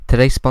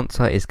Today's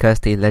sponsor is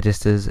Kirsty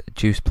Legister's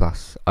Juice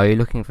Plus. Are you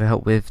looking for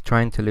help with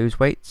trying to lose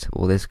weight?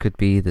 Well, this could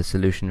be the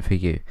solution for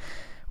you.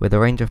 With a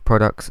range of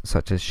products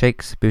such as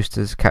shakes,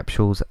 boosters,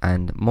 capsules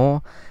and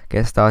more,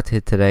 get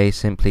started today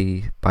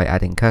simply by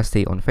adding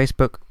Kirsty on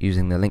Facebook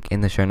using the link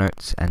in the show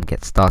notes and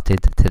get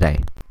started today.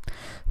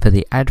 For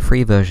the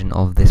ad-free version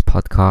of this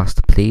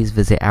podcast, please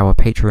visit our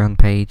Patreon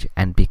page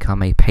and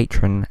become a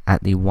patron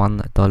at the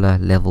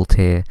 $1 level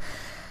tier.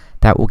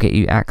 That will get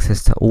you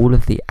access to all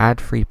of the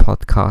ad-free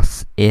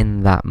podcasts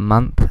in that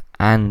month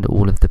and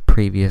all of the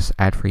previous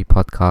ad-free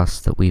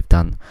podcasts that we've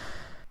done.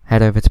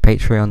 Head over to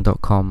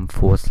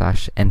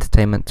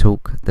patreon.com/entertainment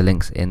talk. The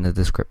link's in the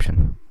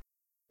description.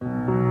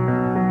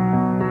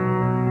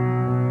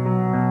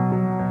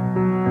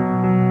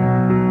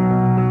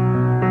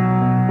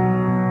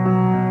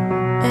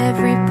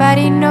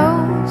 Everybody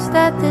knows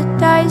that the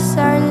dice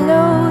are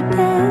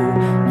loaded.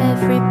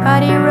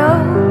 Everybody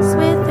rolls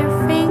with their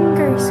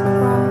fingers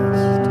crossed.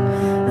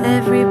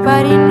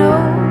 Everybody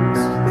knows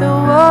the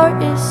war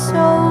is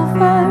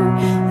over.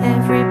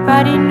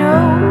 Everybody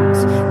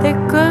knows the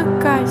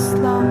good guys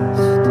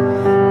lost.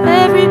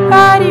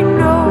 Everybody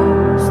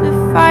knows the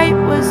fight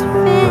was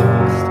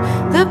fixed.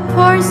 The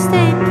poor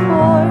stay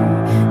poor,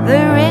 the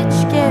rich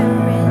get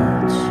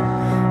rich.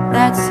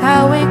 That's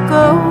how it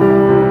goes.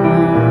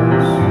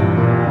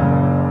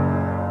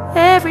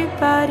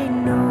 Everybody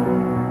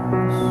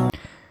knows.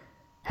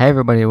 Hey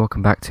everybody,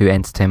 welcome back to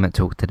Entertainment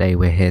Talk. Today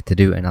we're here to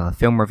do another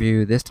film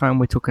review. This time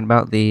we're talking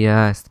about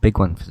it's the big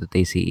one for the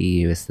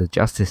DCEU. It's the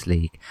Justice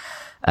League.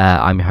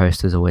 I'm your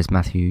host as always,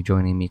 Matthew.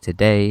 Joining me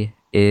today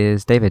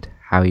is David.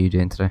 How are you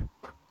doing today?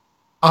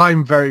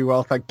 I'm very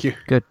well, thank you.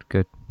 Good.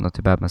 Not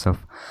too bad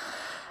myself.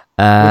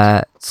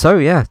 So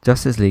yeah,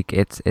 Justice League.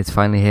 It's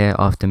finally here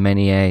after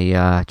many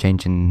a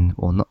change in,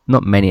 well,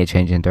 not many a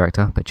change in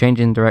director, but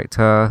change in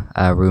director.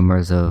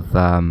 Rumors of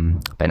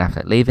Ben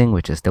Affleck leaving,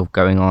 which is still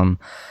going on.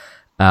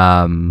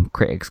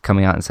 Critics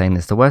coming out and saying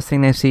this is the worst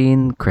thing they've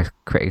seen.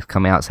 Critics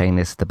coming out saying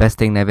this is the best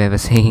thing they've ever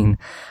seen.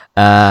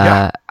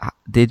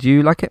 Did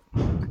you like it?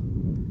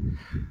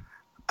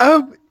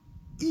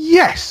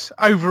 Yes,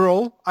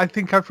 overall, I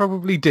think I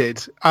probably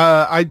did.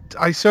 I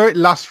saw it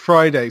last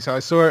Friday, so I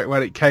saw it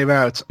when it came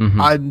out,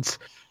 and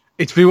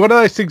it's been one of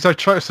those things I've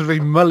tried to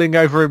be mulling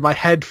over in my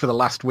head for the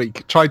last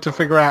week, trying to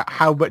figure out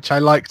how much I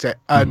liked it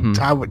and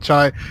how much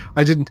I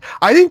didn't.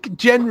 I think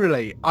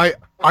generally I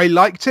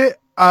liked it.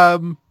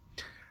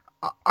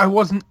 I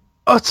wasn't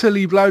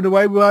utterly blown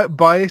away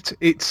by it.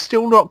 It's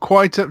still not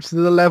quite up to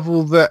the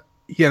level that,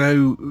 you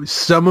know,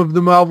 some of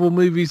the Marvel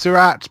movies are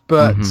at,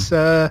 but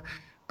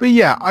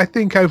yeah, I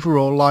think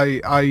overall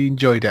I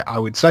enjoyed it, I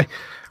would say.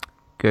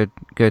 Good.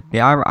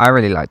 Yeah, I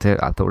really liked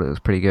it. I thought it was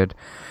pretty good.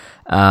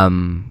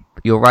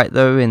 You're right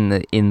though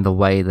in the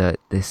way that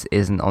this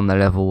isn't on the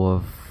level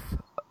of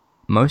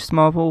most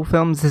Marvel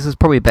films. This is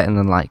probably better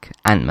than like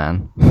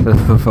Ant-Man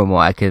from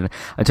what I can.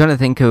 I'm trying to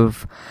think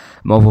of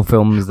Marvel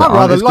films that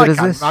aren't as good as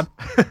this. I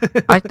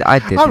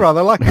did. I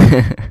rather like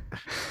it.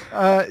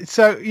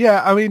 So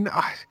yeah, I mean,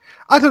 I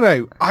don't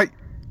know. I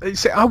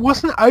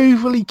wasn't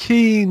overly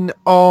keen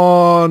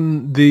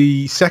on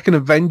the second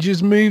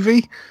Avengers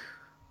movie,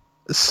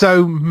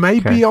 so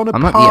maybe on a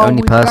I'm par not the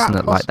only with person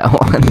that liked that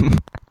one.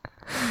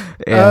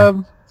 Yeah.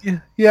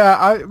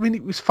 I mean,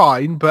 it was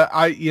fine, but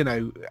I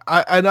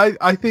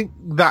think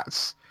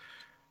that's.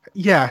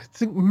 Yeah, I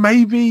think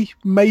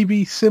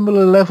maybe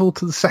similar level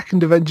to the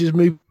second Avengers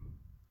movie,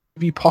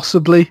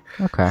 possibly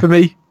for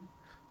me.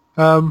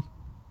 So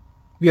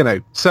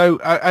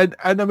and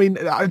I mean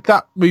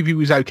that movie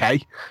was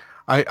okay.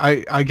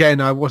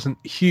 I wasn't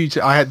huge.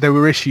 There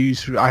were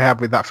issues I had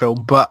with that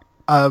film, but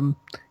so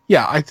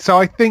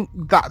I think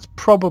that's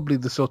probably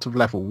the sort of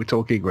level we're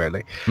talking.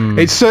 Really,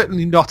 it's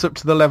certainly not up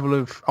to the level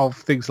of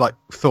things like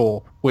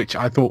Thor, which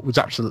I thought was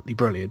absolutely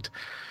brilliant.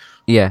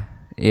 Yeah.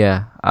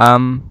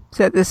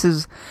 So this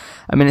is,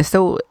 I mean, it's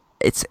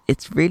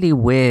really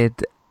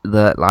weird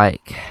that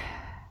like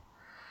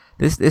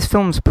this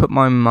film's put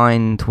my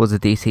mind towards the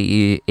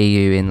DCEU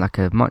in like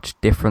a much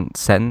different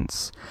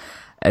sense,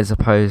 as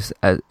opposed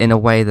in a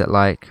way that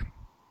like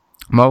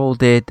Marvel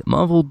did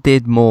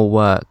more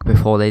work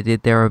before they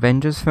did their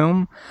Avengers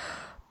film,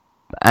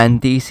 and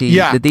the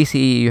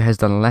DCEU has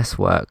done less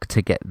work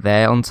to get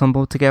their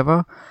ensemble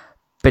together.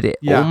 But it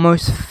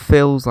almost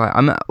feels like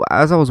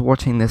as I was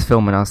watching this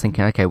film and I was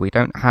thinking, okay, this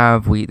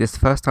is the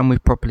first time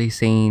we've properly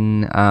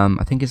seen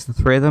I think it's the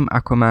three of them,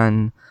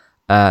 Aquaman,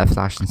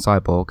 Flash and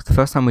Cyborg. It's the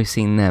first time we've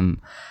seen them,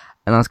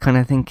 and I was kind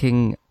of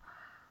thinking,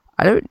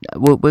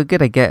 we're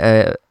gonna get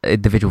a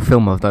individual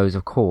film of those,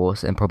 of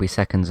course, and probably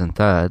seconds and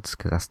thirds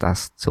because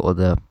that's sort of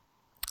the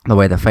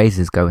way the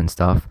phases go and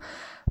stuff.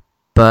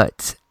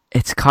 But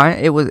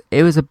it was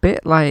a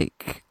bit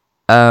like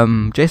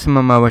Jason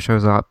Momoa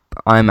shows up,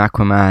 I'm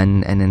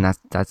Aquaman, and then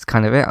that's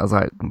kind of it. I was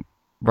like,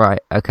 right,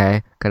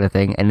 okay, kind of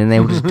thing, and then they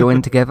all just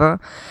join together.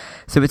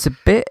 So it's a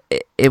bit.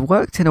 It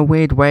worked in a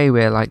weird way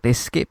where like they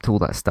skipped all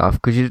that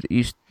stuff because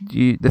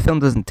the film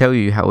doesn't tell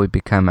you how we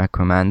become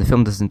Aquaman. The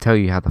film doesn't tell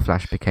you how the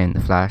Flash became the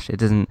Flash. It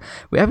doesn't.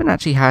 We haven't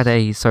actually had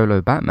a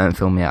solo Batman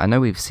film yet. I know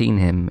we've seen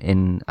him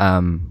in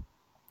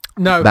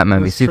No, Batman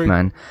v that's true.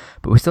 Superman,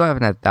 but we still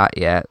haven't had that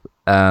yet.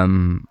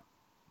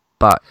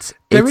 But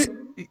There it's. is-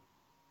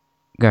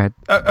 Go ahead.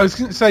 I was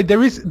going to say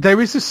there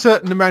is a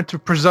certain amount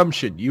of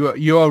presumption.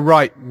 You are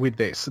right with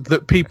this,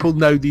 that people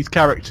know these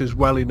characters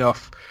well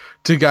enough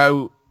to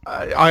go.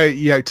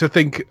 To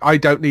think I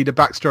don't need a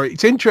backstory.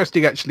 It's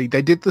interesting actually.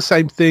 They did the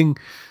same thing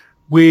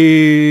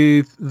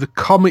with the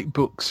comic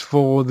books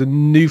for the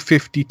New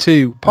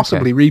 52,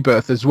 possibly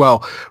Rebirth as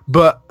well.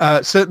 But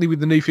certainly with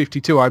the New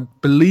 52, I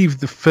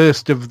believe the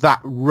first of that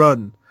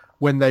run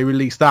when they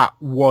released that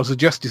was a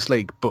Justice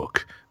League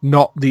book,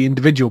 not the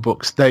individual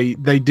books. They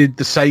did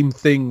the same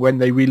thing when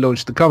they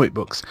relaunched the comic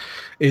books,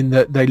 in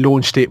that they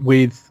launched it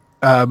with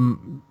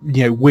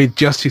with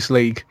Justice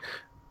League,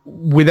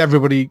 with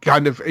everybody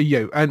kind of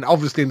and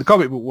obviously in the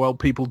comic book world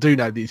people do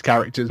know these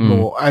characters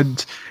more,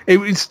 and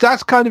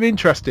that's kind of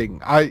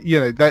interesting.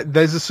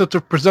 There's a sort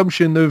of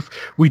presumption of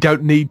we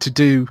don't need to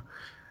do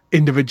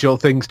individual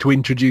things to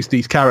introduce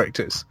these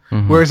characters,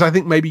 whereas I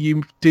think maybe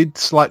you did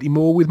slightly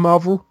more with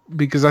Marvel,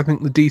 because I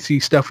think the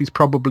DC stuff is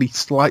probably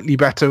slightly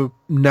better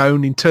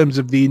known in terms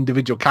of the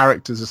individual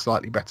characters are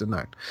slightly better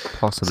known.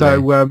 Possibly.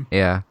 So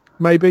yeah,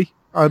 maybe,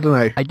 I don't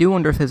know. I do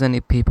wonder if there's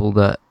any people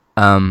that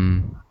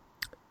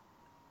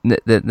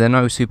they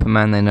know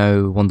Superman, they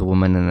know Wonder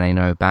Woman, and they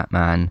know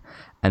Batman,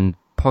 and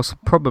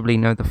probably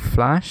know the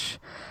Flash.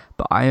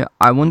 But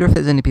I wonder if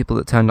there's any people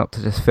that turned up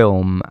to this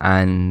film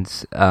and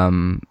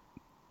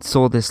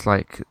saw this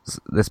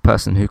this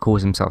person who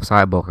calls himself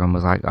Cyborg and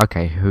was like,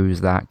 okay,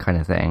 who's that, kind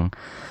of thing.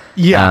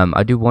 Yeah.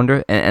 I do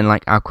wonder, and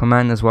like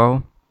Aquaman as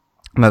well.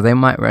 Now they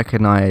might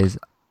recognize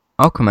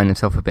Aquaman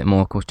himself a bit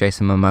more. Of course,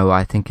 Jason Momoa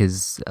I think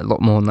is a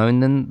lot more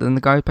known than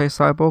the guy who plays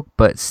Cyborg,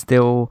 but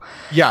still,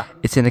 Yeah.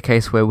 it's in a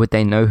case where would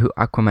they know who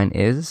Aquaman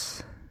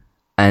is,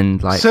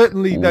 and like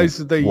Certainly those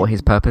are the what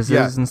his purpose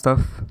is and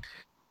stuff.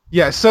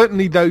 Yeah,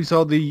 certainly those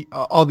are the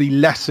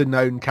lesser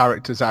known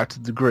characters out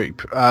of the group.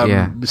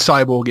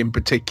 Cyborg in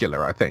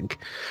particular, I think.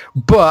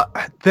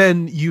 But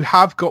then you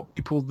have got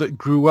people that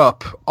grew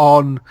up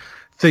on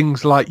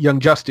things like Young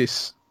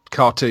Justice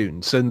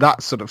cartoons and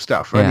that sort of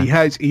stuff, and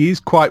he is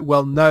quite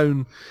well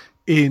known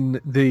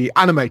in the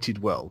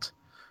animated world.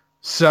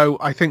 So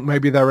I think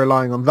maybe they're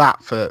relying on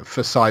that for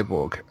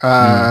Cyborg.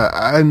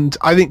 And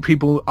I think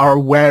people are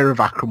aware of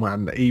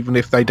Aquaman, even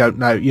if they don't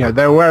know.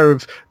 They're aware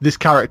of this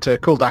character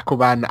called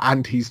Aquaman,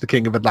 and he's the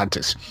king of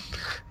Atlantis.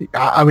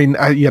 I mean,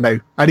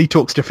 and he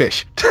talks to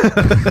fish.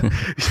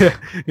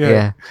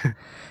 Yeah.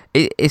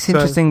 It's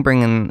interesting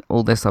bringing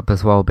all this up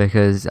as well,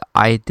 because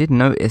I did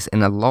notice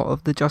in a lot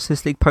of the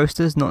Justice League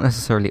posters, not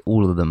necessarily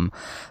all of them,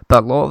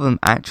 but a lot of them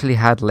actually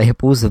had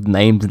labels of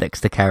names next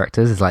to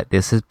characters. It's like,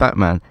 this is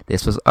Batman,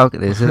 this is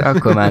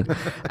Aquaman,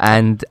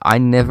 and I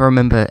never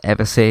remember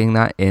ever seeing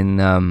that in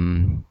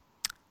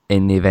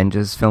the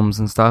Avengers films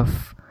and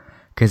stuff,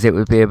 because it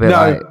would be a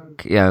bit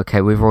okay,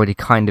 we've already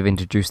kind of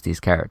introduced these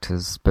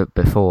characters but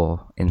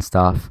before in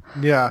stuff.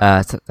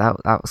 So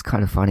that was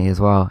kind of funny as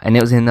well, and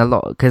it was in a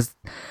lot, because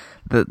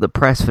the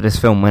press for this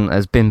film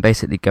has been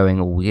basically going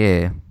all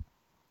year,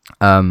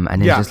 and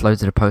then just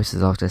loads of the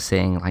posters after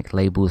seeing like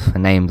labels for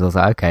names. I was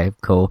like, okay,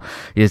 cool,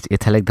 you're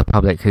telling the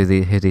public who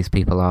these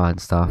people are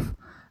and stuff,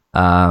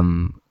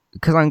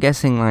 because I'm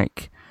guessing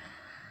like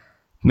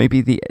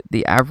maybe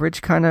the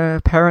average kind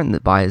of parent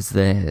that buys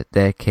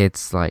their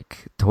kids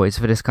like toys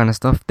for this kind of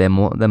stuff, they're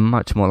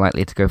much more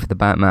likely to go for the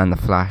Batman, the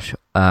Flash,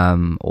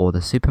 or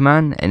the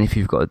Superman. And if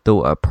you've got a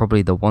daughter,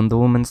 probably the Wonder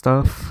Woman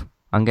stuff,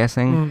 I'm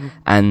guessing.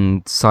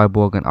 And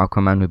Cyborg and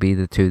Aquaman would be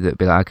the two that would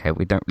be like, okay,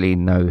 we don't really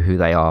know who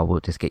they are,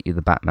 we'll just get you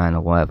the Batman or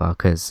whatever,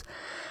 because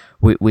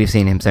we've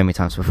seen him so many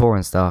times before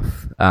and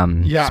stuff,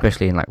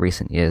 especially in like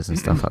recent years and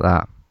stuff like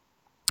that.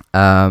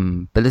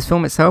 But this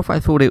film itself, I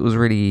thought it was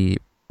really,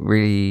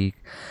 really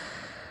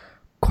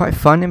quite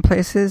fun in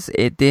places.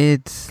 It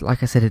did,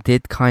 like I said, it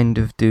did kind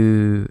of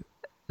do,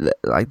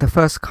 like the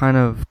first kind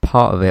of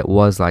part of it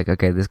was like,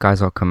 okay, this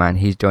guy's Aquaman,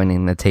 he's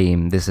joining the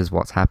team, this is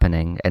what's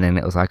happening, and then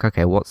it was like,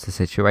 okay, what's the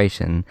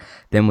situation?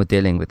 Then we're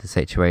dealing with the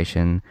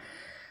situation,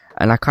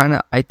 and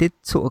I did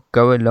sort of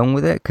go along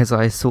with it, because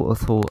I sort of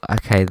thought,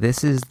 okay,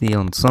 this is the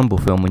ensemble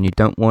film when you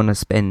don't want to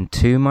spend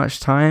too much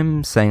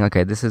time saying,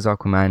 okay, this is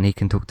Aquaman, he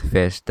can talk to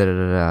fish,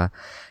 da-da-da-da.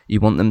 You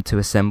want them to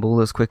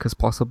assemble as quick as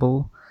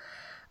possible.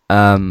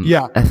 I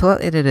feel like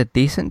they did a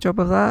decent job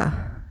of that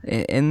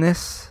in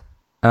this.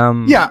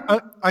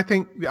 I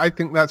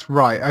think that's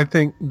right. I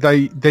think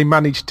they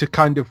managed to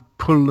kind of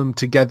pull them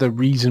together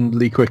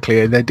reasonably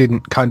quickly, and they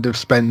didn't kind of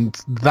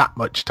spend that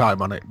much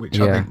time on it, which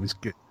I think was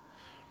good.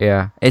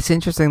 Yeah, it's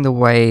interesting the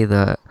way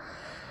that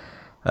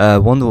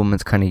Wonder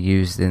Woman's kind of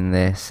used in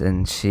this,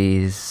 and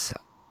she's,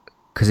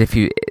 because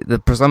the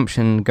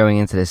presumption going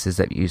into this is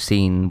that you've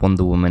seen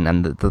Wonder Woman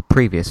and the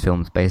previous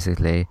films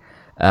basically,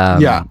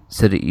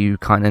 so that you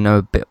kind of know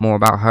a bit more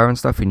about her and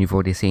stuff, and you've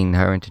already seen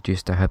her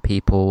introduced to her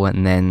people.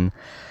 And then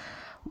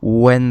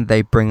when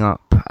they bring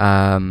up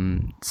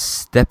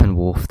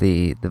Steppenwolf,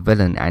 the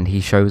villain, and he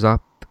shows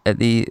up at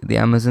the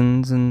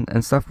Amazons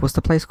and stuff, what's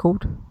the place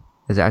called?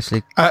 Is it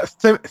actually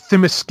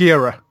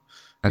Themyscira?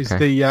 Okay.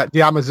 Is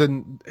the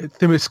Amazon.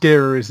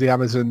 Themyscira is the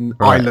Amazon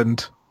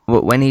island.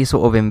 When he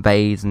sort of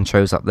invades and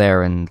shows up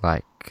there and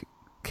like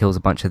kills a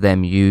bunch of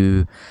them,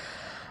 you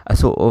are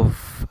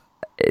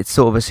it's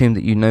sort of assumed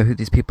that you know who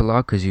these people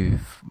are because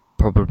you've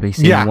probably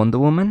seen Wonder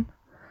Woman.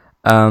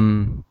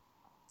 And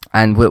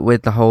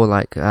with the whole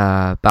like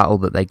battle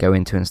that they go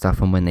into and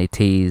stuff, and when they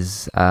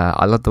tease,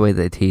 I love the way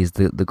they tease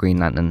the Green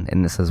Lantern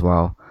in this as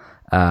well.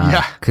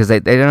 Because they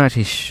don't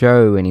actually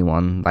show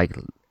anyone like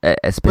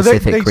a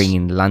specific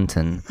Green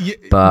Lantern,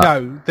 but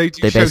no, they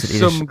show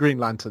some Green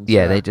Lanterns.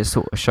 Yeah, they just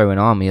sort of show an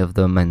army of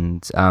them,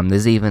 and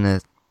there's even a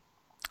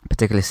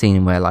particular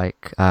scene where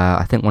like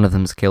I think one of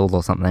them's killed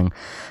or something,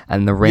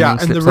 and the ring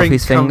slips off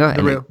his finger,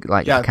 and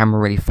the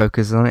camera really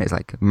focuses on it. It's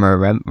like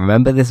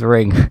remember this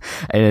ring,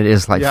 and it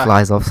just like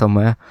flies off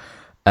somewhere.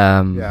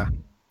 So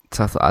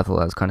I thought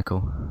that was kind of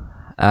cool.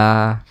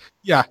 No,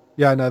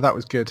 that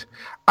was good.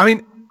 I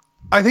mean,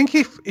 I think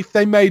if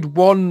they made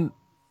one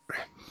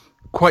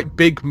quite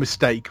big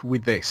mistake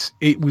with this,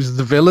 it was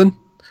the villain.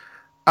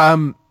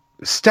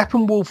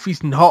 Steppenwolf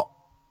is not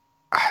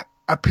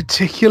a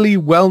particularly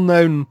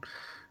well-known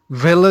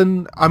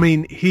villain. I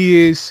mean,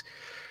 he is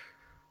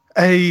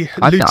a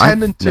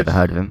lieutenant. I've never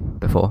heard of him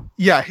before.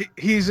 Yeah,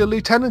 he's a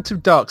lieutenant of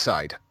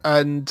Darkseid,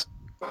 and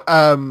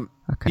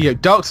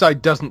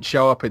Darkseid doesn't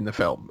show up in the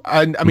film.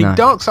 And I mean,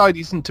 Darkseid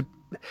isn't.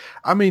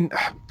 I mean,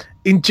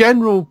 in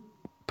general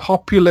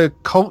popular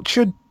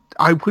culture,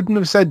 I wouldn't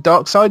have said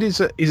Darkseid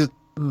is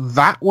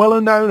that well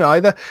known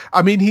either.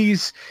 I mean,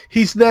 he's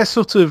their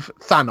sort of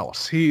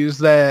Thanos. He is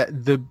their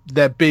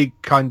big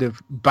kind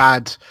of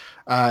bad.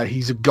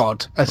 He's a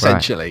god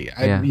essentially,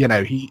 and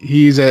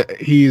he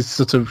is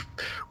sort of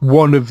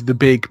one of the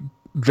big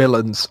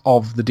villains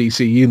of the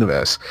DC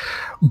universe.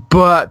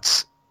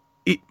 But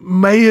it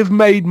may have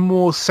made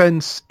more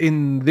sense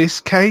in this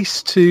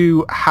case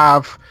to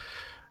have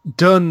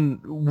done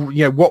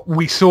what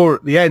we saw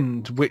at the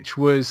end, which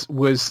was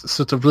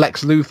sort of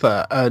Lex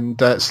Luthor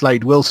and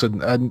Slade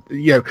Wilson, and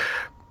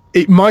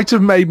it might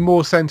have made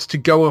more sense to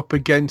go up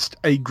against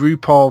a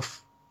group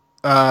of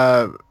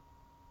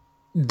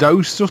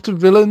those sort of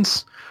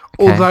villains.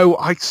 Okay. Although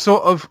I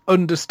sort of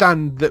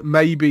understand that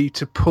maybe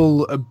to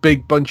pull a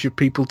big bunch of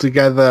people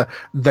together,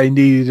 they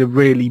needed a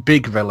really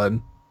big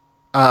villain.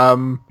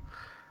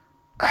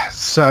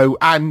 So,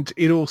 and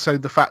it also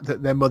the fact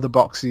that their mother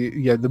box,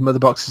 the mother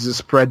boxes are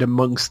spread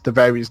amongst the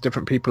various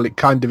different people. It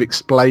kind of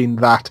explained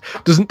that.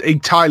 Doesn't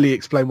entirely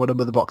explain what a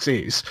mother box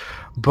is,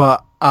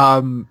 but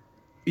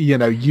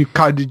you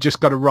kind of just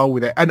got to roll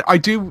with it. And I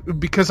do,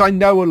 because I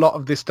know a lot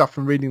of this stuff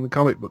from reading the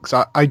comic books.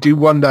 I do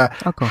wonder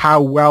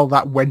how well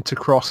that went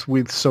across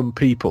with some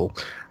people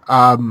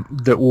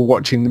that were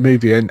watching the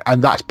movie, and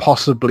that's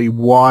possibly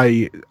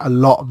why a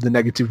lot of the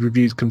negative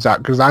reviews comes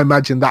out, because I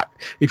imagine that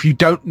if you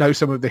don't know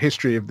some of the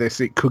history of this,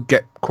 it could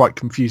get quite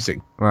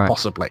confusing,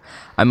 possibly.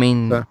 I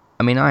mean,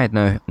 I had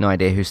no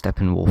idea who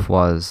Steppenwolf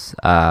was,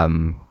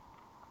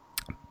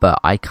 but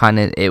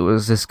it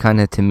was just kind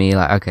of to me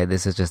like, okay,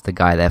 this is just the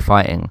guy they're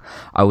fighting.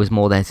 I was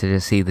more there to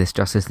just see this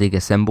Justice League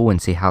assemble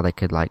and see how they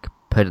could like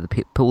put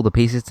all the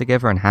pieces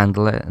together and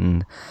handle it,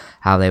 and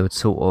how they would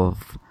sort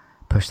of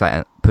push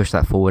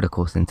that forward, of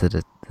course, into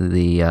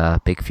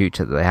the big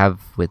future that they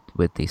have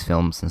with these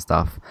films and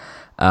stuff.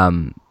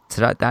 So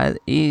that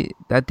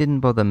didn't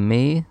bother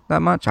me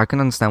that much. I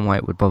can understand why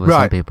it would bother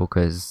some people,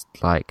 because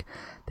like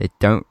they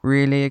don't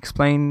really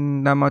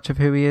explain that much of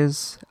who he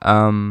is.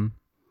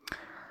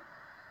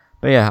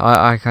 But yeah,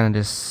 I kind of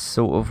just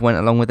sort of went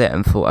along with it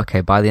and thought, okay,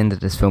 by the end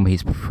of this film,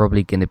 he's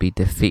probably going to be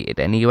defeated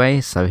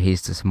anyway, so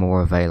he's just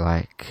more of a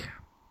like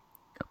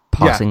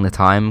passing the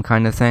time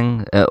kind of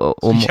thing,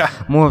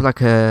 more of like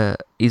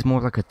he's more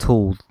of like a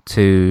tool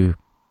to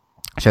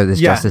show this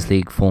Justice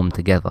League form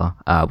together,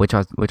 which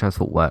I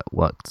thought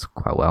worked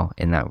quite well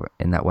in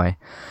that way.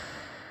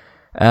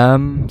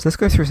 So let's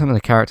go through some of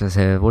the characters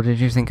here. What did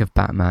you think of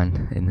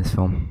Batman in this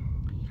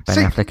film? Ben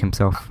Affleck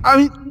himself. I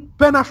mean,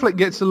 Ben Affleck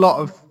gets a lot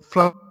of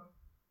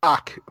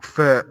flack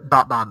for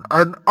Batman,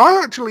 and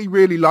I actually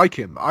really like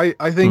him. I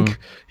think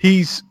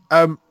he's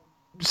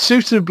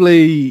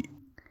suitably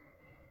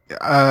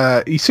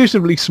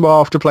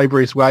smart to play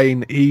Bruce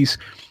Wayne. He's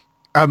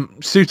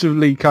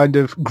suitably kind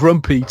of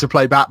grumpy to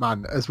play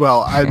Batman as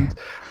well, and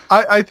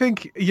I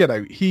think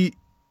he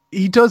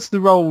does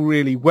the role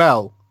really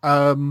well.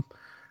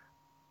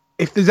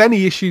 If there's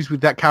any issues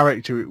with that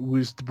character, it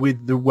was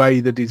with the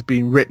way that it's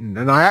been written,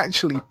 and I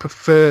actually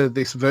prefer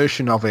this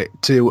version of it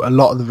to a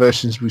lot of the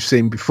versions we've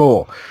seen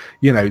before.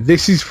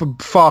 This is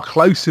far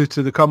closer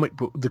to the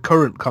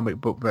current comic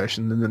book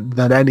version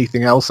than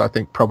anything else I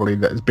think probably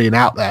that has been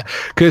out there.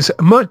 Because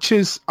much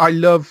as I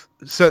love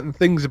certain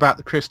things about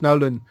the Chris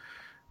Nolan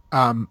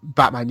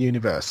Batman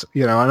universe,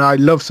 and I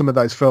love some of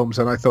those films,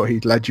 and I thought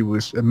Heath Ledger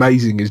was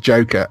amazing as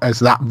Joker, as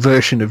that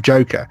version of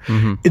Joker.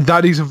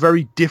 That is a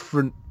very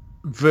different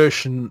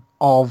version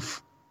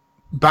of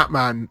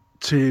Batman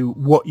to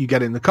what you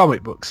get in the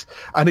comic books,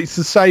 and it's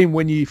the same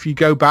if you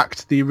go back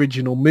to the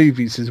original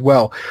movies as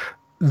well.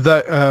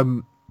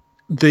 The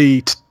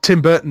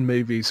Tim Burton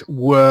movies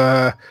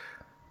were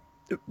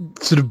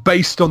sort of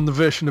based on the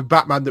version of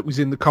Batman that was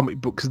in the comic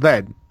books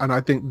then, and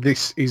I think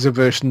this is a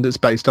version that's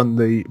based on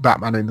the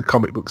Batman in the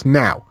comic books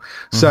now.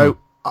 So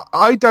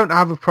I don't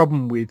have a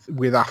problem with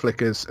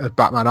Affleck as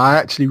Batman. I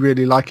actually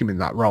really like him in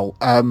that role.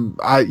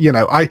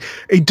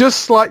 It does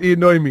slightly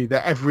annoy me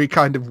that every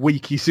kind of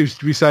week he seems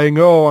to be saying,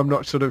 "Oh, I'm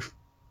not sort of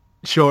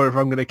sure if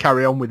I'm going to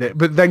carry on with it."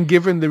 But then,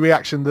 given the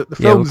reaction that the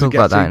films we'll are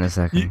talk about getting, that in a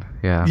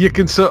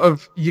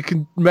second. you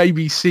can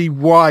maybe see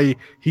why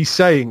he's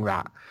saying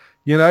that.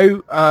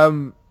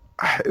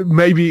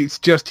 Maybe it's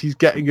just he's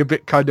getting a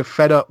bit kind of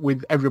fed up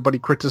with everybody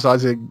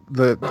criticizing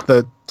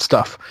the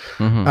stuff.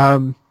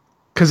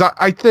 Because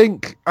I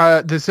think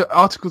there's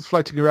articles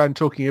floating around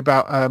talking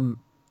about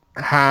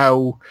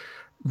how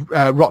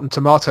Rotten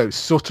Tomatoes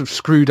sort of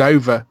screwed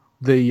over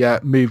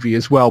the movie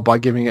as well by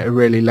giving it a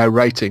really low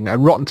rating.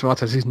 And Rotten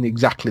Tomatoes isn't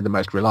exactly the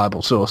most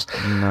reliable source.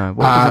 No,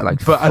 what was it, like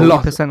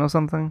 40% or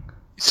something?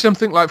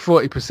 Something like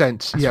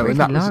 40%. That's really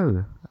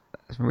low.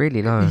 That's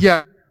really low.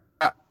 Yeah.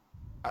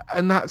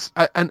 And that's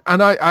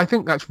I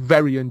think that's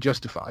very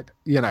unjustified.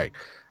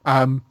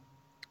 I'm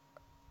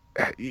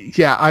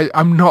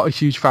not a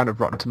huge fan of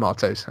Rotten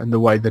Tomatoes and the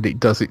way that it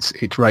does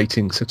its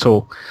ratings at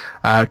all,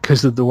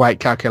 because of the way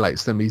it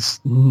calculates them is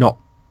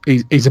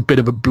a bit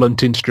of a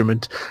blunt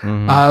instrument.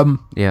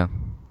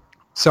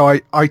 So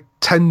I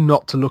tend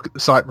not to look at the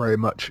site very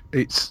much.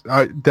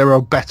 There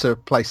are better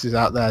places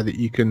out there that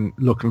you can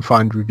look and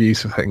find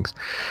reviews for things.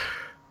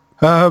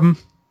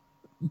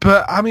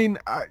 But I mean.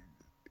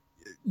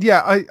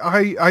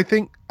 I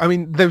think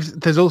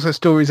there's also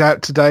stories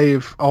out today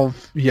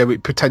of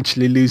it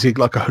potentially losing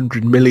like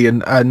 100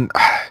 million, and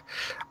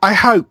I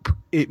hope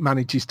it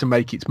manages to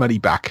make its money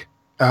back.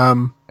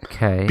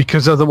 Okay.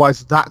 Because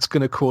otherwise that's going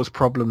to cause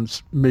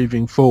problems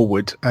moving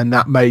forward, and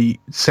that may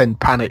send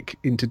panic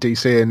into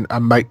DC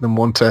and make them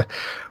want to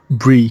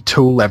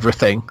retool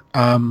everything.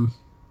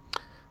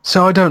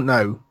 So I don't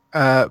know.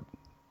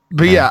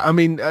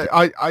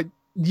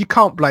 You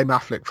can't blame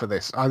Affleck for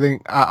this. I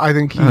think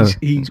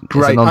he's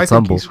great. It's an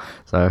ensemble,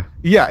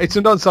 it's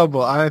an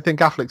ensemble, and I think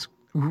Affleck's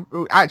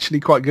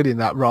actually quite good in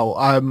that role.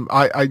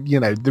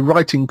 The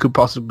writing could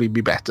possibly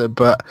be better,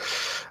 but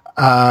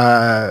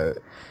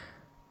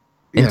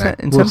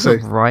in terms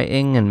of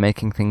writing and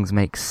making things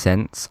make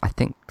sense, I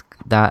think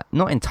that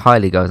not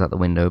entirely goes out the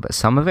window, but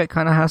some of it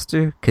kind of has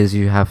to, because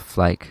you have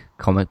like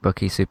comic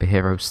booky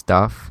superhero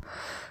stuff.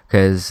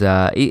 Because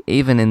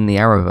even in the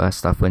Arrowverse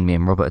stuff, when me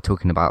and Robert are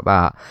talking about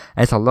that,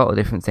 there's a lot of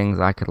different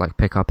things I could like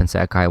pick up and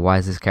say, okay, why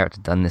has this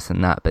character done this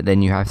and that? But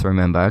then you have to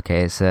remember,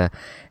 okay, it's a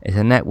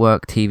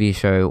network TV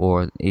show,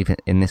 or even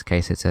in this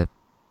case, it's a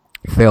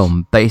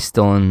film based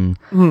on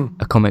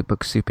a comic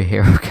book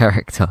superhero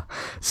character.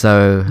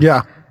 So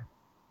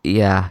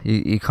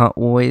you can't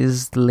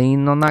always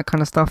lean on that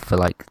kind of stuff for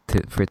it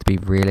to be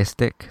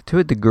realistic. To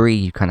a degree,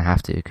 you kind of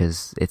have to,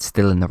 because it's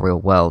still in the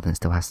real world and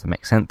still has to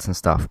make sense and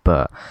stuff.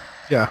 But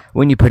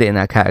when you put it in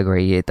that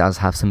category, it does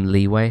have some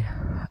leeway.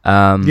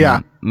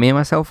 Me and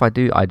myself, I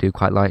do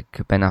quite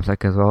like Ben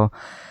Affleck as well.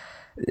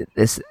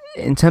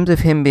 In terms of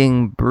him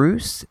being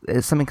Bruce,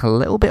 there's something a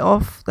little bit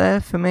off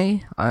there for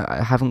me.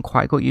 I haven't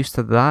quite got used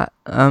to that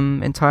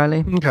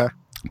entirely. Okay,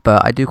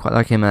 but I do quite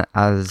like him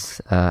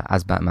as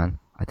Batman.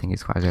 I think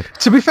he's quite good.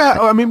 To be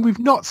fair, I mean, we've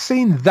not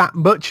seen that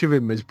much of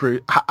him as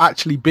Bruce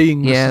actually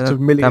being the sort of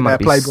millionaire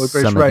playboy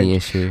Bruce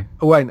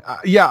Wayne.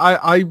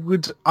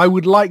 I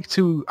would like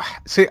to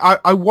see.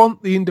 I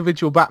want the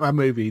individual Batman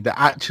movie that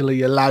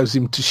actually allows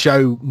him to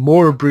show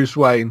more of Bruce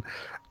Wayne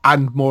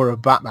and more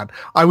of Batman.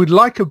 I would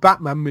like a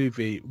Batman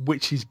movie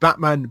which is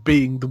Batman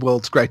being the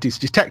world's greatest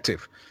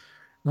detective,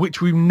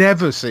 which we've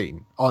never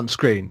seen on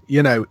screen.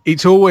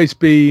 It's always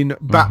been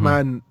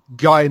Batman,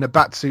 guy in a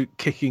batsuit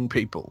kicking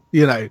people.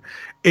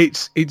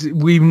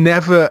 We've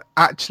never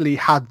actually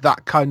had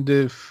that kind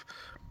of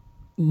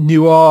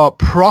noir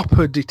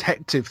proper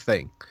detective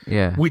thing.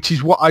 Yeah, which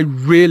is what I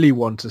really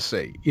want to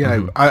see.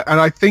 And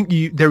I think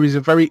there is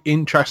a very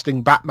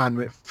interesting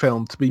Batman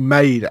film to be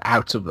made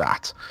out of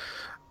that.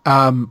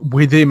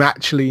 With him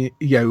actually,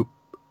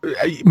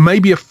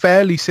 maybe a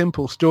fairly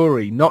simple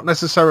story, not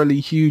necessarily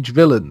huge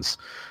villains,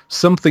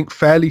 something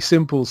fairly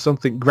simple,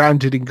 something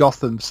grounded in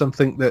Gotham,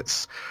 something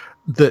that's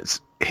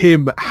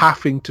him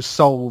having to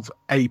solve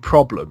a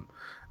problem,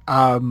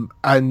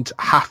 and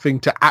having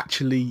to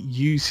actually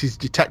use his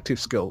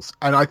detective skills.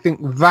 And I think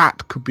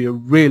that could be a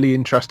really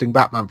interesting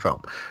Batman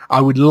film.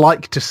 I would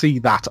like to see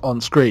that on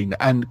screen,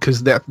 and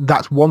because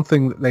that's one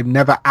thing that they've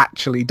never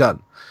actually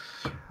done.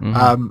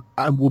 And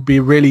would be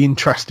a really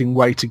interesting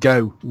way to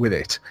go with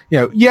it.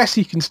 Yes,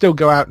 he can still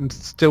go out and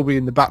still be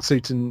in the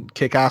batsuit and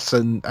kick ass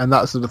and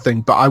that sort of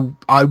thing, but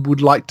I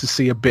would like to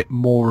see a bit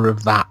more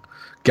of that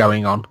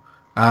going on.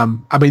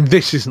 I mean,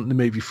 this isn't the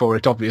movie for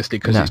it, obviously,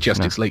 because it's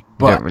Justice League.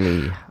 But you don't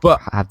really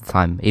have the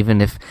time.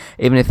 Even if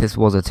this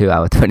was a 2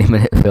 hour,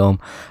 20-minute film,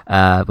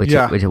 which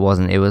it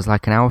wasn't. It was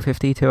like an hour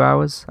 50, 2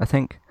 hours, I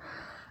think.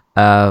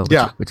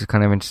 Which is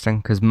kind of interesting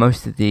because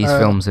most of these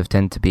films have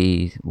tend to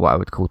be what I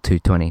would call 2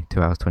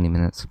 hours 20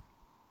 minutes.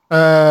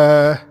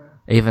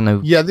 Even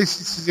though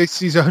this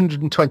is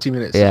 120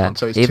 minutes.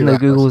 So it's even though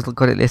Google's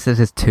got it listed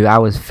as 2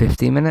 hours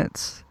 50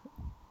 minutes.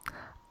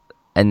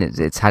 And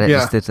it's had it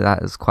listed to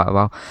that as quite a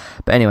while.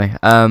 But anyway,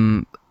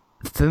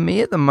 for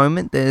me at the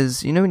moment,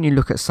 there's, when you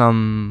look at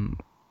some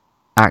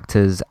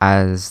actors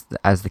as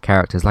the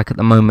characters, like at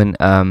the moment,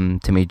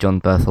 to me, John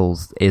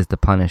Bertholz is the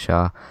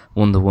Punisher.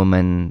 Wonder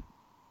Woman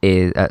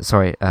is, what's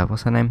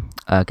her name?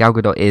 Gal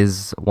Gadot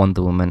is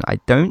Wonder Woman. I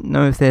don't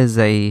know if there's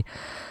a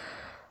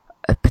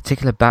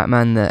particular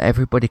Batman that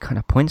everybody kind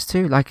of points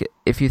to. Like,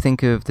 if you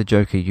think of the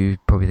Joker, you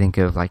probably think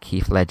of like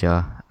Heath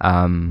Ledger.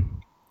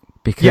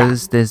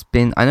 Because there's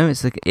been, I know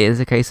it is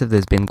a case of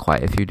there's been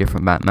quite a few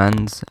different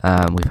Batmans.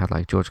 We've had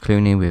like George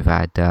Clooney. We've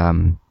had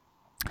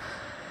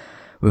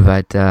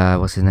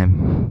what's his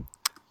name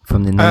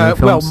from the Nolan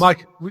films. Well,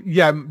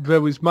 there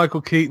was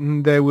Michael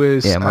Keaton. There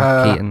was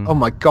Michael Keaton. Oh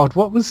my God,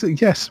 what was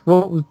it? Yes,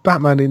 what was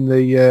Batman in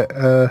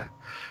the?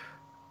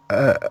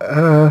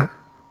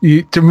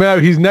 To know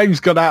his name's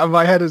gone out of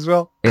my head as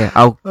well.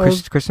 Yeah.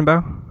 Christian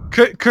Bale.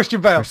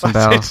 Christian Bale.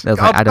 There's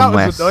like Adam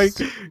West.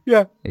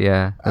 Yeah.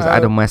 There's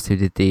Adam West who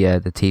did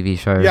the TV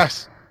show.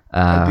 Yes.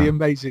 The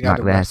amazing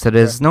Adam West. So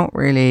there's not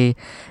really.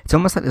 It's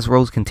almost like this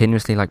role's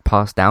continuously like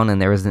passed down,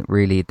 and there isn't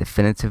really a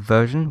definitive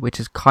version, which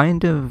is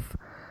kind of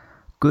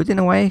good in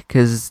a way,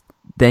 because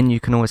then you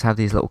can always have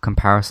these little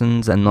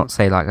comparisons and not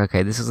say like,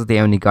 okay, this is the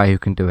only guy who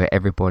can do it.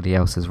 Everybody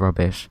else is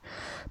rubbish.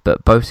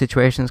 But both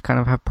situations kind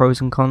of have pros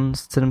and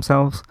cons to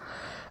themselves.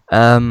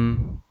 But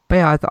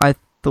yeah, I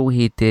thought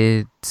he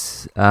did.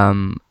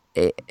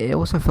 It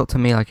also felt to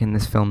me like in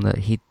this film that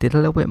he did a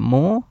little bit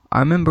more. I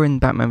remember in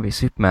Batman v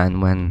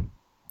Superman when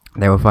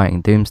they were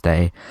fighting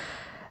Doomsday,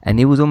 and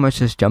he was almost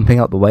just jumping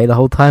out the way the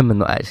whole time and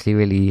not actually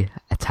really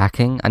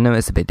attacking. I know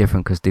it's a bit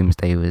different because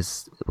Doomsday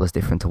was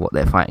different to what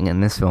they're fighting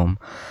in this film.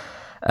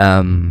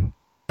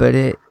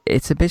 But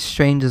it's a bit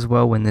strange as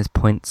well when there's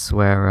points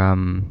where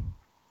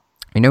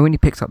when he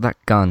picks up that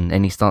gun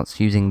and he starts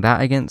using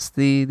that against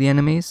the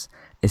enemies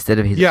instead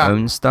of his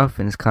own stuff,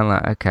 and it's kind of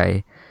like,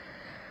 okay,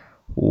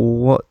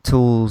 what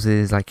tools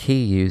is like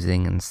he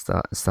using and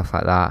stuff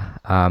like that.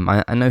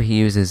 I know he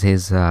uses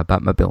his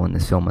Batmobile in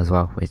this film as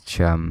well, which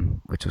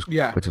was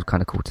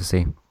kind of cool to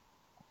see.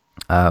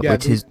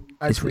 Which is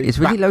it's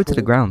really low to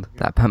the ground,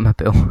 that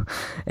Batmobile.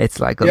 It's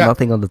like got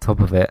nothing on the top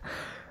of it.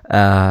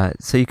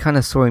 So you kind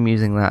of saw him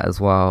using that as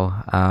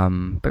well.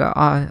 But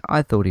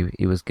I thought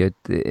he was good.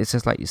 It's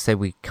just like you said,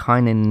 we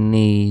kind of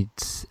need,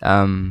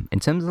 in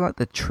terms of like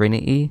the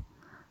Trinity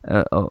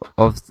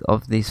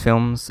of these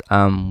films,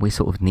 we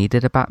sort of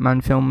needed a Batman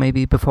film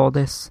maybe before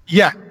this.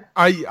 Yeah,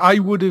 I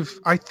would have.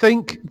 I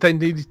think they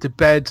needed to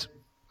bed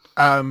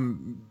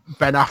Ben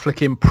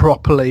Affleck in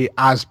properly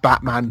as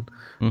Batman.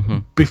 Mm-hmm.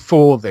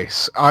 Before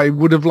this, I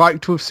would have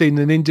liked to have seen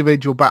an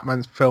individual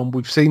Batman film.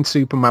 We've seen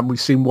Superman, we've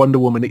seen Wonder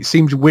Woman. It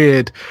seems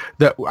weird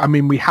that, I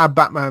mean, we had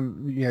Batman,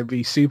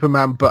 v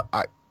Superman, but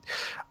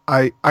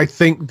I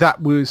think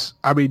that was,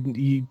 I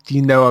mean,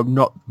 I'm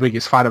not the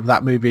biggest fan of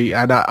that movie,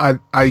 and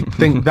I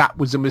think that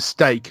was a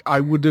mistake.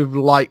 I would have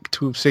liked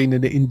to have seen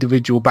an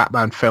individual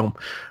Batman film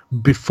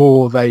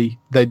before they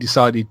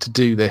decided to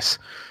do this.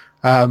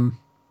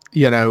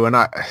 And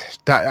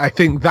I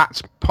think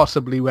that's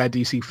possibly where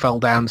DC fell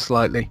down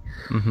slightly.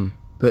 Mm-hmm.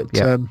 But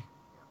good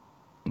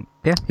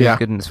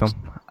in this film.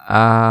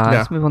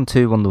 Let's move on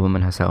to Wonder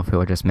Woman herself, who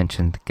I just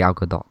mentioned, Gal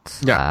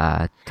Gadot.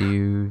 Yeah. Do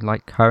you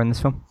like her in this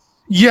film?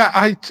 Yeah,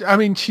 I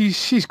mean,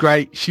 she's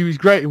great. She was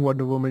great in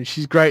Wonder Woman.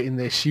 She's great in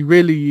this. She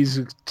really is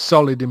a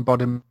solid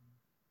embodiment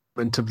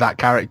of that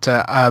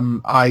character.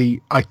 I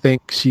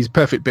think she's a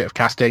perfect bit of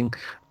casting,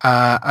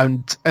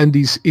 and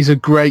is a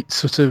great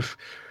sort of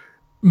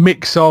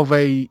mix of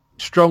a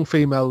strong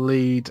female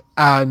lead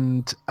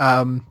and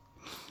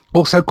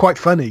also quite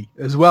funny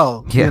as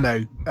well.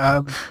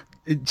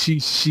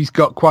 She's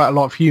got quite a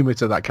lot of humor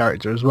to that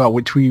character as well,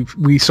 which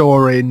we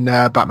saw in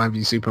Batman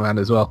v Superman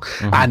as well,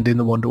 and in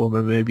the Wonder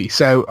Woman movie.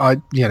 So I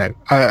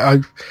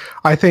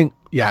think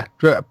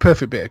a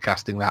perfect bit of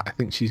casting. That I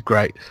think she's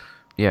great.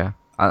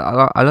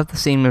 I love the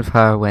scene with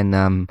her when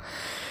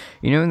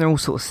when they're all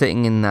sort of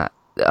sitting in that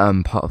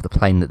part of the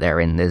plane that they're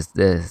in. There's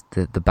the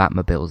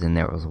Batmobiles in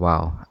there as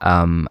well,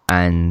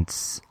 and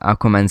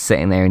Aquaman's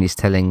sitting there and he's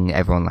telling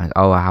everyone like,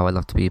 oh, how I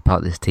love to be a part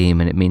of this team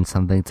and it means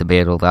something to me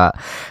and all that,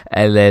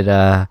 and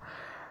then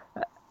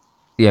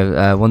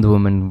Wonder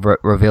Woman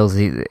reveals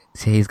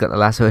he's got the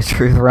lasso of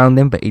truth around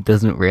him, but he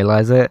doesn't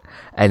realize it,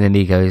 and then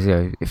he goes,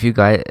 if you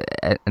guys,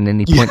 and then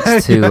he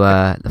points to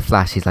the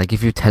Flash. He's like,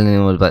 if you're telling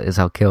anyone about this,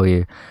 I'll kill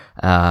you,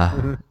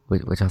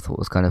 which I thought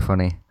was kind of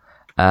funny.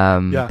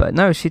 But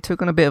no, she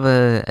took on a bit of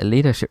a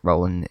leadership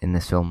role in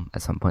this film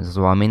at some points as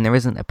well. I mean, there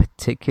isn't a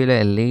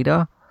particular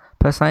leader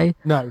per se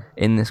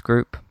in this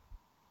group.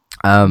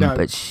 No.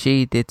 But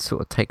she did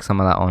sort of take some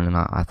of that on, and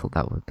I thought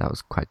that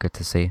was quite good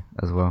to see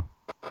as well.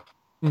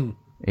 Mm.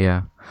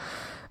 Yeah.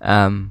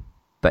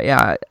 But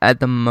yeah, at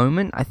the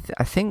moment,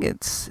 I think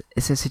it's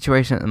a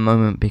situation at the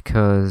moment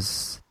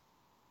because,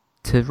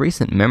 to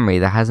recent memory,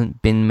 there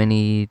hasn't been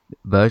many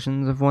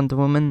versions of Wonder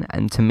Woman,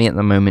 and to me at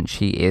the moment,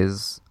 she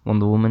is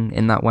Wonder Woman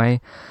in that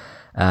way.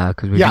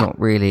 Because we've not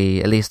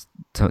really, at least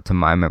to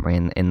my memory,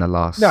 in the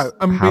last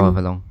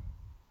however long.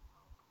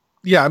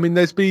 Yeah, I mean,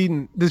 there's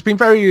been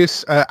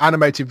various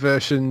animated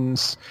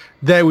versions.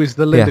 There was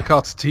the Linda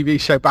Carter TV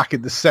show back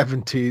in the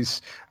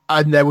 70s,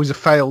 and there was a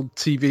failed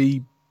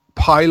TV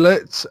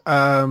pilot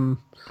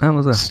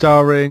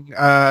starring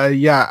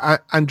Adriana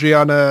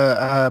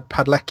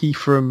Padlecki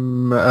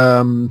from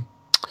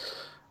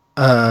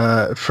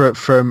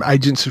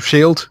Agents of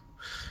S.H.I.E.L.D.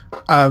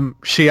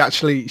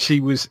 She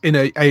was in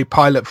a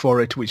pilot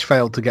for it, which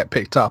failed to get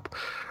picked up.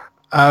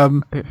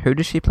 Who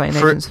does she play in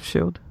Agents of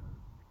S.H.I.E.L.D.?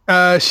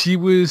 She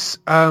was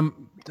one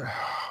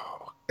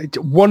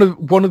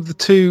of the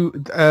two.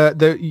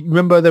 You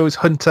remember there was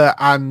Hunter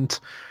and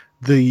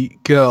the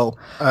girl,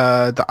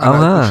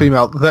 the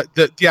female.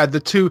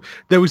 The two.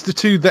 There was the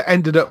two that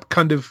ended up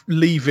kind of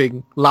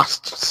leaving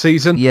last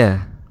season.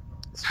 Yeah,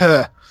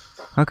 her.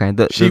 Okay,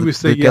 she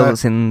was the girl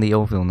that's in the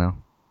Orville now.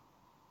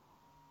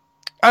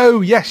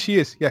 Oh yes, she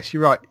is. Yes,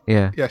 you're right.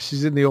 Yeah,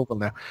 she's in the Orville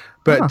now.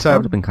 But that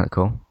would have been kind of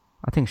cool.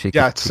 I think she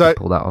could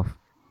pull that off.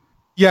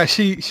 Yeah,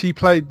 she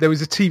played. There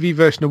was a TV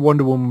version of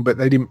Wonder Woman, but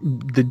the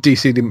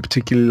DC didn't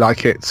particularly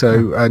like it.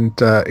 So,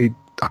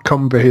 I can't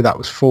remember who that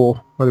was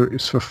for, whether it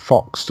was for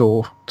Fox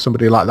or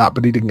somebody like that,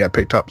 but he didn't get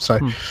picked up. So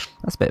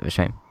that's a bit of a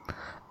shame.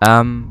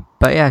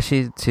 But yeah,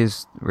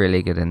 she's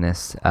really good in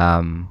this.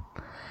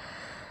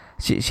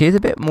 She is a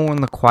bit more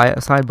on the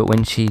quieter side, but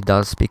when she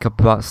does speak up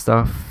about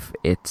stuff,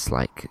 it's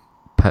like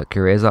perk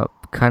your ears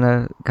up kind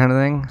of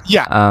thing.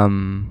 Yeah.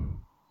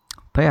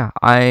 But yeah,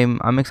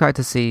 I'm excited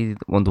to see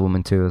Wonder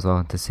Woman 2 as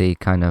well, to see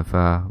kind of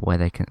where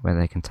they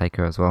can take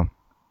her as well.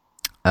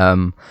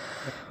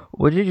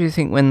 What did you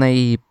think when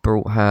they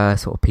brought her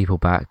sort of people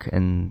back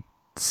and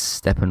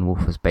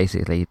Steppenwolf was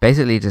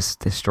basically just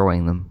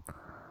destroying them?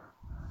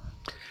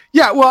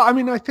 Yeah, well, I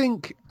mean, I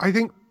think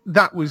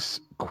that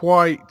was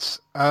quite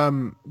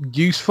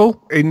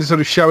useful in sort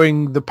of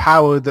showing the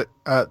power that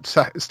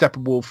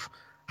Steppenwolf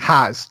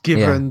has,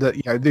 given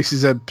that this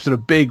is a sort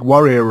of big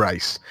warrior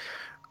race.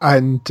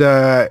 And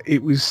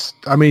it was,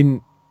 I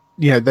mean,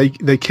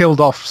 they killed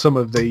off some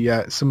of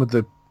the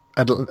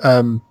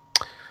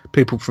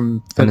people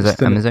from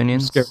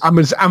Amazonians.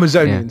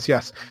 Amazonians,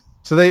 yes.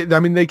 So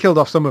they killed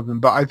off some of them,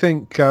 but I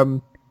think, I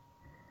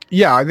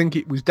think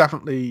it was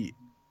definitely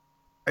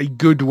a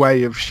good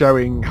way of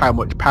showing how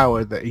much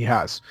power that he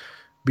has,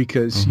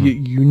 because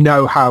you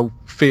know how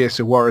fierce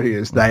a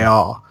warriors they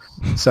are.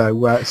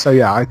 So I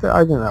think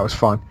that was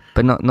fine.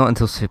 But not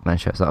until Superman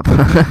shows up.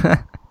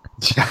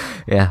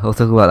 Yeah, we'll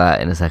talk about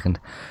that in a second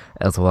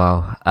as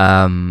well.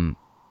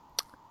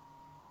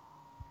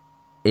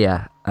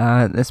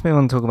 Let's move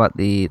on and talk about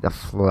the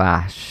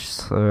Flash.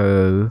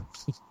 So,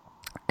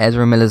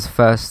 Ezra Miller's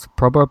first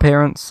proper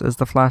appearance as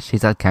the Flash.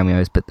 He's had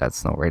cameos, but that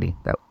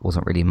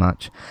wasn't really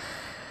much.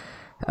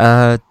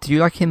 Do you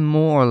like him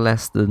more or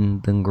less than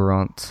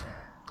Grant?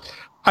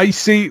 I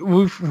see.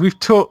 We've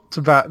talked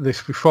about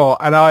this before,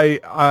 and I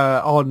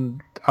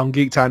on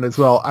Geektown as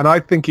well, and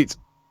I think it's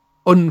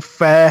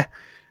unfair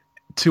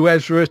to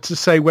Ezra to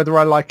say whether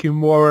I like him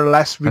more or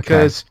less,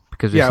 because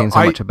we've seen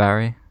so much of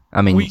Barry.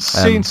 I mean, we've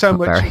seen so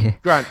much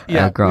of Grant.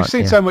 Yeah, Grant, we've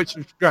seen so much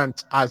of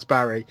Grant as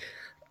Barry.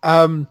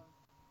 I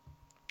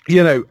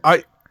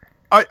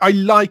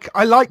like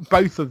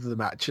both of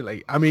them,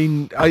 actually. I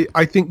mean,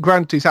 I think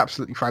Grant is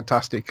absolutely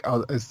fantastic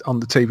on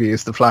the TV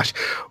as the Flash,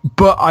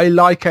 but I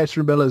like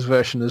Ezra Miller's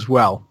version as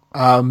well.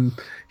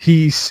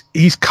 He's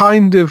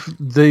kind of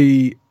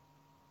the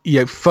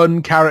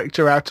fun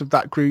character out of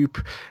that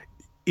group.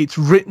 It's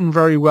written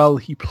very well.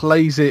 He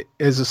plays it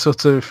as a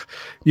sort of,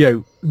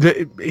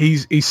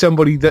 he's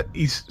somebody that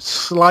is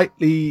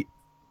slightly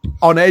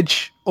on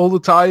edge all the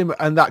time,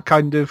 and that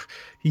kind of,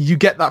 you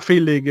get that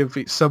feeling of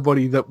it's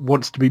somebody that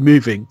wants to be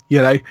moving,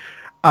 and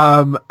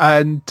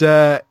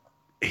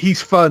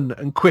he's fun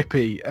and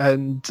quippy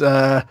and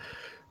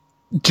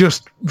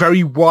just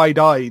very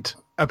wide-eyed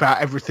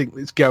about everything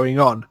that's going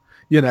on.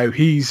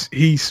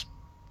 He's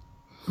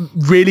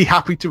really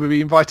happy to be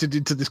invited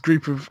into this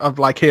group of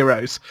like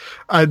heroes,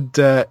 and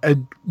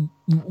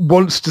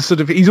wants to sort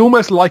of, he's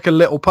almost like a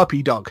little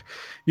puppy dog,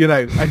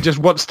 and just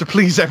wants to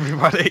please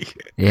everybody.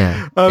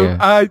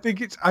 I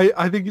think it's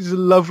a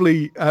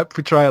lovely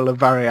portrayal of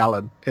Barry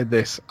Allen in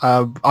this.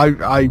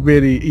 I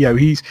really,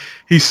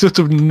 he's sort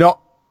of not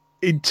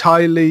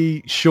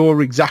entirely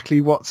sure exactly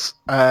what's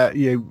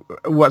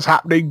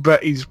happening,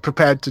 but he's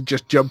prepared to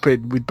just jump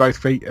in with both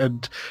feet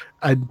and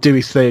do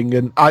his thing.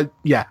 And I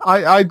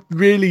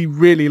really,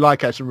 really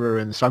like Ezra Miller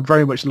in this. I'm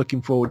very much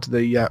looking forward to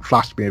the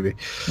Flash movie.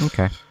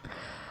 Okay.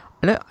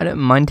 I don't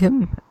mind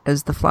him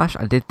as the Flash.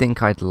 I did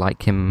think I'd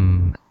like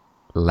him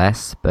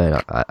less,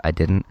 but I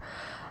didn't.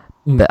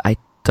 But I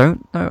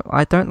don't know.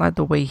 I don't like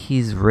the way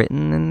he's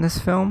written in this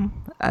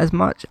film as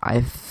much.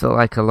 I feel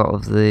like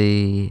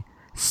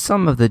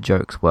some of the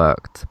jokes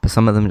worked, but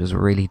some of them just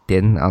really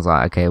didn't. I was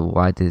like, okay,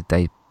 why did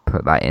they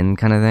put that in,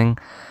 kind of thing.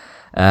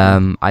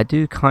 I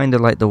do kind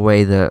of like the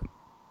way that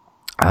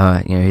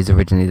he's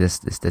originally this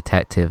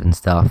detective and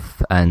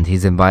stuff, and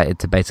he's invited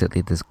to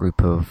basically this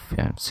group of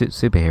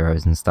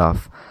superheroes and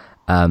stuff,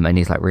 and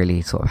he's like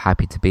really sort of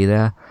happy to be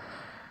there.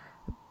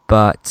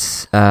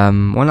 But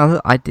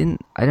I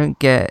don't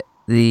get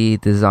the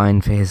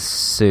design for his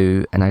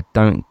suit, and I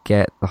don't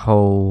get the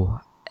whole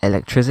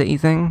electricity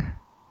thing,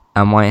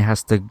 and why it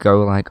has to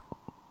go like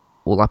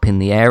all up in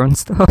the air and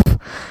stuff.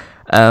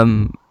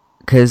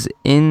 Because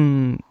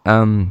in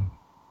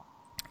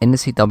the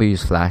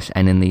CW's Flash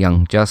and in the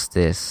Young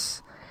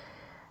Justice,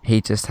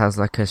 he just has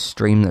like a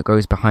stream that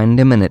goes behind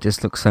him, and it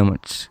just looks so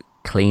much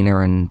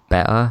cleaner and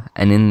better.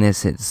 And in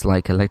this, it's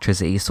like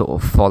electricity sort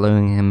of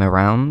following him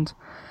around.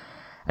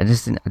 I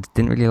didn't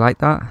really like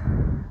that.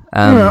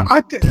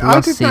 I did.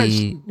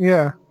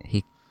 Yeah,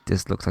 he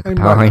just looks like a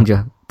Power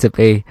Ranger to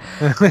be.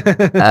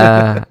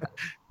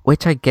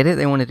 Which I get it.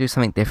 They want to do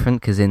something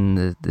different because in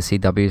the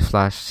CW's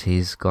Flash,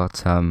 he's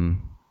got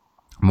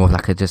more of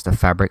like just a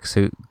fabric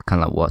suit,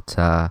 kind of like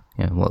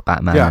what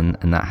Batman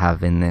and that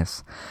have in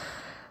this.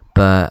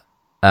 But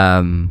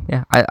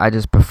I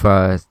just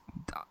prefer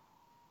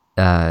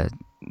the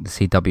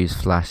CW's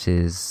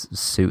Flash's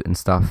suit and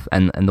stuff,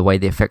 and the way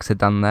the effects are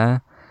done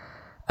there.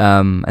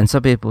 And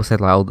some people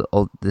said like,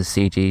 the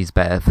CG is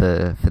better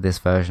for this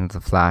version of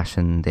the Flash,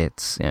 and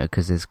it's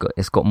because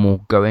it's got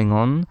more going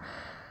on.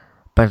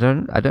 But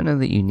I don't know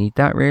that you need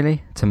that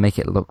really to make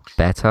it look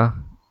better.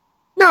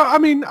 No, I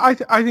mean, I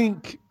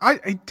think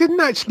it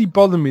didn't actually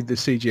bother me, the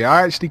CG.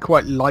 I actually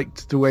quite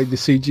liked the way the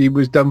CG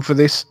was done for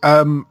this.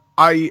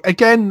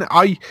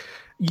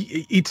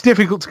 It's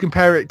difficult to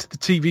compare it to the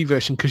TV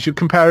version because you're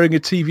comparing a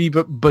TV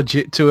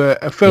budget to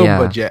a film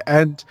budget,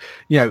 and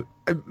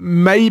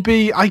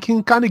maybe I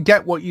can kind of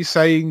get what you're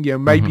saying.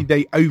 Maybe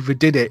they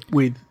overdid it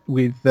with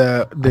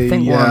the. I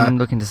think what I'm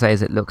looking to say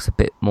is it looks a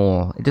bit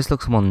more. It just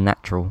looks more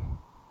natural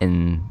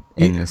in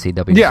the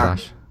CW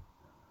Flash.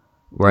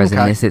 Whereas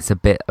in this, it's a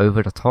bit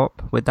over the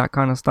top with that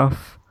kind of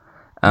stuff.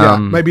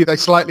 Maybe they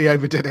slightly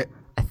overdid it.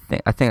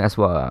 I think that's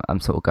what I'm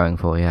sort of going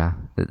for. Yeah,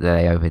 that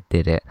they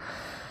overdid it.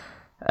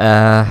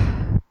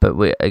 But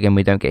we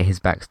don't get his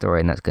backstory,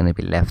 and that's going to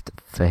be left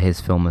for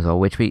his film as well,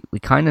 which we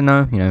kind of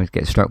know. He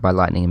gets struck by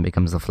lightning and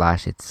becomes the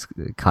Flash. It's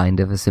kind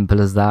of as simple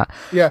as that.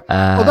 Yeah.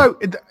 Although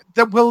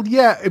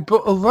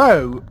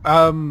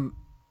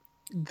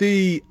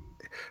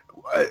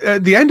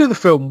at the end of the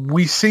film,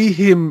 we see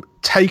him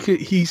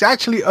he's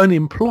actually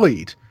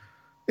unemployed,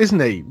 isn't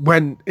he?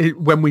 When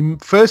we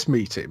first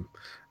meet him,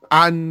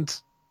 and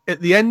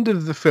at the end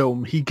of the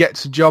film, he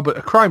gets a job at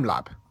a crime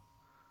lab.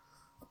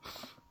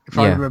 If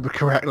I remember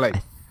correctly,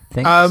 I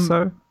think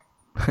so.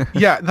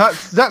 Yeah,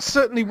 that's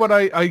certainly what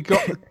I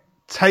got. The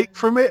take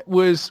from it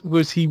was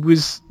he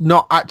was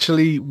not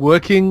actually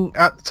working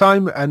at the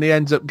time, and he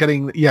ends up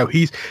getting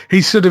he's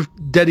sort of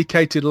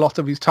dedicated a lot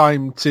of his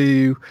time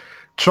to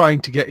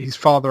trying to get his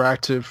father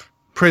out of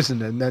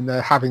prison, and then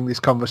they're having this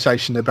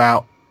conversation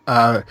about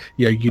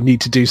you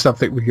need to do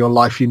something with your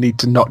life, you need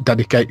to not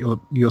dedicate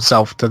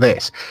yourself to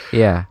this.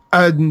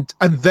 And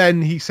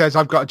then he says,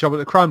 I've got a job at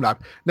the crime lab.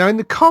 Now in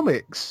the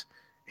comics,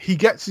 he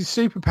gets his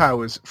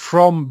superpowers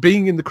from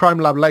being in the crime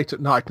lab late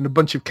at night and a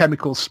bunch of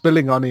chemicals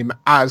spilling on him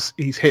as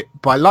he's hit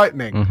by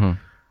lightning.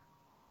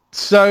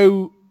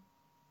 So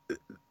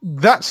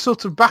that's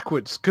sort of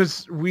backwards,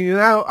 because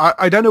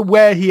I don't know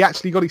where he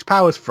actually got his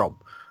powers from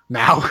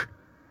now.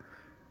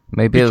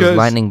 Maybe it was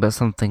lightning, but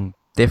something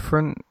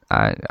different.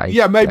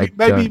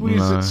 Maybe he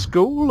was at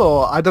school,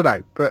 or I don't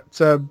know. But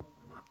so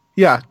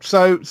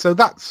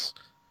that's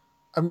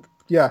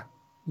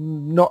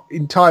not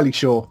entirely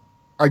sure.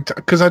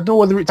 Because I don't know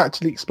whether it's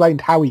actually explained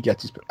how he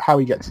gets his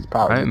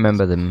powers. I don't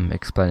remember them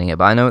explaining it,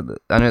 but I know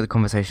the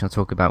conversation I'll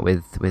talk about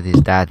with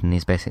his dad, and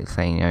he's basically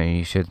saying,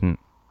 you shouldn't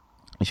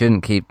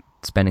keep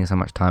spending so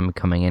much time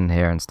coming in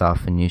here and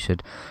stuff, and I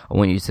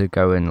want you to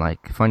go and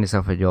like find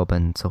yourself a job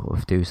and sort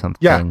of do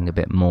something a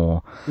bit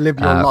more. Live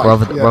your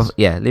life.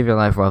 Live your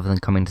life rather than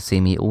coming to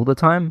see me all the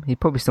time. He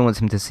probably still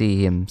wants him to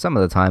see him some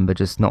of the time, but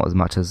just not as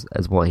much as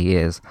what he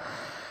is.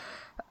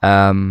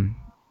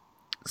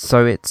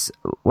 So it's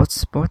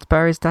what's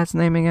Barry's dad's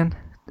name again?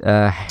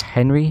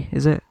 Henry,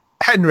 is it?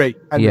 Henry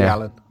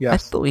Allen. Yes. I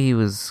thought he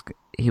was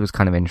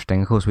kind of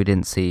interesting. Of course, we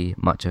didn't see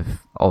much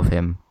of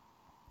him,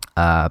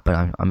 but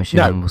I'm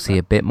assuming we'll see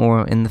a bit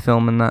more in the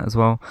film and that as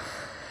well.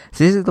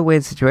 So this is the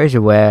weird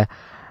situation where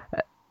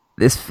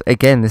this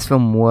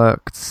film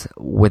worked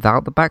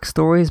without the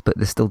backstories, but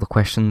there's still the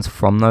questions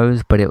from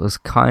those. But it's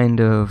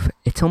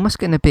almost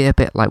going to be a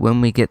bit like when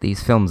we get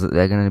these films that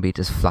they're going to be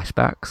just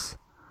flashbacks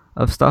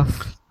of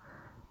stuff.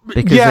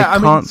 Because they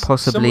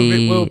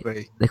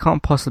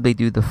can't possibly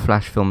do the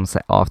Flash film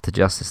set after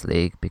Justice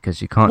League,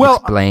 because you can't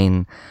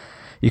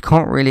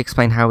really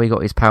explain how he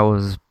got his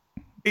powers.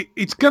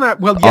 It's gonna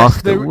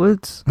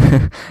afterwards.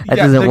 That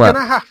doesn't work.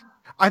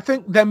 I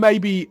think there may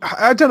be.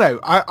 I don't know.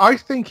 I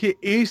think it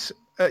is.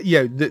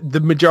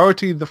 The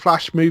majority of the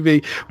Flash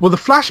movie. Well, the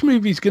Flash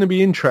movie is going to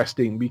be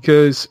interesting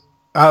because,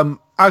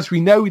 as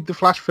we know with the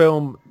Flash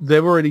film,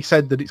 they've already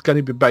said that it's going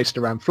to be based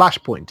around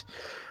Flashpoint.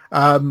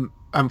 And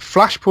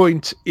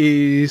Flashpoint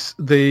is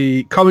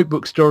the comic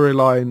book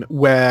storyline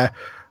where,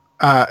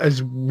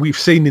 as we've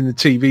seen in the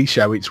TV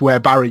show, it's where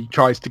Barry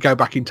tries to go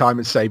back in time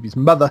and save his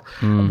mother,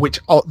 which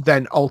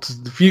then alters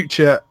the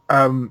future.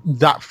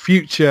 That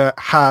future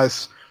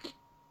has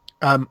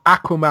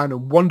Aquaman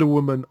and Wonder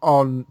Woman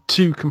on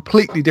two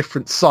completely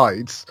different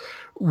sides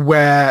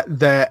where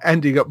they're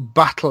ending up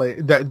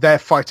battling, they're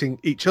fighting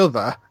each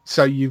other.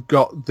 So you've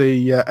got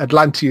the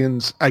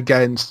Atlanteans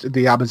against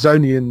the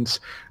Amazonians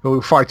who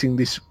are fighting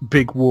this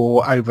big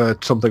war over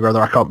something or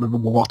other. I can't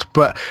remember what,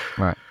 but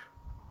right.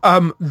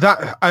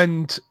 That,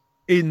 and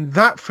in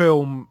that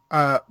film,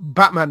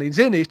 Batman is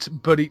in it,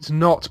 but it's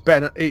not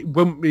Ben. It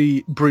won't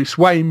be Bruce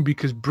Wayne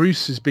because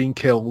Bruce has been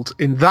killed.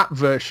 In that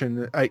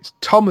version, it's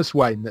Thomas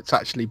Wayne that's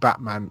actually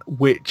Batman,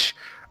 which,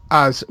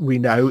 as we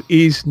know,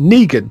 is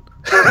Negan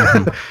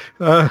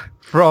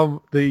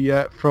from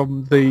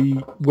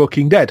the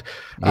Walking Dead.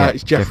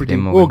 It's Jeffrey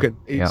Dean Morgan.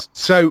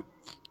 So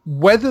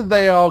whether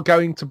they are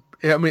going to,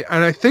 I mean,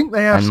 and I think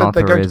they have said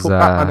they're going to put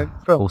Batman in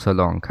the film. Also,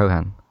 Lauren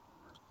Cohan.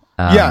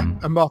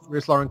 And Martha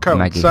is Lauren Cohen.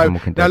 Maggie so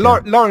now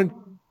Lauren,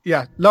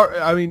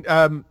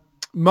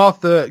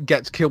 Martha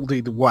gets killed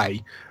either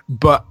way,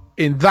 but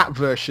in that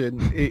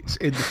version, it's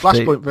in the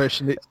Flashpoint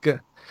version.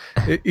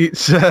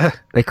 It's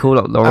they call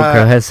up Lauren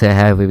Cohen and say,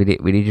 "Hey, we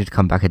need you to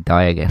come back and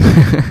die again."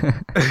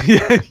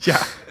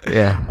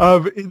 yeah.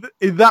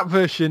 In that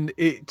version,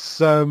 it's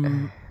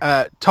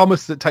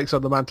Thomas that takes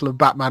on the mantle of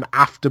Batman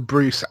after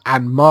Bruce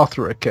and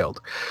Martha are killed.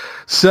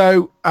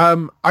 So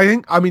I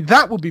think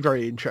that would be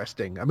very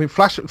interesting. I mean,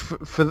 Flash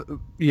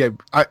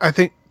I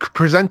think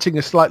presenting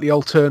a slightly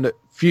alternate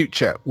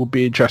future would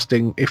be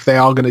interesting if they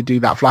are going to do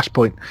that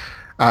Flashpoint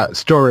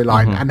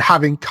storyline, and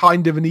having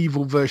kind of an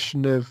evil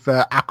version of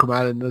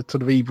Aquaman and a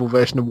sort of evil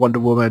version of Wonder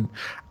Woman,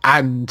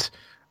 and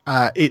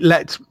it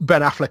lets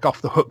Ben Affleck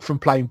off the hook from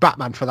playing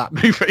Batman for that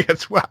movie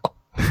as well.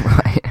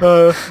 Right.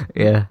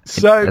 Yeah.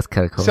 So that's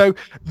kind of cool. So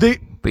but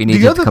you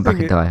need you to come back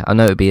and die. I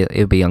know it would be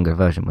a younger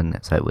version, wouldn't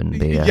it? So it wouldn't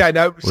be.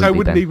 So it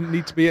wouldn't even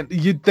need to be.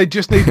 They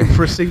just need it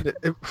for a scene,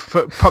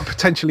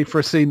 potentially for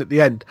a scene at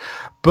the end.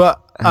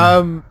 But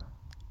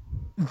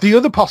the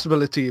other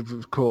possibility,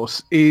 of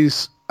course,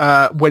 is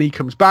when he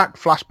comes back,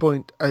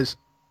 Flashpoint has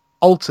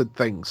altered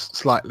things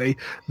slightly.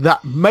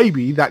 That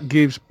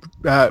gives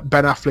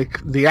Ben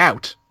Affleck the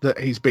out that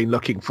he's been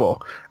looking for,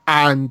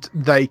 and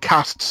they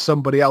cast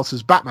somebody else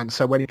as Batman.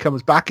 So when he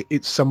comes back,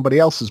 it's somebody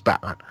else's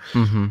Batman.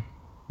 Mm-hmm.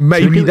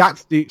 Maybe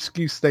that's the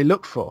excuse they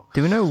look for.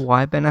 Do we know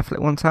why Ben Affleck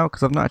wants out?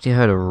 Because I've not actually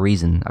heard a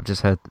reason. I've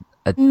just heard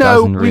a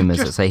dozen rumours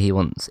that say he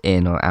wants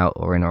in or out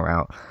or in or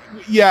out.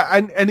 Yeah,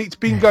 and it's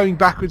been going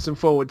backwards and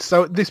forwards.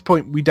 So at this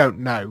point, we don't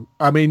know.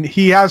 I mean,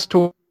 he has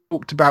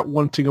talked about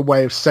wanting a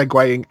way of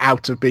segueing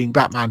out of being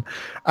Batman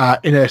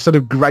in a sort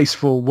of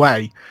graceful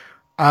way.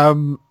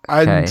 And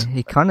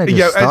he kind of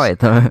just started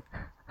though.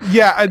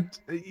 Yeah, and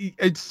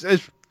it's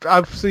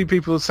I've seen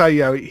people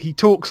say, he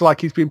talks like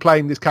he's been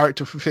playing this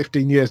character for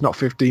 15 years, not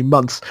 15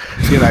 months.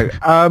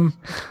 And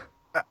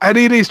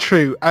it is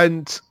true.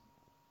 And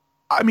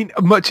I mean,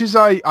 much as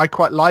I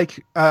quite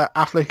like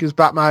Affleck as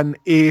Batman,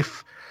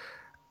 if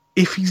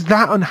he's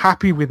that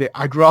unhappy with it,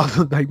 I'd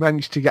rather they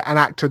managed to get an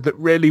actor that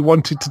really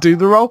wanted to do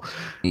the role.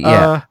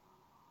 Yeah.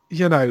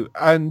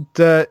 And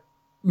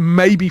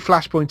maybe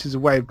Flashpoint is a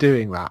way of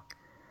doing that.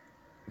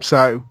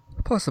 So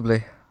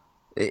possibly.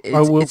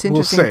 It's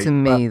interesting to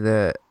me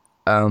that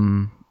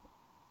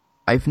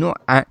I've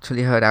not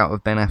actually heard out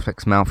of Ben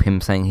Affleck's mouth him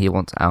saying he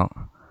wants out.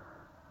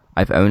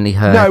 I've only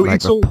heard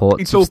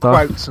reports of stuff.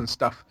 Quotes and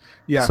stuff.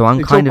 Yeah. So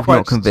I'm kind of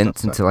not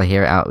convinced until I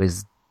hear it out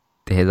is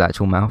his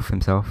actual mouth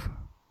himself.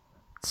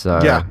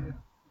 So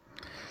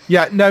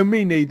yeah, no,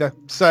 me neither.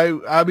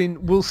 So I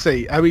mean, we'll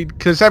see. I mean,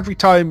 because every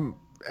time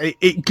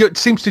it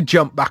seems to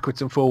jump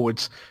backwards and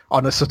forwards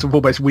on a sort of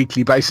almost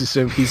weekly basis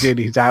of he's in,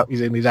 he's out,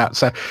 he's in, he's out.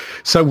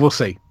 So we'll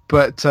see.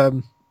 But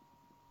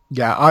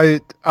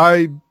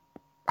I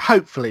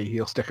hopefully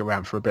he'll stick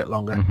around for a bit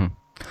longer.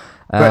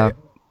 Mm-hmm.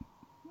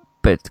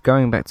 But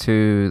going back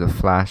to the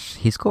Flash,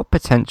 he's got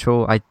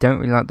potential. I don't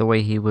really like the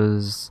way he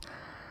was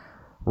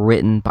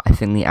written, but I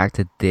think the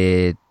actor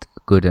did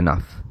good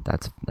enough.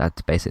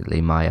 That's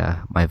basically my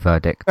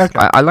verdict.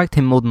 Okay. I liked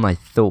him more than I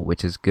thought,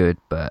 which is good,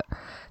 but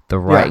the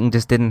writing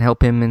just didn't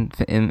help him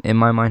in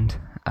my mind.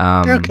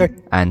 Okay.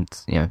 And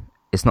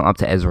it's not up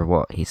to Ezra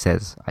what he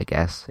says, I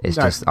guess. It's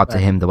just up to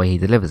him the way he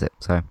delivers it.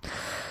 So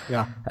we've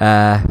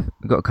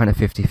got a kind of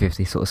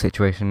 50-50 sort of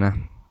situation now.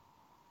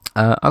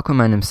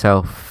 Aquaman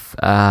himself,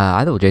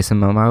 I thought Jason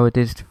Momoa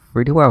did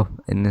really well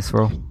in this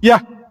role.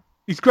 Yeah,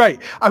 he's great.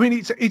 I mean,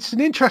 it's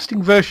an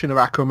interesting version of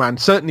Aquaman,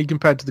 certainly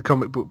compared to the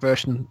comic book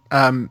version,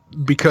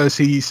 because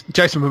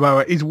Jason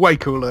Momoa is way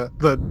cooler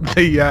than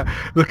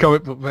the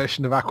comic book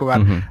version of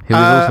Aquaman. Mm-hmm. He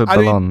was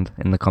also blonde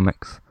in the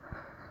comics.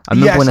 I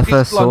remember when I Yes, he's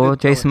first blonde saw in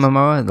Jason comics.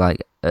 Momoa,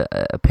 like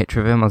a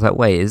picture of him, I was like,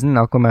 wait, isn't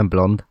Aquaman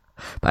blonde?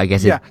 But I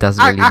guess Yeah, it does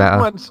really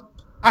better.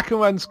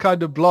 Aquaman's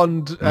kind of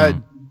blonde.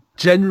 Mm.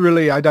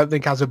 Generally, I don't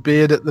think has a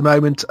beard at the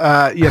moment.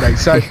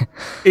 So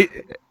it's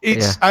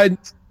Yeah. and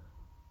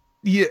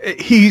yeah,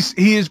 he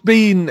has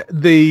been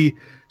the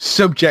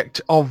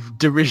subject of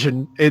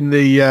derision in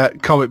the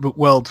comic book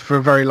world for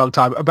a very long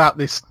time about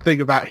this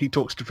thing about he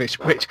talks to fish,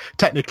 which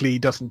technically he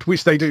doesn't,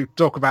 which they do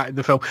talk about in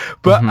the film.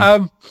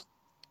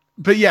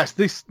 But yes,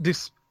 this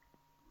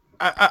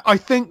I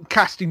think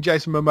casting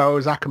Jason Momoa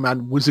as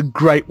Aquaman was a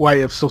great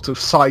way of sort of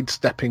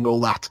sidestepping all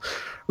that,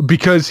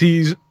 because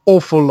he's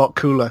awful lot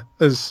cooler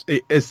as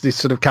this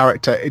sort of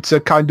character. It's a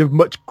kind of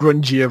much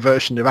grungier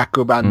version of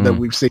Aquaman than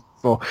we've seen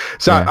before.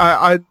 So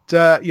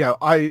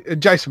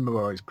Jason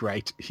Momoa is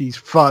great. He's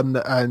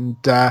fun and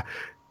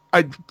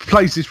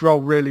plays this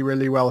role really,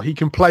 really well. He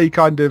can play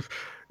kind of,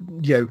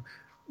 the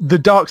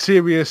dark,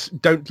 serious,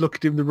 don't look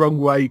at him the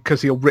wrong way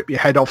because he'll rip your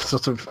head off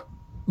sort of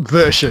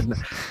version,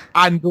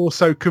 and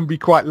also can be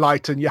quite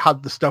light, and you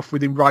had the stuff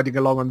with him riding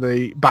along on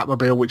the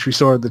Batmobile, which we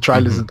saw in the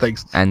trailers and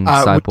things, and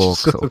Cyborg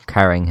sort of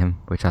carrying him,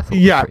 which I thought was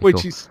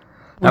pretty cool.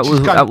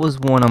 That was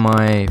one of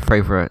my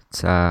favourite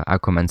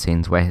Aquaman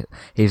scenes, where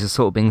he's just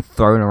sort of being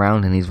thrown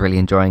around and he's really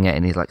enjoying it,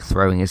 and he's like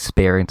throwing his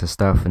spear into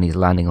stuff and he's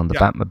landing on the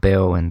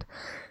Batmobile, and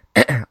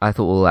I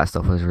thought all that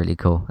stuff was really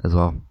cool as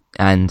well,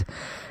 and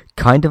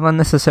kind of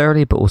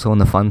unnecessarily, but also on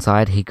the fun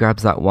side, he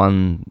grabs that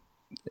one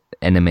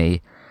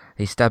enemy.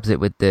 He stabs it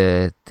with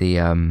the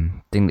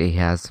thing that he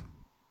has,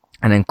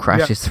 and then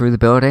crashes through the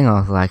building. I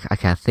was like,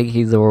 okay, I think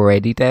he's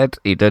already dead.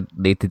 He didn't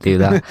need to do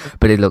that,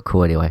 but it looked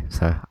cool anyway.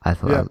 So I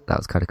thought that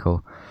was kind of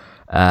cool.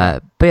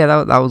 But yeah,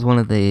 that was one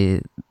of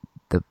the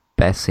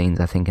best scenes,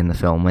 I think, in the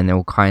film, when they're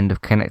all kind of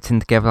connecting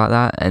together like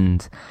that.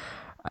 And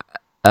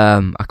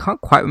I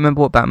can't quite remember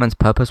what Batman's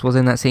purpose was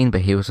in that scene,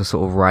 but he was just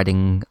sort of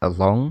riding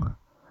along.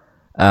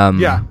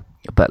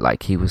 But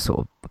like he was sort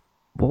of.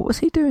 What was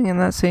he doing in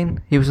that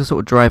scene? He was just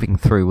sort of driving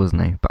through,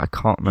 wasn't he? But I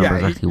can't remember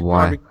exactly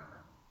why.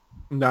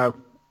 No.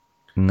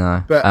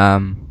 But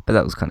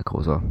that was kind of cool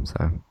as well.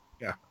 So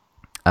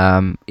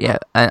and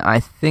I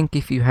think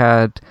if you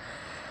had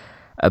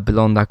a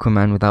blonde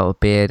Aquaman without a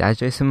beard as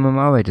Jason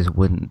Momoa, it just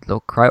wouldn't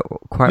look quite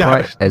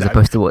right, as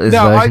opposed to what this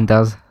version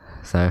does.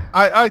 So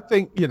I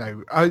think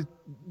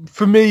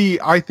for me,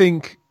 I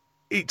think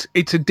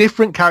it's a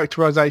different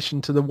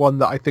characterization to the one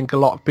that I think a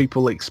lot of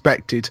people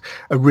expected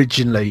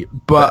originally,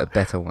 but a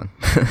better one.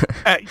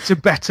 it's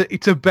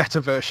a better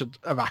version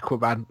of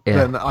Aquaman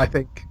than I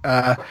think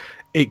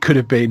it could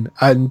have been,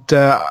 and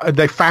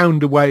they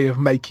found a way of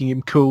making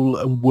him cool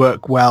and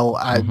work well,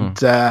 and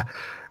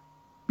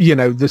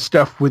the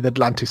stuff with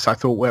Atlantis I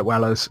thought went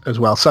well as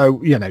well. So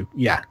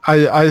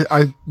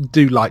I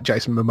do like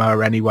Jason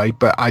Momoa anyway,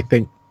 but I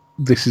think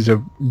this is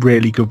a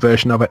really good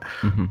version of it.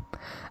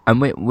 And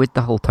with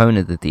the whole tone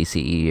of the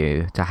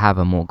DCEU, to have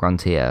a more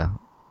gruntier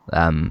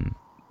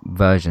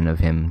version of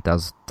him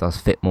does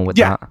fit more with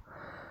that.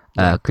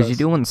 Because you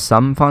do want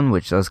some fun,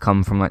 which does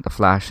come from like the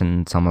Flash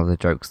and some of the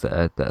jokes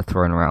that are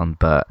thrown around,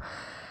 but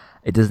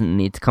it doesn't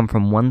need to come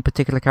from one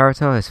particular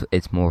character.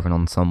 It's more of an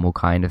ensemble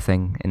kind of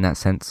thing in that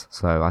sense.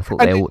 So I thought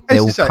they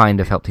all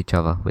kind of helped each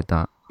other with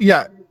that.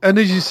 Yeah, and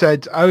as you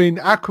said, I mean,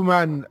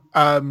 Aquaman,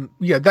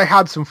 they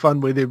had some fun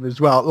with him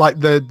as well. Like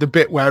the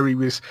bit where he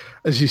was,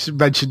 as you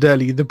mentioned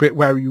earlier, the bit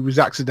where he was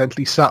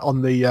accidentally sat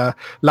on the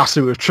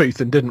lasso of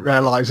truth and didn't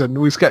realise, and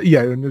was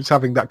and was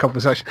having that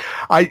conversation.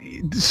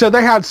 So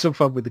they had some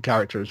fun with the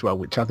character as well,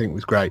 which I think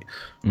was great.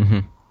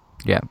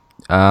 Yeah.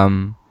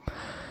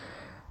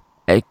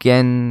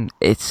 Again,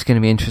 it's going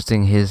to be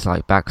interesting, his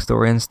like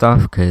backstory and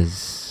stuff,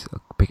 because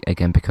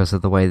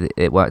of the way that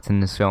it worked in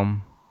this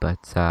film, but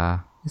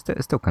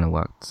it still kind of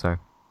worked. So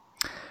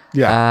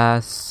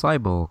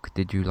Cyborg,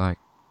 did you like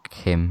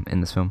him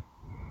in this film?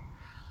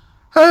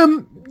 I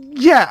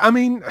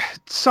mean,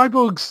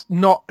 Cyborg's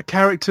not a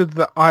character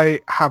that I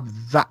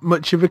have that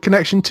much of a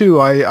connection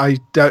to. I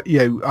don't,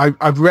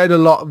 I've read a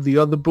lot of the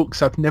other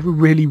books. I've never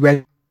really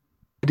read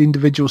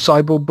individual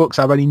Cyborg books.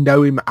 I only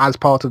know him as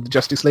part of the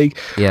Justice League.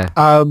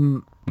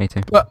 Me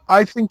too. But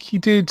I think he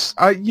did.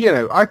 I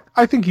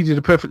think he did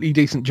a perfectly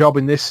decent job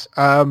in this.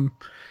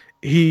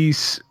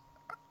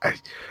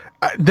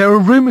 There are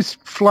rumors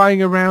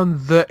flying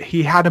around that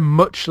he had a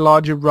much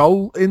larger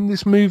role in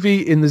this movie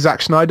in the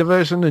Zack Snyder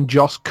version, and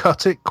Joss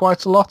cut it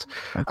quite a lot.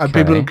 And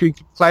people have been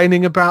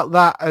complaining about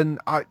that. And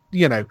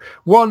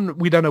one,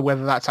 we don't know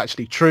whether that's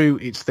actually true.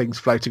 It's things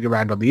floating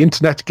around on the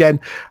internet again.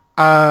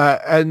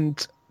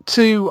 And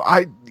two,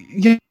 I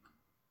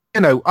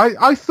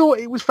thought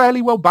it was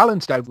fairly well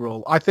balanced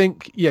overall. I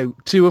think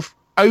to have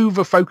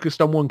over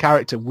focused on one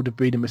character would have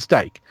been a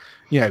mistake.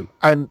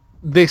 And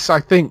this,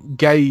 I think,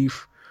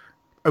 gave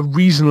a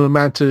reasonable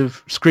amount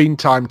of screen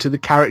time to the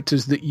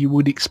characters that you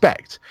would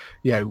expect.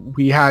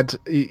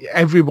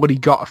 Everybody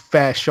got a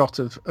fair shot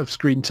of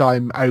screen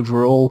time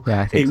overall.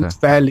 Yeah, I think was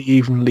fairly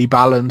evenly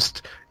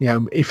balanced.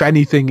 If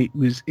anything,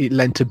 it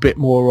lent a bit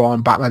more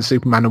on Batman,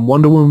 Superman, and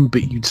Wonder Woman,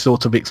 but you'd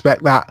sort of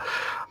expect that.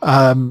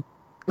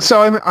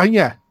 So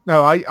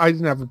No, I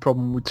didn't have a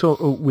problem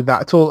with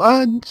that at all.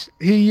 And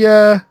he,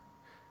 I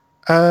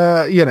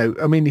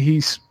mean,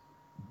 he's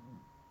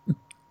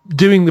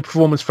doing the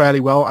performance fairly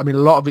well. I mean, a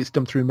lot of it's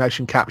done through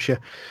motion capture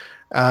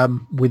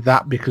with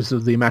that because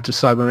of the amount of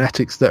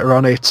cybernetics that are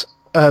on it.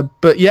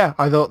 But yeah,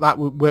 I thought that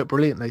would work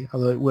brilliantly. I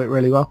thought it worked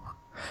really well.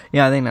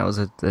 Yeah, I think that was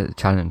a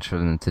challenge for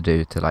them to do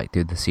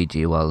do the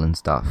CG well and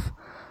stuff.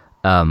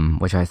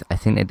 Which I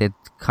think they did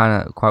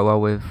kind of quite well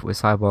with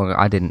Cyborg.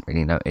 I didn't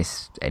really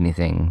notice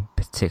anything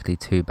particularly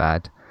too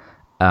bad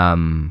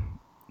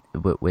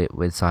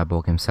with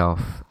Cyborg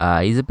himself.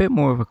 He's a bit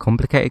more of a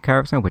complicated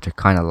character, which I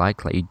kind of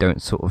like. Like, you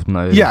don't sort of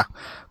know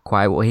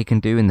quite what he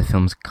can do, and the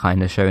film's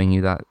kind of showing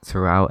you that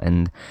throughout,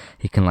 and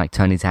he can like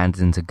turn his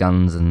hands into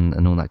guns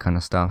and all that kind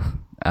of stuff.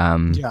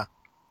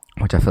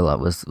 Which I feel like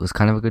was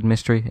kind of a good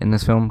mystery in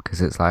this film, because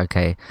it's like,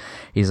 okay,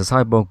 he's a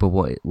cyborg, but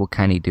what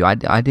can he do? I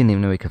didn't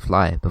even know he could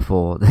fly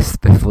before this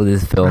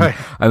film. Right.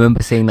 I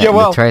remember seeing that in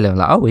the trailer. I'm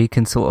like, oh, he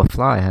can sort of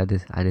fly. I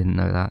didn't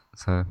know that.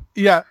 So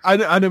yeah,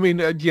 and I mean,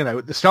 at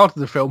the start of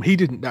the film, he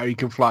didn't know he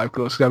can fly. Of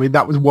course, I mean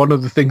that was one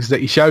of the things that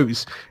he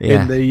shows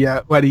in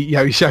the when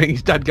he's showing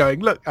his dad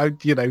going, look, I've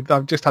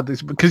just had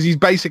this, because he's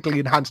basically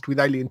enhanced with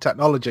alien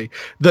technology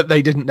that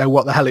they didn't know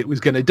what the hell it was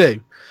going to do,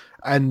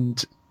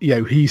 and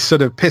he's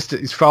sort of pissed at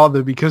his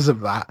father because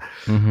of that.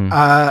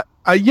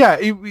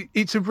 Mm-hmm.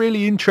 It's a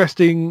really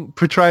interesting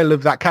portrayal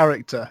of that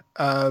character.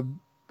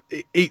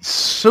 It's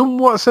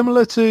somewhat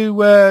similar to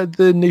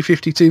the New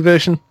 52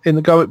 version in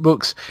the comic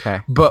books,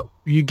 but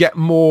you get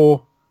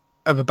more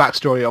of a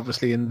backstory,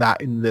 obviously, in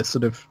the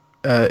sort of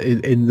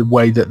in the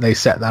way that they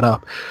set that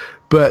up.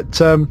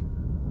 But I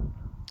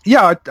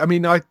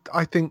mean, I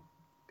think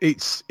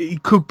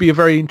it could be a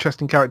very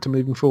interesting character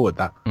moving forward.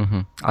 That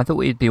I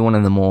thought he'd be one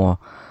of the more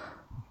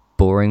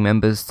boring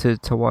members to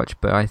watch,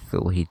 but I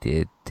thought he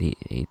did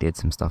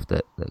some stuff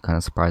that kind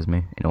of surprised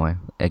me in a way,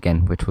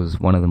 again, which was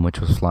one of them, which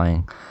was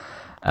flying,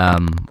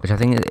 which I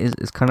think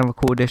is kind of a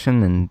cool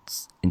addition, and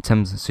in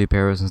terms of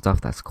superheroes and stuff,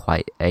 that's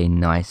quite a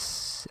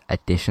nice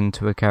addition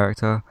to a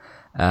character,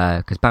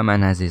 because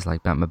Batman has his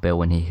like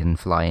Batmobile, and he can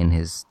fly in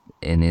his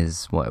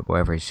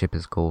whatever his ship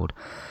is called.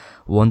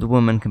 Wonder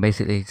Woman can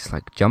basically just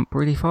like jump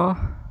really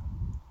far,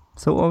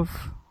 sort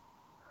of.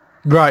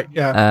 Right,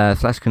 yeah.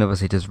 Flash can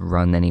obviously just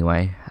run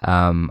anyway.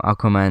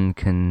 Aquaman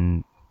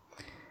can...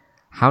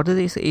 How did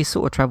he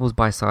sort of travels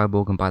by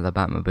Cyborg and by the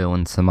Batmobile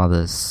and some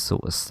other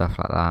sort of stuff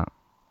like that.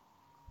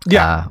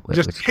 Yeah,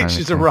 just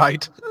hitches a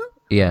ride.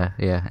 Yeah,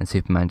 and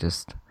Superman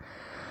just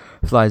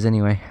flies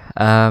anyway.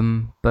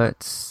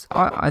 But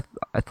I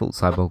thought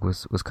Cyborg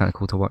was kind of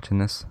cool to watch in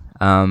this.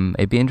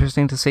 It'd be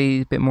interesting to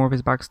see a bit more of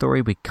his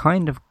backstory. We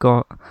kind of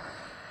got...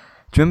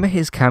 Do you remember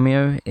his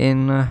cameo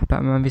in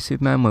Batman v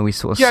Superman, where we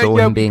sort of saw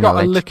him being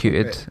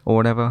electrocuted or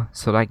whatever?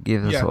 So that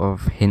gives a sort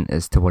of hint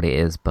as to what it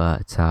is,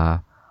 but I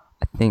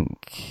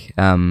think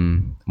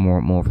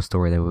more of a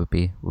story there would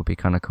be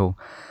kind of cool.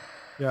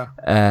 Yeah.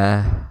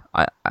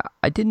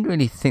 I didn't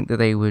really think that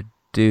they would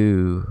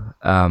do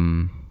a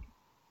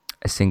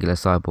singular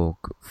Cyborg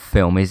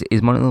film. Is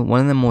one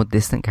of the more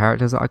distant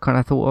characters that I kind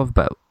of thought of,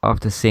 but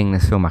after seeing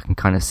this film, I can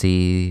kind of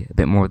see a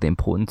bit more of the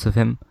importance of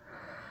him.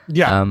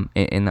 Yeah.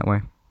 In that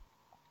way.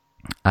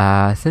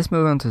 So let's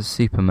move on to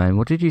Superman.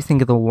 What did you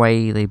think of the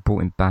way they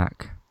brought him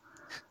back?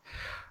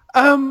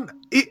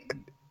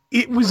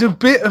 It was a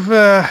bit of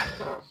a...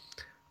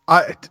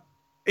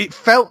 it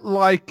felt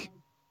like,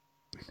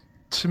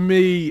 to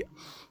me,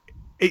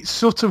 it's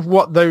sort of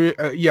what they,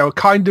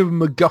 kind of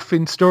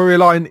MacGuffin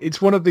storyline.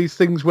 It's one of these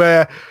things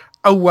where,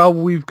 oh, well,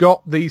 we've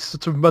got these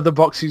sort of mother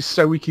boxes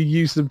so we can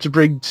use them to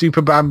bring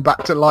Superman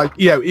back to life.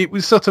 It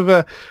was sort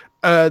of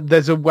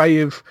there's a way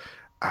of,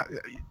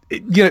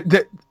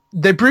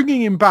 they're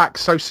bringing him back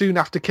so soon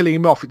after killing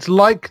him off. It's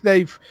like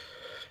they've...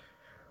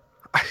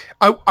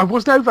 I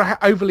wasn't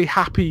overly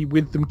happy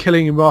with them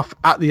killing him off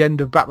at the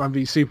end of Batman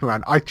v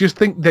Superman. I just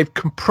think they've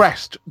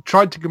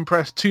tried to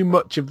compress too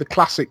much of the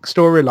classic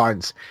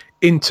storylines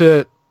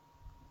into,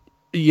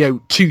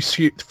 too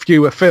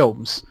fewer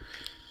films.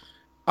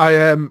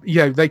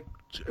 They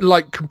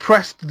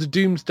compressed the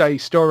Doomsday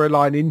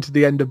storyline into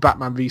the end of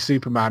Batman v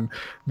Superman.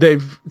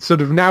 They've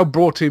sort of now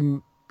brought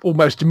him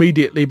almost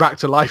immediately back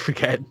to life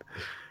again.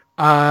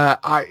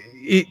 I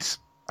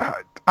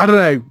don't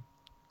know.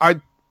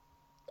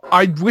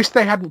 I wish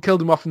they hadn't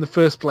killed him off in the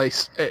first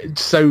place,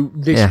 so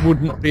this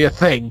wouldn't be a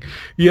thing,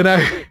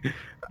 Yeah,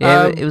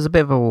 it was a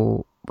bit of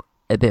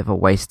a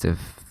waste of.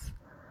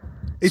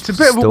 It's a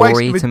bit of a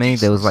waste of to me.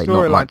 There was like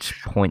not much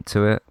point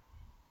to it.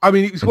 I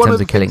mean, it was one of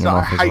the things that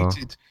I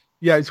hated.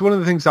 Yeah, it's one of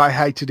the things I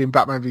hated in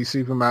Batman v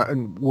Superman,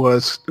 and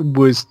was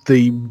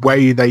the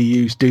way they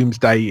used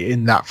Doomsday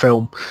in that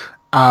film.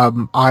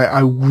 I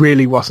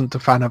really wasn't a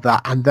fan of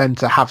that, and then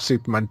to have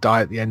Superman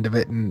die at the end of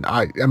it, and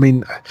I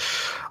mean,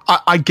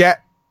 I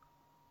get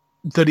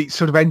that it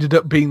sort of ended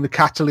up being the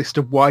catalyst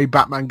of why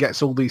Batman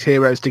gets all these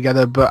heroes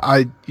together, but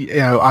I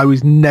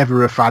was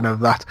never a fan of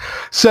that.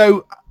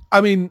 So,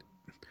 I mean,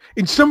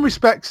 in some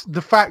respects,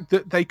 the fact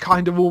that they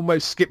kind of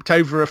almost skipped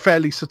over a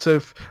fairly sort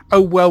of,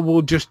 oh, well,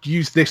 we'll just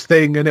use this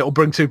thing and it'll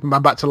bring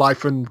Superman back to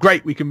life and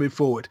great, we can move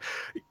forward.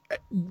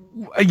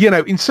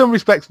 In some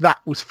respects, that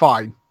was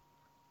fine.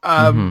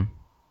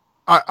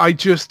 I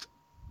just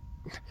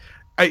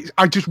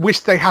wish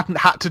they hadn't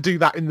had to do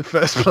that in the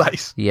first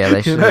place. Yeah,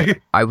 they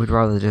should. I would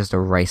rather just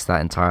erase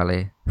that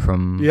entirely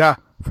from the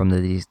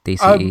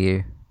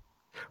DCEU.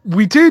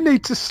 We do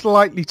need to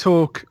slightly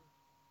talk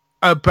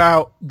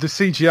about the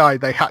CGI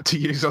they had to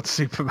use on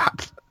Superman.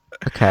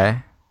 Okay.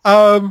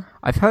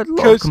 I've heard a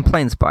lot of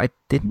complaints, but I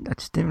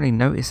just didn't really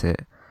notice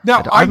it.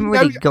 No, I haven't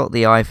really got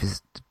the eye for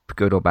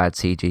good or bad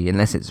CG,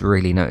 unless it's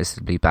really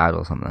noticeably bad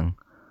or something.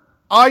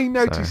 I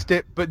noticed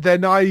it, but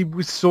then I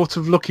was sort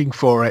of looking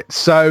for it.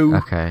 So,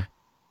 okay.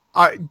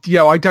 I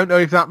don't know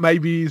if that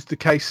maybe is the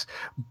case,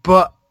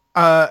 but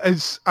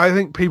as I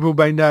think people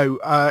may know,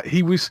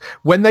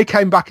 when they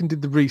came back and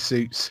did the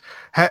reshoots,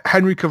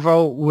 Henry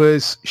Cavill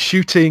was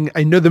shooting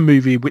another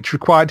movie which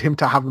required him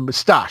to have a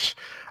moustache.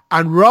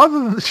 And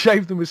rather than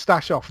shave the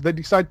moustache off, they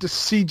decided to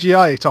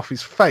CGI it off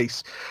his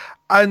face.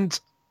 And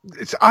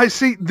I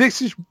see,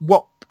 this is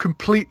what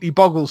completely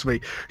boggles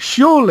me.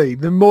 Surely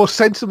the more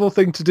sensible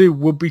thing to do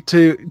would be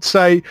to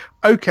say,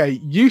 okay,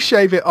 you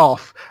shave it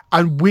off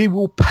and we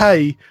will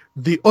pay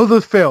the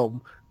other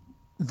film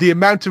the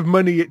amount of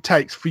money it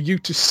takes for you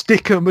to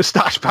stick a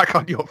moustache back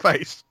on your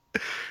face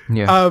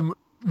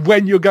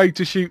when you're going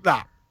to shoot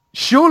that.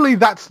 Surely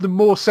that's the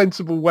more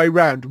sensible way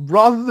round,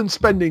 rather than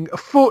spending a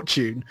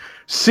fortune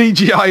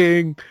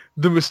CGIing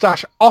the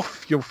moustache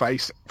off your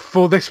face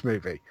for this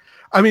movie.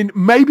 I mean,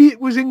 maybe it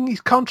was in his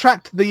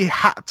contract that he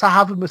had to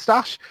have a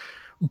moustache,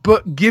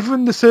 but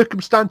given the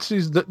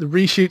circumstances that the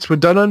reshoots were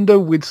done under,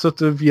 with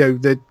sort of,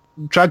 the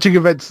tragic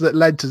events that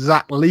led to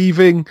Zack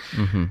leaving,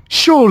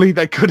 surely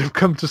they could have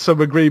come to some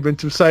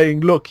agreement of saying,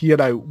 look,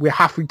 we're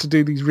having to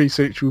do these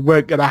reshoots. We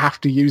weren't going to have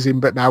to use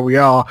him, but now we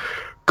are.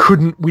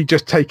 Couldn't we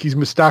just take his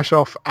moustache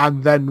off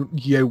and then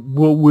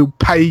we'll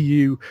pay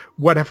you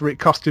whatever it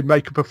cost in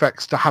makeup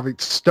effects to have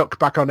it stuck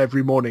back on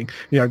every morning,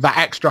 that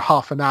extra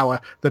half an hour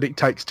that it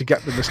takes to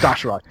get the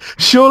moustache right.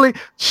 Surely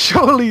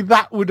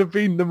that would have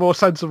been the more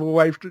sensible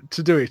way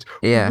to do it.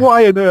 Yeah.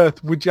 Why on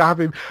earth would you have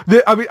him?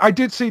 I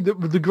did see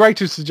that the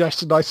greatest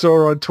suggestion I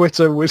saw on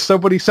Twitter was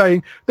somebody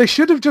saying they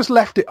should have just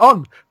left it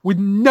on with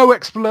no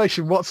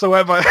explanation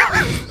whatsoever.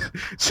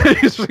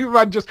 Seriously,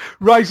 man just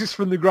rises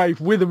from the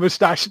grave with a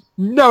moustache.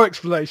 No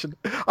explanation.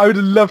 I would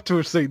have loved to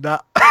have seen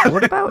that.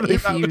 What about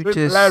if you just,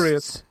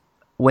 hilarious.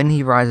 When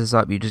he rises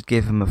up, you just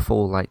give him a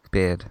full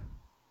beard?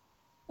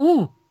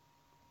 Mm.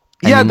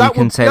 And then you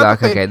can say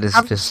okay, this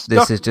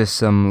is just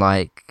some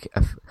when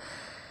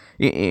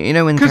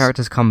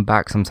characters come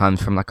back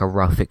sometimes from a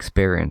rough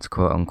experience,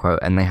 quote unquote,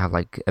 and they have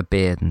a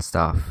beard and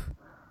stuff.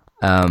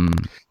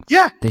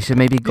 They should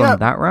maybe gone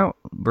that route.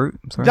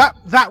 Sorry.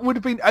 That would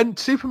have been, and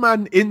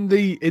Superman in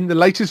the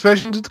latest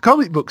versions of the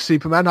comic book,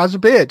 Superman has a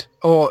beard,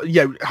 or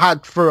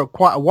had for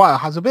quite a while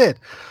has a beard.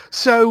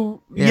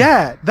 So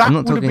that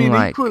would have been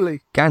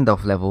equally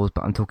Gandalf levels,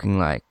 but I'm talking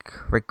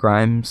Rick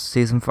Grimes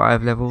season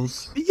 5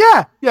 levels.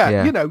 Yeah.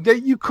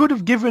 You could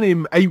have given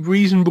him a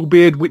reasonable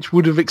beard, which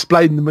would have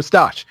explained the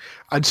moustache,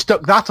 and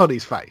stuck that on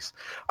his face.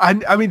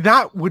 And I mean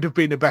that would have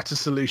been a better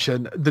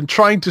solution than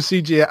trying to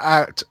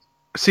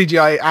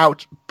CGI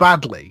out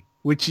badly,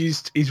 which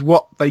is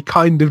what they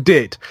kind of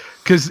did,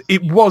 because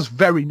it was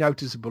very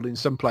noticeable in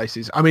some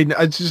places. I mean,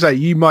 as you say,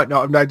 you might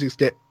not have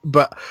noticed it,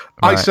 but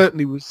right. I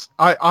certainly was.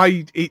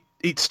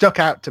 It stuck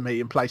out to me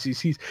in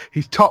places.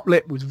 His top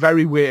lip was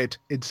very weird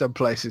in some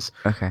places.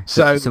 Okay,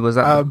 so was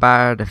that a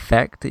bad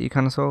effect that you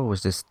kind of saw, or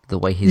was just the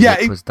way his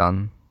lip was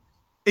done?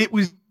 It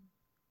was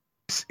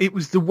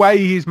the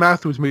way his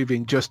mouth was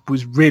moving just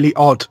was really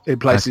odd in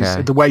places.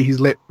 Okay. The way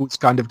his lip was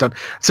kind of done.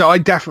 So I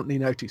definitely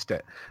noticed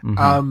it.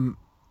 Mm-hmm.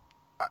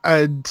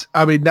 And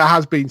I mean, there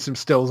has been some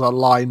stills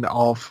online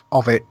of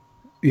it,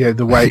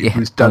 the way it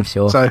was done. I'm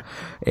sure. So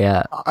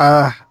yeah,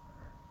 I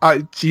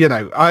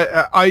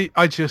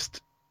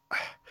just,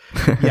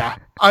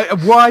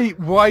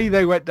 why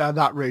they went down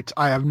that route,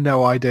 I have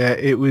no idea.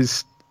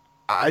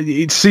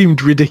 It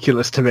seemed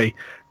ridiculous to me.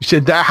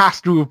 There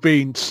has to have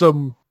been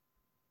some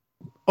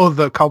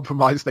other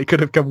compromise they could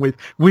have come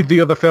with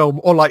the other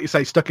film, or like you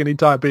say, stuck an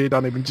entire beard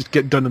on him and just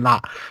get done in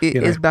that.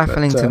 It is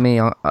baffling to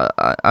me.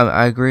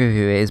 I agree with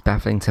you. It is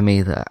baffling to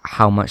me that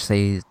how much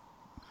they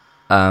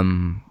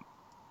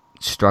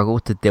struggle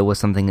to deal with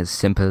something as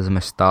simple as a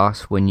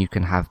moustache when you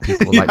can have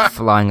people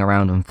flying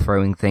around and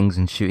throwing things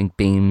and shooting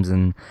beams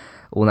and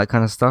all that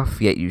kind of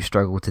stuff, yet you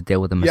struggle to deal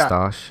with a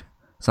moustache.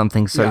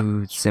 Something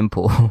so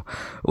simple,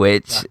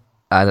 which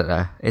I don't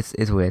know. It's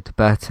weird,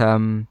 but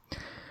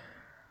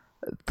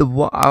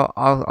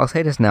I'll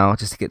say this now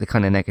just to get the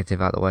kind of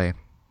negative out of the way.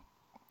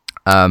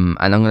 And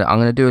I'm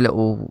gonna do a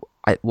little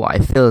what I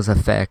feel is a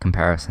fair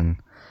comparison.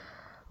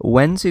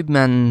 When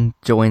Superman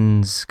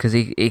joins, because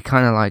he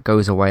kind of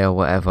goes away or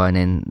whatever, and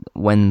then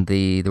when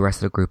the rest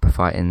of the group are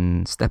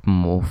fighting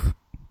Steppenwolf,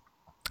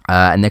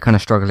 and they're kind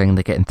of struggling.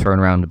 They're getting thrown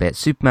around a bit.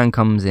 Superman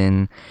comes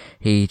in.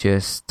 He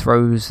just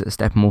throws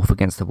Steppenwolf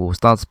against the wall,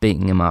 starts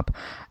beating him up.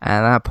 And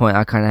at that point,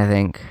 I kind of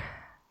think,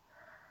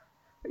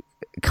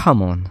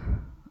 come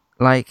on.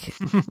 Like,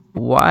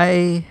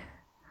 why?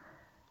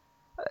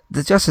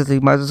 The Justice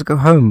League might as well go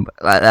home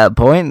at that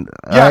point.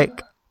 Yeah.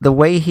 Like, the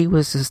way he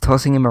was just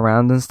tossing him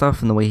around and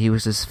stuff, and the way he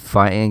was just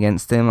fighting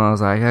against him, I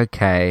was like,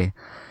 okay.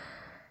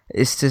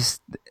 It's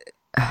just...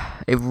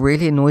 It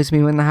really annoys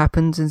me when that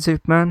happens in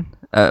Superman,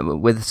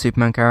 with the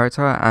Superman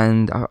character,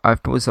 and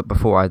I've brought this up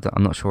before.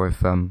 I'm not sure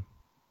if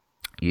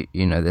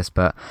you know this,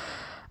 but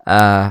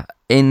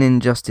in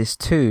Injustice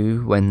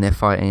 2, when they're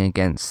fighting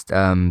against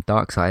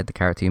Darkseid, the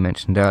character you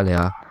mentioned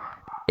earlier,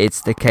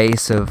 it's the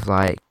case of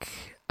like,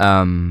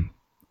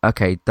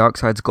 okay,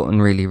 Darkseid's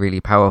gotten really, really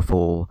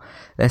powerful.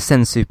 Let's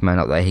send Superman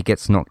up there. He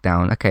gets knocked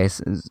down. Okay,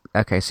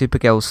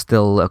 Supergirl's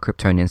still a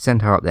Kryptonian.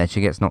 Send her up there. She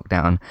gets knocked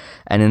down.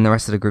 And then the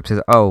rest of the group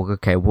says, oh,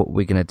 okay, what are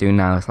we going to do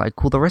now? It's like,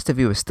 cool, the rest of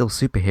you are still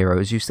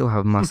superheroes. You still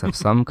must have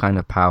some kind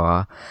of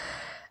power.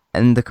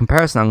 And the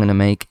comparison I'm going to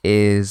make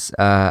is,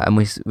 and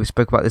we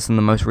spoke about this in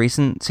the most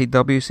recent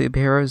CW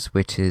superheroes,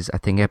 which is, I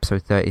think,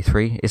 episode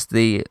 33. It's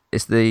the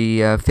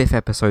 5th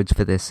episode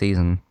for this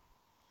season.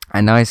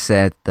 And I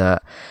said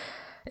that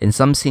in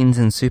some scenes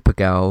in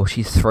Supergirl,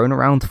 she's thrown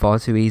around far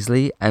too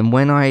easily. And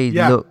when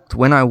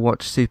I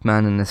watched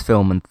Superman in this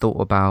film and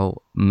thought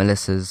about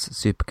Melissa's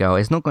Supergirl,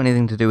 it's not got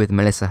anything to do with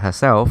Melissa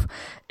herself.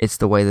 It's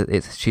the way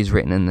that she's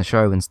written in the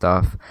show and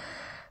stuff.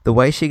 The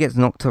way she gets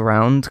knocked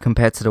around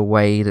compared to the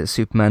way that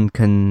Superman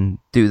can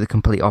do the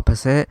complete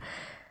opposite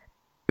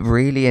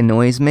really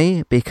annoys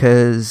me,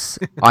 because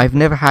I've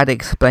never had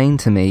explained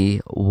to me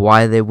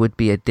why there would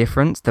be a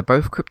difference. They're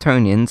both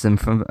Kryptonians,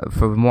 and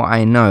from what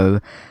I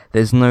know,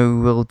 there's no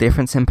real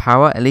difference in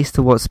power, at least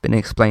to what's been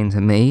explained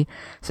to me.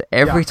 So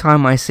every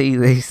time I see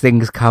these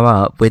things come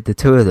up with the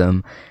two of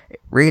them,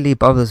 it really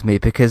bothers me,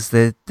 because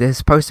they're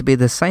supposed to be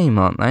the same,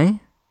 aren't they?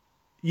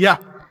 Yeah.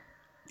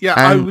 Yeah,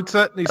 I would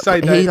certainly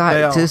say they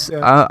are.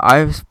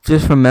 I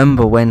just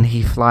remember when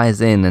he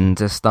flies in and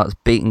just starts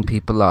beating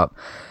people up.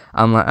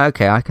 I'm like,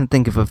 okay, I can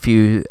think of a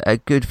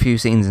good few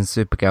scenes in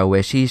Supergirl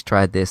where she's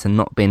tried this and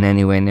not been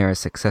anywhere near as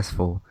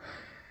successful.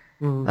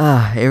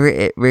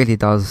 It really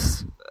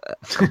does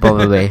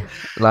bother me.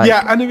 Like,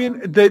 yeah, and I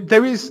mean,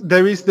 there is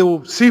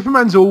the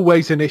Superman's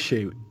always an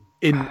issue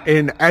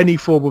in any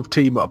form of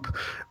team up,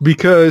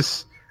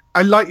 because,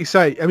 and like you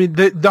say, I mean,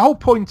 the whole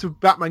point of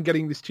Batman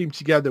getting this team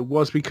together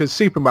was because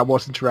Superman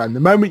wasn't around. The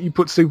moment you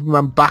put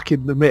Superman back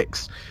in the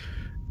mix,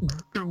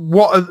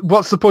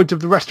 what's the point of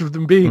the rest of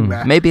them being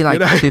there? Maybe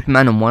like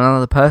Superman and one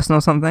other person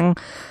or something.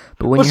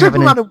 But when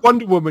Superman and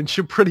Wonder Woman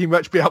should pretty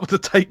much be able to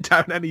take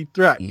down any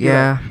threat.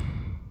 Yeah. You know?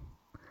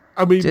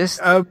 I mean,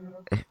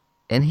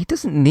 and he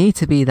doesn't need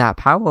to be that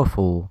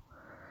powerful.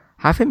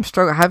 Have him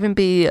struggle. Have him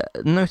be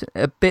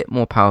a bit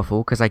more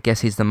powerful, because I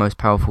guess he's the most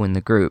powerful in the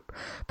group,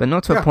 but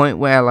not to a point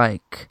where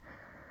like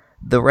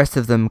the rest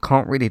of them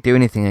can't really do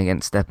anything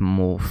against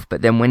Steppenwolf.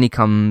 But then when he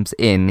comes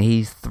in,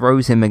 he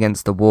throws him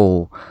against the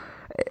wall.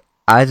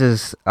 I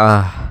just,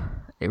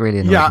 it really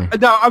annoys me. Yeah,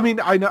 no, I mean,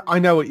 I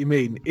know what you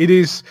mean. It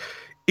is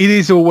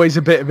always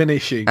a bit of an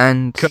issue,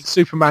 and because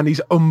Superman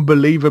is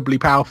unbelievably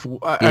powerful,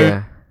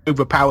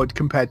 overpowered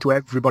compared to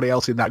everybody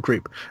else in that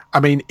group. I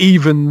mean,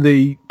 even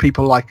the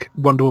people like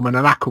Wonder Woman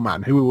and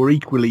Aquaman, who were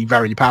equally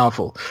very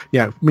powerful. You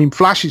know, I mean,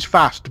 Flash is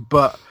fast,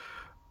 but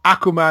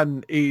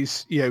Aquaman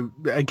is,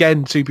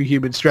 again,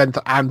 superhuman strength,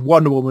 and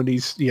Wonder Woman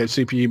is,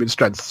 superhuman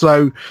strength.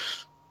 So,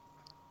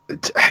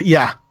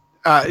 yeah.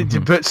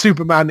 But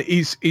Superman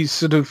is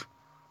sort of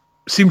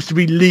seems to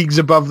be leagues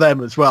above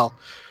them as well.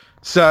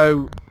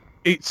 So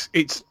it's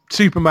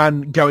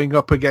Superman going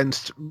up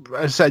against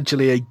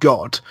essentially a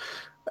god.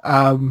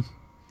 But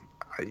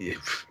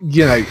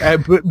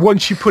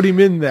once you put him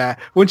in there,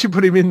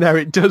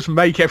 it does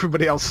make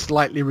everybody else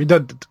slightly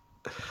redundant.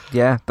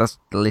 Yeah, that's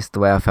at least the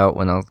way I felt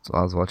when I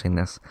was watching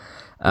this.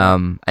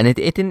 And it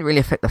didn't really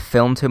affect the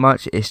film too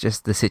much. It's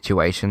just the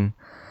situation.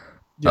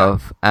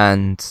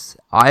 And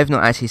I've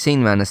not actually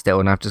seen Man of Steel,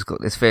 and I've just got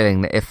this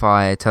feeling that if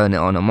I turn it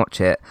on and watch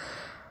it,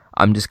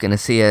 I'm just going to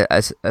see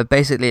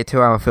basically a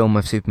 2-hour film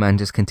of Superman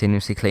just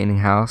continuously cleaning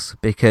house,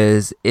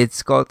 because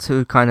it's got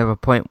to kind of a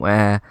point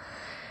where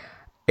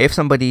if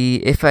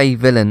a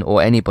villain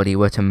or anybody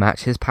were to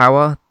match his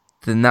power,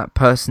 then that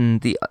person,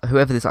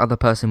 whoever this other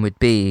person would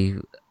be,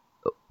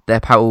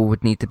 their power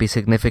would need to be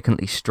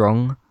significantly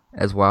strong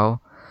as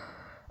well.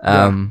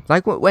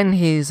 Like when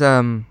he's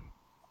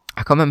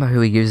I can't remember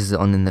who he uses it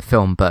on in the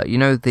film, but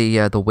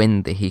the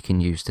wind that he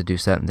can use to do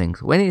certain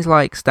things. When he's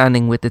like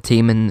standing with the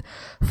team and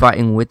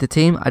fighting with the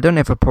team, I don't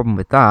have a problem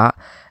with that.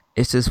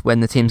 It's just when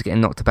the team's getting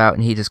knocked about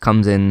and he just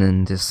comes in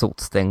and just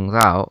sorts things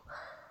out.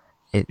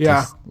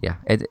 That's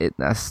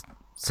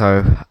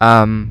so.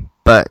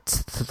 But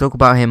to talk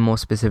about him more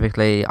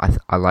specifically,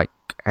 I like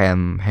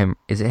him.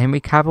 Is it Henry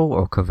Cavill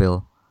or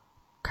Cavill?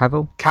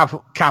 Cavill?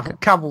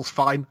 Cavill's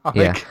fine, I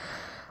think.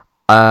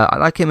 I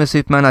like him as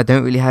Superman. I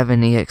don't really have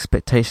any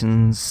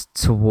expectations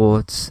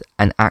towards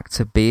an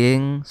actor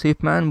being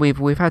Superman.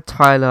 We've had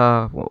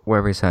Tyler,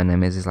 whatever his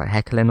surname is like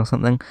Hecklin or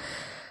something.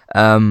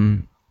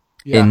 In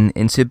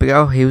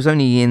Supergirl, he was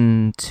only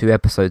in 2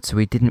 episodes, so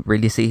we didn't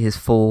really see his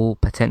full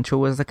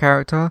potential as the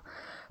character.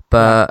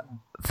 But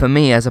for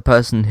me, as a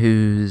person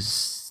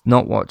who's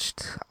not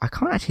watched, I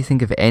can't actually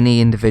think of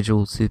any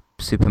individual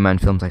Superman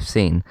films I've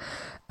seen.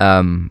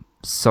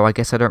 So I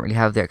guess I don't really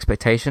have the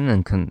expectation,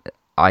 and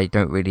I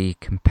don't really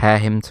compare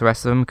him to the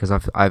rest of them because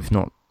I've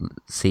not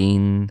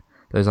seen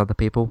those other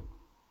people.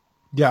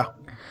 Yeah.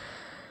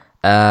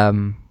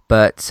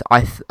 But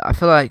I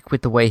feel like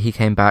with the way he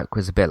came back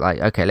was a bit like,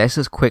 okay, let's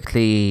just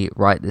quickly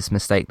right this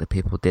mistake that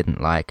people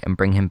didn't like and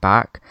bring him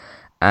back.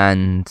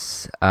 And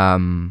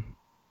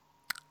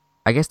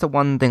I guess the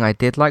one thing I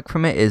did like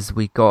from it is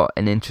we got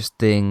an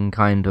interesting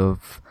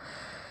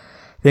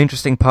the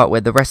interesting part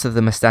where the rest of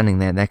them are standing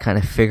there and they're kind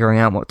of figuring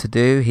out what to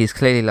do. He's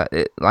clearly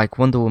like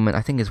Wonder Woman.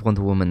 I think it's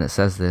Wonder Woman that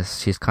says this.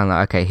 She's kind of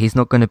like, okay, he's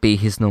not going to be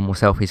his normal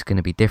self. He's going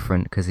to be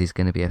different because he's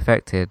going to be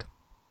affected.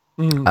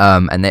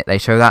 And they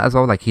show that as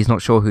well. Like, he's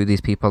not sure who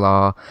these people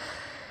are.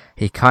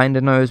 He kind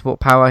of knows what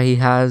power he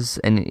has,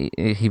 and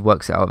he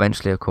works it out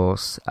eventually, of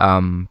course.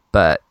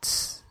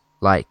 But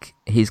like,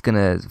 he's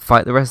gonna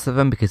fight the rest of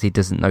them because he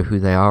doesn't know who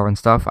they are and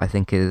stuff. I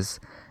think is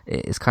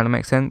kind of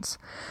makes sense.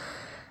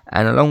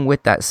 And along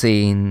with that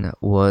scene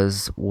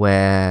was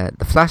where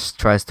the Flash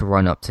tries to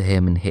run up to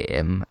him and hit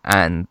him,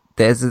 and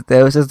there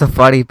was just a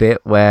funny bit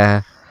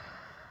where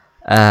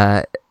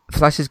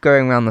Flash is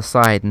going around the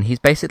side, and he's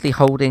basically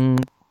holding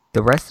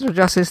the rest of the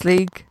Justice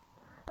League.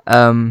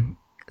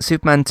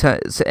 Superman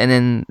and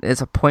then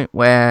there's a point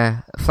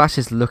where Flash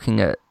is looking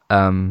at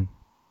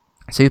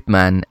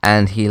Superman,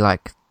 and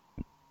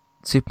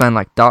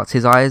Superman darts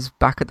his eyes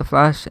back at the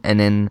Flash, and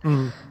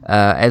then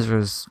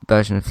Ezra's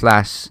version of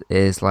Flash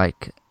is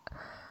like,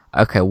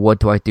 okay, what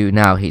do I do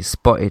now? He's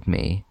spotted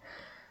me.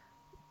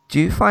 Do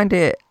you find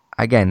it,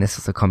 again, this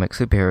is a comic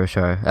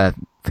superhero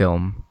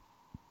film,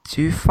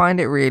 do you find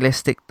it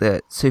realistic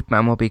that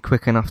Superman will be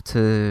quick enough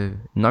to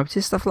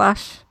notice the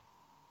Flash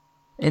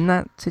in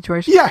that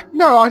situation? Yeah,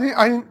 no, I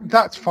think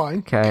that's fine.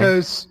 Okay.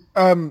 Because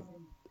I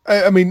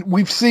mean,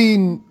 we've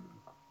seen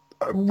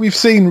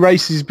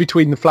races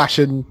between the Flash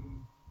and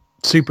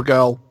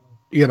Supergirl,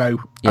 you know.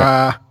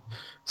 Yeah.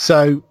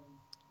 So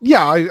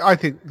yeah, I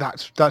think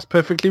that's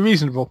perfectly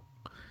reasonable.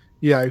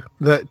 You know,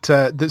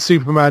 that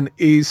Superman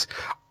is.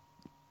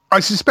 I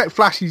suspect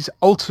Flash is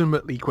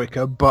ultimately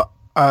quicker, but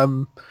I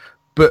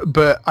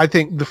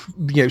think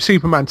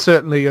Superman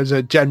certainly as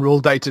a general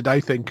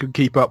day-to-day thing could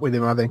keep up with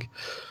him. I think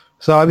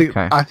so.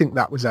 I think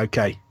that was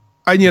okay.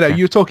 And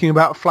you're talking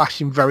about Flash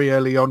in very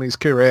early on his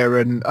career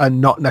and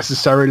not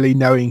necessarily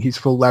knowing his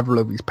full level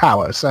of his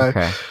power. So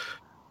Okay.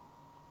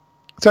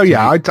 So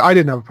yeah, I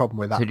didn't have a problem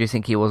with that. So do you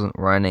think he wasn't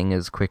running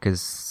as quick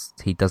as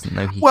he doesn't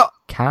know he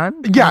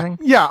can? Yeah.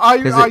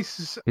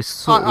 We've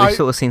sort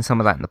of seen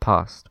some of that in the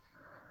past.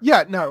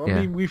 Yeah, no,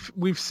 I mean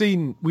we've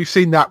seen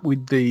that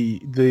with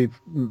the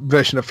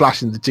version of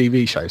Flash in the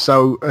TV show.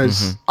 So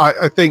as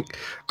I think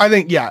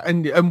yeah,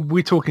 and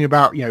we're talking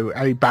about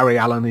Barry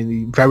Allen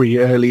in very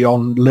early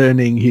on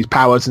learning his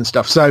powers and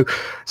stuff. So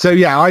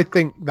yeah, I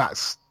think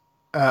that's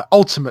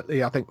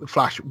ultimately I think the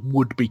Flash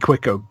would be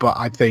quicker, but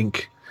I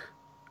think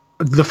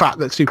the fact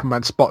that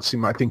Superman spots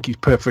him, I think is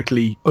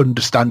perfectly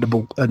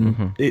understandable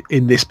and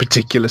in this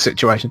particular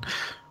situation.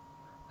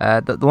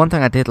 The one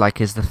thing I did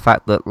like is the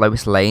fact that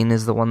Lois Lane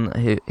is the one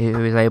who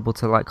is able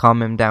to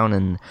calm him down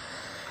and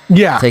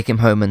take him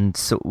home, and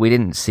so we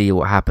didn't see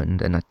what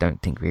happened, and I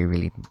don't think we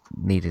really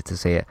needed to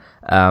see it.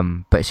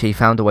 But she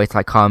found a way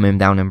to calm him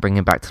down and bring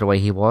him back to the way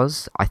he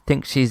was. I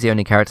think she's the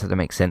only character that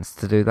makes sense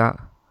to do that.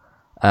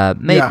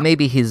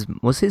 Maybe his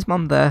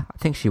mum there? I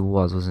think she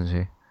wasn't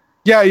she?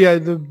 Yeah,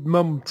 the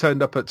mum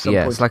turned up at some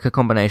point. Yeah, it's like a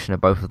combination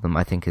of both of them.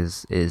 I think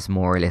is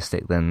more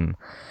realistic than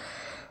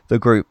the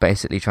group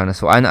basically trying to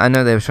sort. I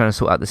know they were trying to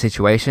sort out the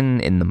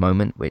situation in the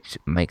moment, which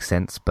makes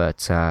sense,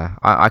 but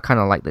I kind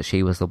of like that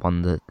she was the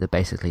one that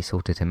basically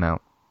sorted him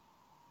out.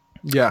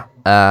 Yeah.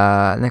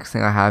 Next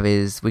thing I have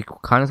is, we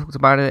kind of talked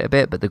about it a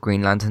bit, but the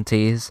Green Lantern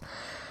tease.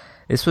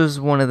 This was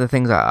one of the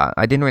things I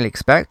didn't really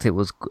expect. It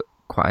was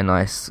quite a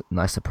nice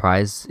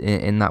surprise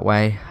in that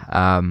way.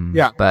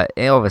 But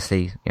it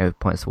obviously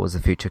points towards the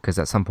future, because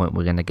at some point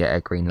we're going to get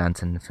a Green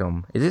Lantern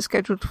film. Is it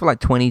scheduled for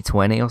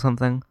 2020 or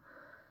something?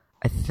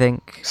 I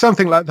think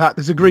something like that.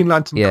 There's a Green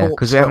Lantern. Yeah,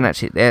 because there hasn't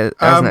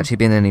actually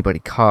been anybody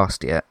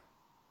cast yet.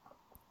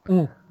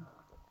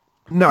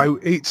 No,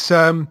 it's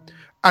and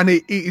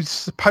it is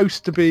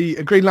supposed to be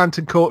a Green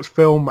Lantern Corps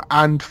film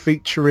and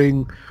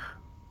featuring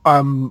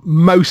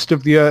most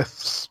of the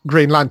Earth's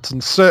Green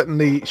Lanterns.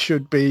 Certainly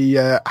should be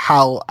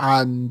Hal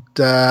and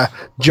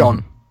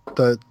John,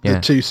 the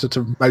two sort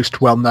of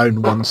most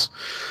well-known ones.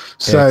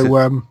 So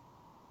because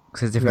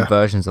there's different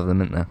versions of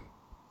them, isn't there?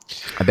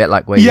 A bit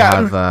like where you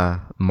have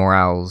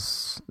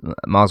Miles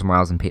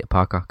Morales and Peter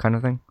Parker kind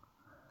of thing,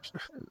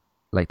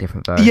 like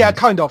different versions. Yeah,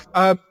 kind of.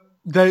 I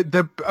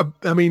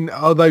mean,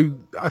 although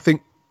I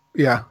think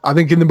Yeah, I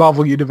think in the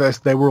Marvel universe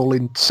they were all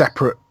in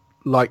separate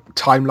like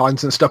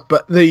timelines and stuff.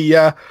 But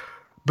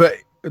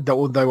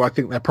although I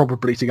think they're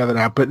probably together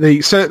now. But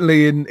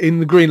certainly in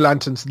the Green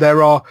Lanterns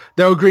there are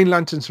Green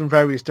Lanterns from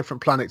various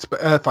different planets. But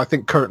Earth I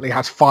think currently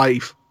has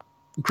 5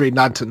 Green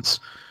Lanterns.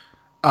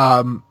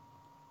 And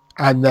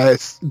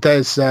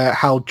there's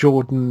Hal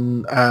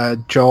Jordan,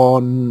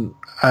 John.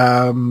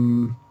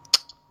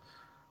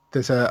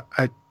 There's a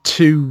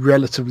 2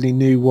 relatively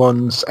new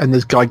ones, and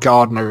there's Guy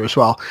Gardner as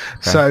well.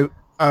 Okay. So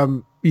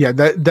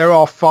there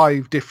are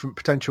 5 different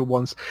potential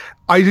ones.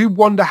 I do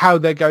wonder how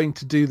they're going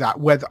to do that.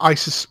 Whether I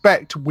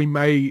suspect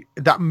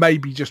that may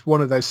be just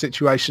one of those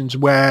situations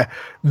where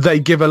they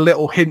give a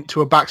little hint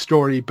to a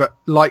backstory, but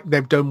like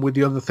they've done with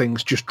the other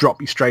things, just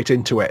drop you straight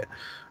into it,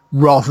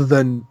 rather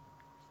than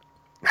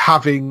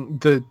having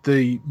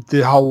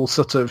the whole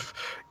sort of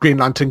Green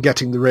Lantern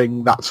getting the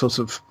ring, that sort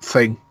of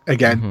thing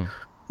again. Mm-hmm.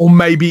 Or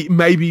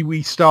maybe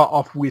we start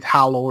off with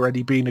Hal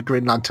already being a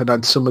Green Lantern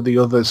and some of the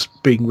others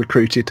being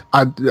recruited.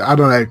 I don't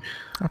know.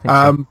 I think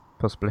so,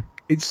 possibly.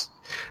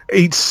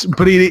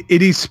 But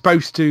it is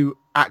supposed to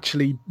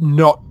actually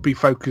not be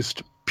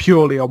focused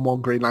purely on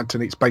one Green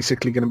Lantern. It's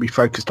basically going to be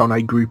focused on a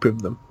group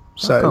of them.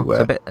 So cool.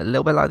 A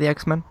little bit like the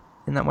X-Men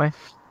in that way.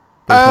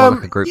 More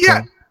like a group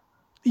thing.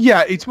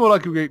 Yeah, it's more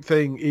like a group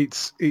thing.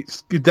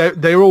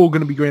 They're all going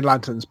to be Green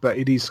Lanterns, but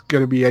it is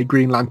going to be a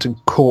Green Lantern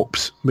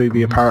Corps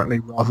movie apparently,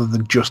 rather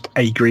than just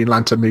a Green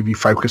Lantern movie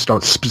focused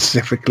on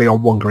specifically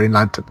on one Green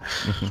Lantern.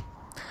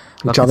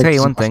 Mm-hmm. I can tell you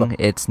one thing: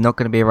 it's not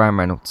going to be Ryan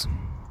Reynolds.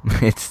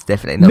 It's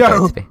definitely not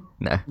going to be.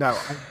 No,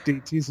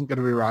 it isn't going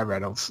to be Ryan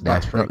Reynolds. No,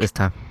 not this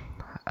time.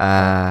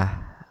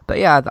 But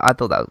yeah, I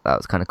thought that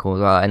was kind of cool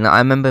as well. And I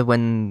remember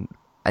when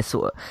you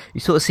sort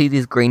of see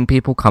these green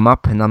people come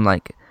up, and I'm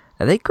like,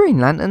 are they Green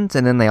Lanterns?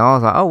 And then they are. I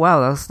was like, oh wow,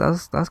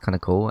 that's kind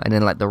of cool. And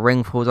then like the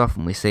ring falls off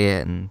and we see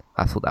it, and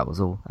I thought that was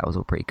all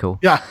pretty cool.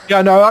 Yeah,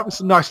 no, that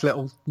was a nice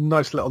little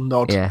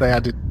nod they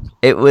added.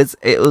 It was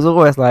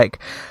always like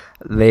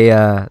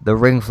the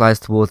ring flies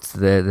towards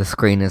the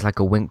screen. It's like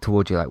a wink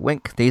towards you, like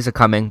wink, these are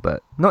coming,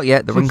 but not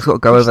yet. The ring's got to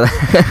go over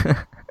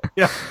there.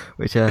 Yeah,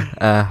 which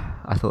I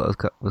thought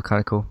was kind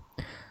of cool.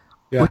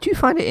 Yeah. Would you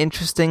find it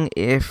interesting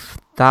if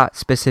that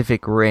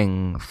specific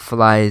ring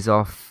flies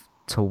off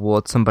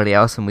towards somebody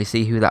else and we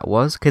see who that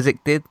was? Because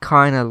it did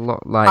kind of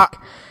look like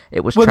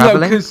it was traveling. No,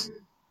 because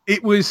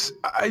it was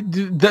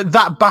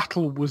that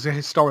battle was a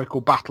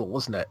historical battle,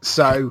 wasn't it?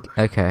 So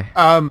okay,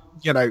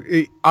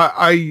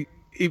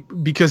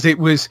 because it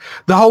was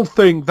the whole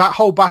thing. That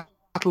whole battle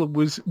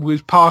was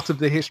part of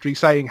the history,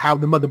 saying how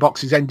the mother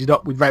boxes ended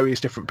up with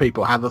various different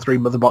people, how the 3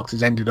 mother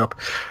boxes ended up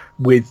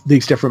with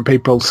these different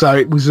people. So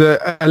it was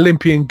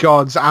Olympian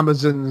gods,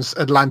 Amazons,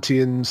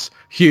 Atlanteans,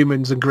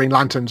 humans, and Green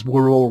Lanterns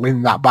were all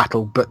in that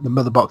battle, but the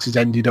mother boxes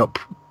ended up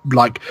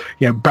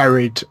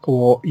buried,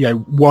 or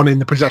one in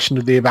the possession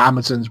of the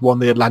Amazons, one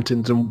the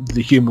Atlanteans, and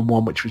the human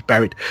one which was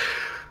buried.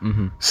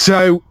 Mm-hmm.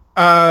 So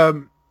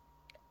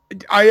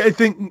I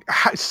think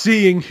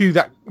seeing who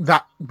that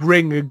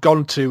ring had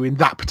gone to in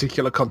that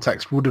particular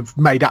context would have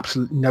made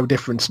absolutely no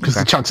difference, because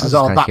the chances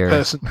are that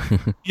person.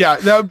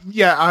 But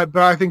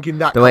I think in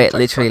that the way it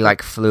literally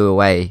like flew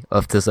away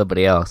off to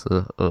somebody else,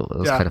 it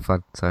was kind of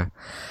fun. So,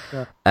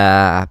 but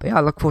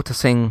I look forward to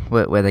seeing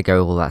where they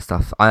go, all that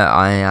stuff.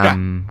 I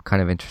am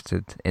kind of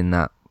interested in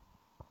that.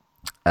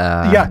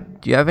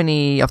 Do you have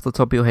any off the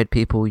top of your head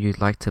people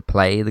you'd like to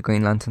play the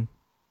Green Lantern?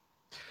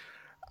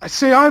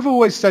 See, I've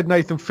always said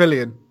Nathan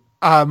Fillion.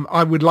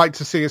 I would like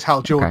to see as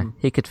Hal Jordan. Okay.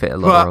 He could fit a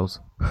lot of roles.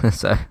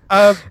 So,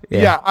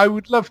 I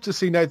would love to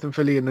see Nathan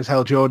Fillion as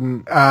Hal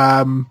Jordan.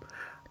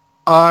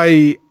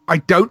 I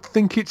don't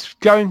think it's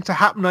going to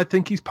happen. I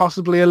think he's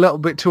possibly a little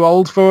bit too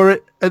old for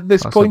it at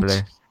this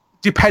point,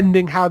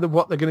 depending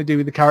what they're going to do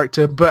with the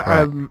character. But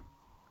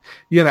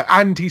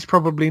and he's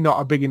probably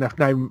not a big enough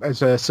name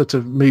as a sort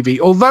of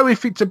movie. Although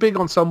if it's a big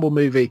ensemble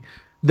movie,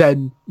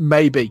 then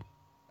maybe.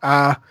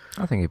 I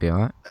think he'd be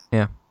alright.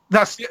 Yeah.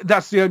 That's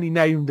the only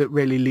name that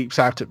really leaps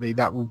out at me.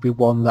 That would be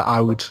one that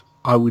I would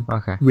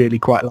really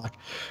quite like.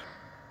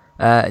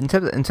 In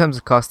terms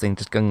of casting,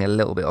 just going a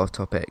little bit off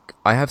topic,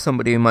 I have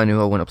somebody in mind who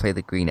I want to play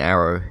the Green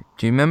Arrow.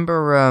 Do you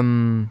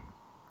remember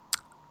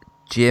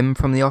Jim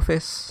from The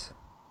Office?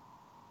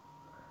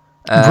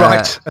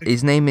 Right.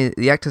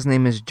 The actor's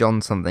name is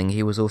John something.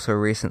 He was also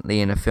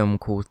recently in a film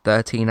called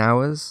 13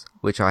 Hours,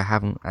 which I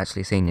haven't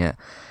actually seen yet.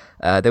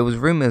 There was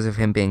rumours of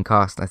him being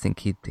cast. I think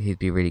he'd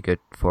be really good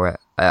for it.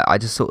 I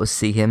just sort of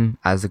see him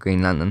as the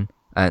Green Lantern,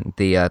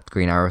 the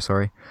Green Arrow.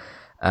 Sorry.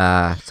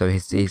 So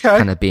he's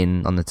kind of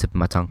been on the tip of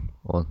my tongue,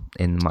 or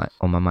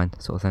on my mind,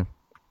 sort of thing.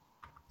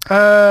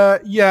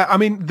 I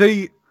mean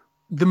the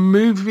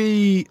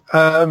movie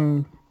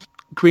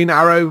Green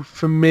Arrow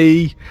for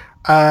me,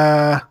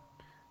 Charlie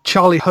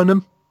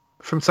Hunnam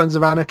from Sons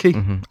of Anarchy.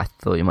 Mm-hmm. I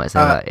thought you might say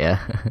that. Yeah.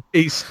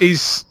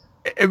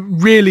 It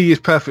really is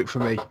perfect for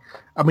me.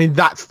 I mean,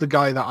 that's the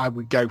guy that I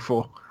would go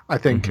for, I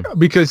think,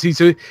 because he's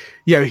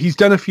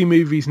done a few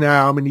movies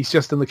now. I mean, he's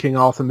just done the King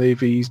Arthur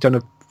movie. He's done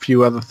a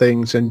few other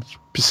things, and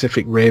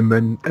Pacific Rim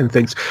and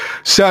things.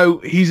 So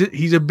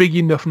he's a big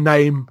enough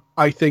name,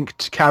 I think,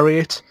 to carry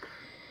it.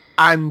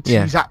 And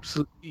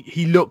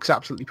he looks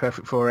absolutely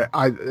perfect for it.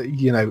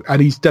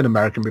 And he's done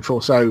American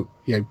before, so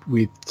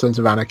with Sons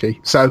of Anarchy.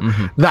 So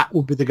that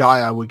would be the guy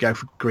I would go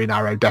for Green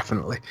Arrow,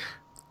 definitely.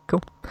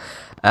 Cool.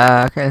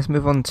 Okay, let's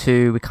move on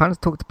to. We kind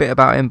of talked a bit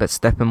about him, but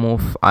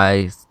Steppenwolf,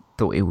 I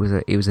thought he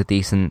was a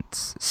decent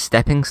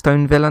stepping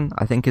stone villain,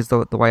 I think is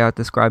the way I'd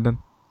describe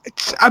him.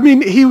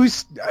 He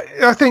was.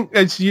 I think,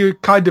 as you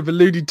kind of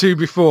alluded to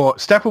before,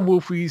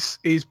 Steppenwolf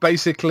is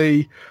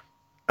basically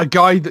a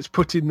guy that's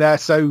put in there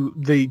so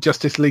the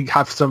Justice League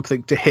have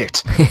something to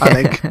hit,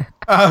 I think.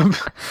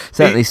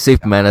 Certainly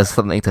Superman has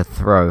something to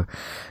throw.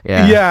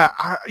 Yeah,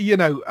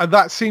 and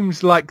that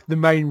seems like the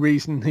main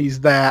reason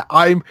he's there.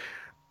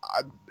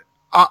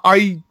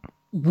 I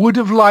would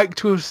have liked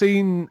to have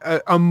seen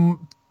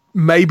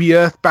maybe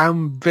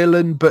Earthbound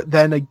villain, but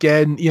then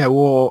again,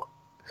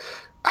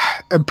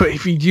 but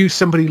if you use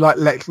somebody like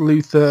Lex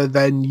Luthor,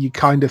 then you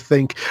kind of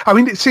think...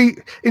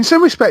 in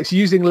some respects,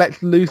 using Lex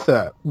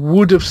Luthor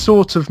would have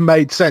sort of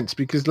made sense,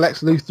 because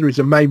Lex Luthor is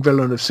a main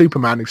villain of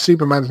Superman if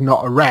Superman's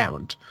not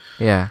around.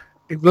 Yeah.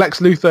 If Lex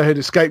Luthor had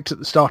escaped at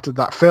the start of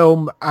that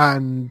film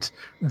and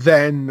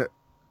then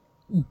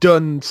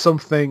done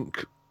something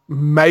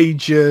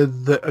major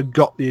that had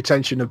got the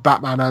attention of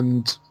Batman,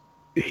 and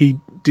he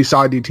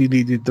decided he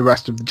needed the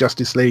rest of the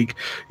Justice League,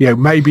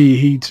 maybe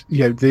he'd,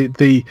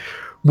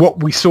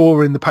 what we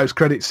saw in the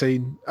post-credit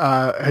scene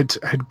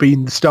had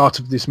been the start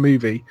of this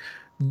movie.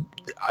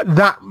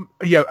 That,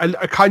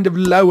 a kind of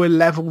lower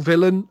level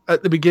villain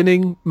at the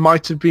beginning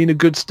might have been a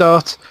good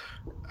start.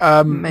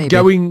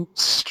 Going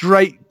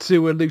straight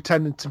to a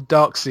Lieutenant of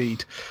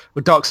Darkseid,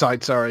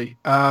 sorry.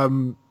 I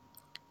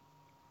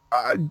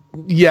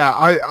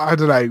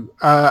don't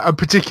know.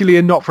 Particularly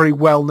a not very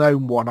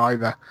well-known one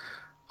either.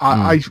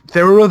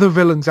 There are other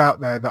villains out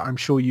there that I'm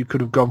sure you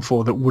could have gone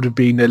for that would have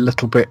been a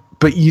little bit,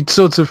 but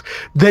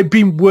they've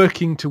been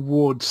working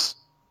towards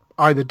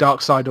either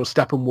Darkseid or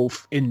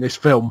Steppenwolf in this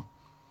film.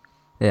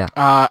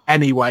 Yeah.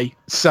 Anyway,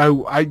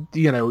 so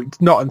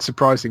it's not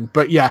unsurprising,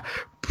 but yeah,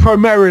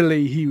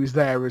 primarily he was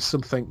there as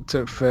something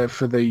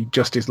for the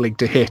Justice League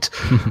to hit,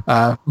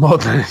 more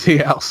than anything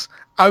else.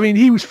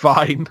 He was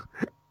fine.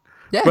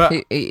 Yeah, but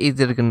he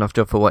did a good enough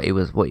job for what he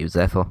was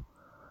there for.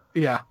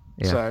 Yeah.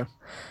 So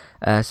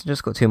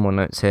just got two more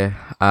notes here.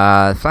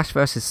 Flash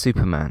versus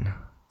Superman.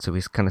 So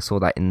we kind of saw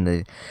that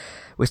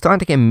we're starting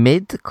to get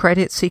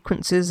mid-credit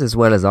sequences as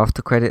well as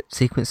after-credit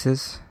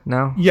sequences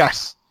now.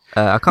 Yes.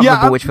 I can't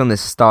remember which film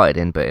this started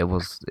in, but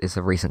it's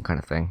a recent kind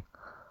of thing.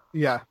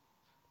 Yeah.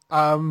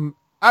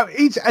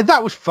 That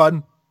was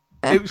fun.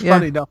 It was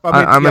fun enough.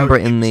 I remember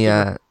it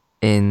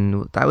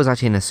that was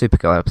actually in a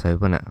Supergirl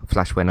episode, wasn't it?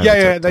 Flash went over.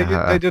 Yeah,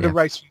 they did a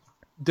race.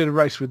 Did a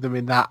race with them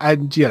in that,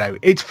 and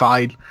it's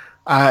fine.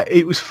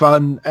 It was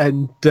fun,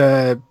 and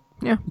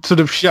sort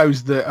of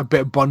shows a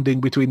bit of bonding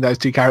between those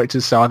two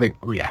characters. So I think,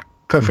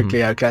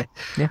 perfectly okay.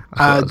 Yeah,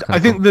 I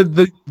think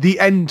the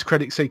end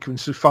credit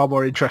sequence was far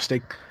more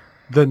interesting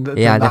than that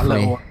definitely.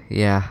 little one.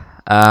 Yeah.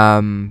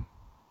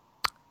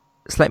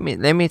 So let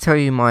me tell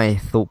you my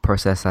thought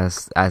process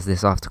as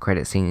this after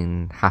credit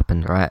scene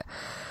happened. Right.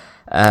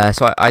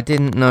 So I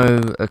didn't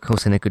know, of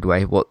course, in a good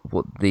way, what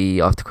the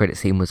after credit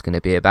scene was going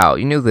to be about.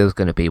 You knew there was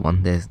going to be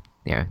one. There's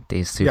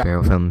these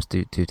superhero films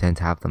do tend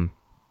to have them.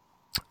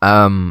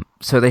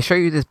 So they show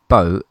you this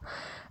boat,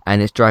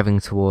 and it's driving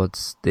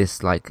towards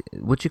this, like,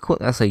 what do you call it?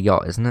 That's a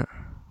yacht, isn't it?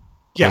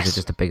 Yes. Or is it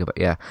just a bigger boat?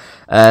 Yeah.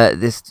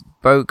 This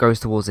boat goes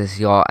towards this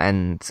yacht,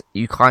 and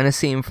you kind of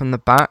see him from the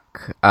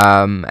back.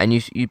 And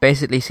you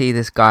basically see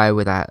this guy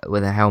with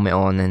a helmet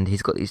on, and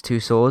he's got these two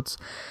swords.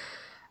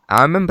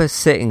 I remember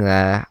sitting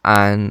there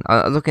and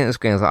looking at the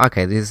screen. I was like,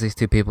 okay, there's these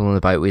two people on the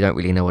boat. We don't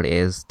really know what it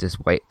is.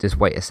 Just wait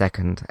a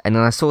second. And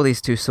then I saw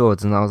these two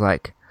swords, and I was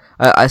like,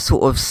 I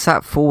sort of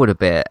sat forward a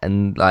bit,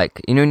 and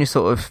like, when you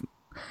sort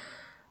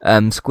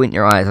of squint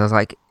your eyes, I was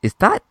like, is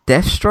that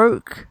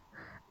Deathstroke?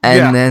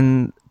 And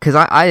then, because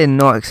I did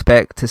not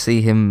expect to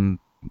see him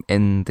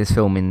in this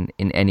film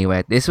in any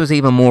way. This was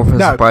even more of a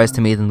surprise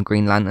to me than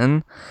Green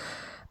Lantern.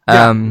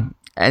 And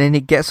then he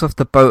gets off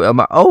the boat. I'm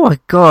like, oh my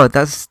god,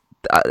 that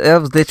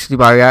was literally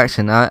my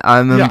reaction. I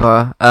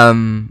remember,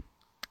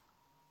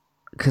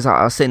 because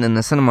I was sitting in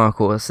the cinema, of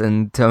course,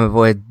 and to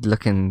avoid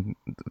looking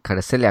kind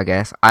of silly, I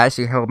guess, I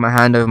actually held my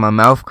hand over my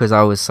mouth because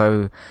I was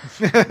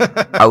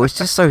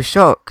just so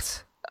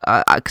shocked.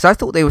 Because I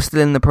thought they were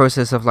still in the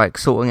process of like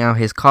sorting out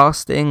his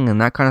casting and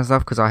that kind of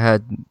stuff. Because I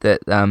heard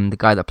that the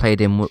guy that played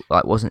him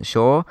wasn't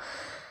sure,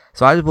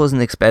 so I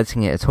wasn't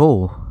expecting it at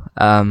all.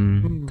 How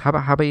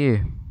about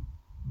you?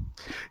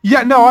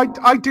 Yeah, no,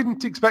 I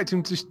didn't expect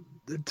him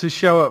to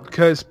show up,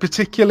 because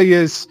particularly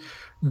as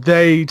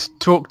they'd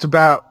talked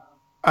about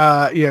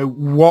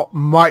what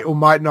might or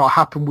might not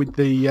happen with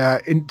the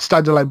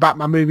standalone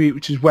Batman movie,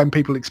 which is when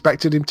people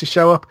expected him to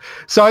show up.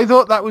 So I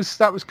thought that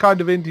was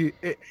kind of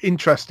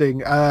interesting.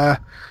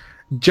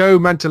 Joe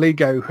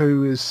Mantoligo,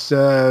 who is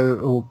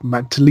or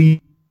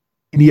Mantoligo,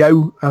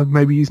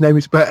 maybe his name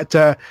is, but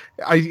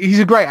he's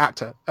a great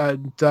actor,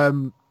 and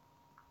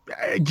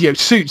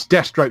suits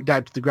Deathstroke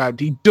down to the ground.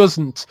 He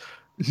doesn't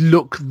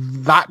look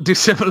that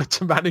dissimilar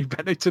to Manu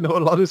Bennett, in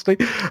all honesty.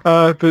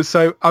 But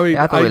so I mean,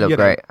 I thought he looked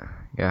great.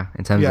 Yeah,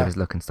 in terms of his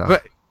look and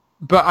stuff.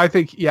 But I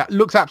think,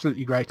 looks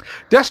absolutely great.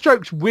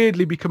 Deathstroke's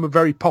weirdly become a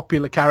very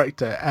popular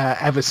character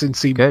ever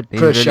since he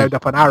first showed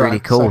up on Arrow. Really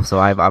cool. So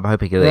I'm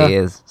hoping that he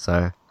is.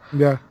 So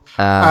yeah,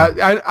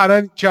 and I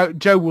think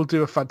Joe will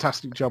do a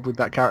fantastic job with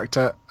that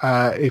character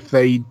if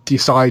they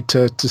decide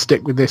to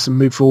stick with this and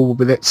move forward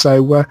with it.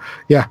 So I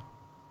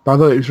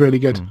thought it was really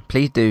good.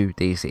 Please do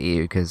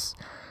DCEU, because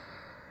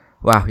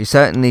wow, you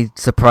certainly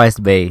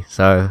surprised me.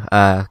 So,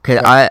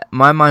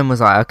 my mind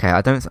was like, okay,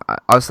 I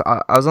was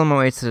on my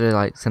way to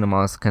the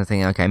cinemas, kind of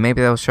thinking, okay,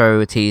 maybe they'll show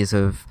a tease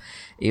of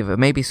either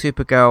maybe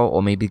Supergirl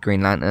or maybe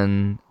Green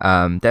Lantern.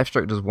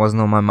 Deathstroke just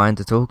wasn't on my mind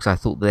at all, because I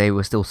thought they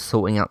were still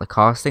sorting out the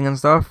casting and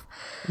stuff.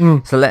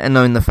 So let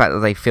alone the fact that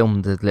they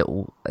filmed a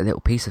little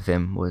piece of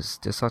him was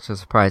just such a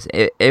surprise.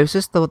 It was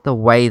just the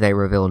way they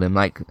revealed him,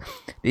 like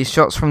these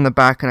shots from the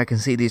back, and I can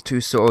see these two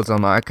swords.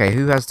 I'm like, okay,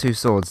 who has two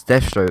swords?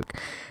 Deathstroke.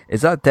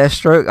 Is that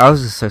Deathstroke? I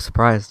was just so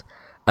surprised.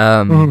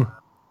 But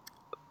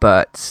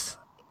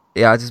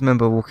yeah, I just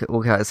remember walking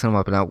out of the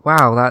cinema and like,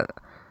 wow, that,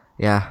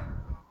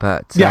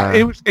 But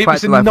it was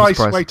a nice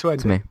way to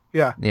end it.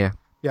 Yeah,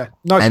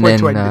 nice way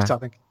to end it, I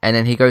think. And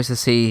then he goes to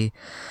see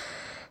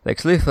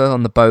Lex Luthor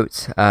on the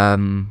boat,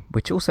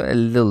 which also a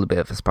little bit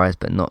of a surprise,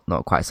 but not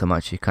quite so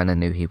much. You kind of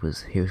knew he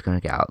was going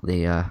to get out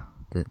the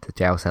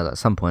jail cell at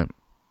some point.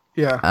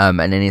 Yeah. And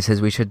then he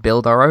says we should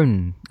build our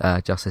own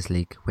Justice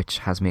League, which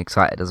has me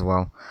excited as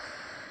well.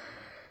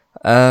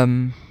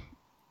 So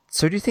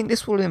do you think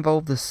this will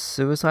involve the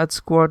Suicide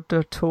Squad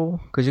at all?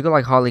 Because you've got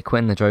like Harley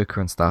Quinn, the Joker,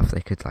 and stuff.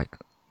 They could like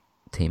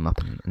team up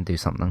and do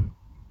something.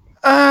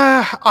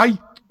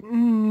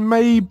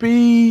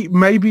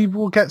 Maybe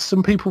we'll get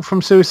some people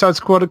from Suicide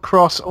Squad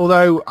across.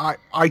 Although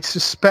I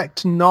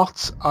suspect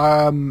not,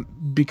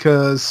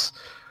 because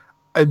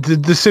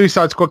the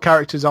Suicide Squad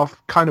characters are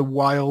kind of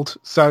wild.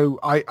 So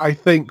I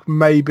think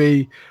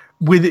maybe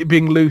with it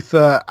being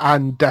Luthor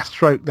and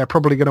Deathstroke, they're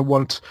probably going to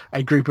want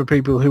a group of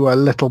people who are a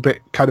little bit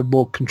kind of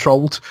more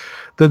controlled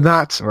than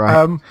that.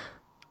 Right.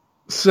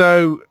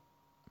 So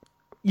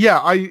yeah,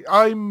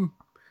 I mean,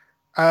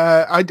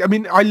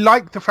 I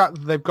like the fact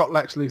that they've got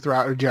Lex Luthor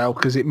out of jail,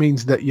 because it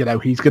means that,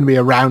 he's going to be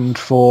around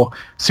for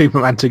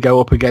Superman to go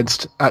up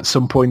against at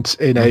some point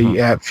in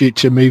a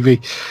future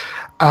movie.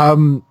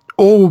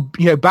 Or,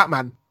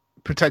 Batman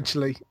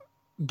potentially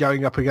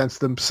going up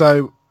against them.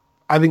 So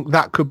I think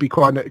that could be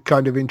quite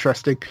kind of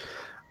interesting.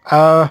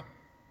 So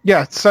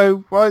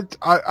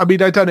I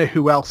mean, I don't know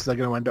who else they're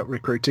going to end up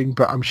recruiting,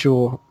 but I'm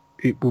sure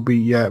it will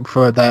be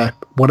for their,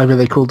 whatever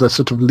they call the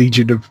sort of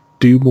Legion of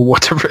Doom or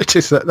whatever it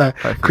is that they're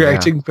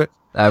creating. Yeah.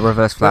 But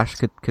Reverse Flash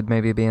could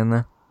maybe be in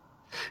there.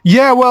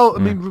 Yeah, well, I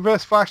mean,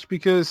 Reverse Flash,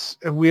 because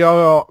we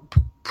are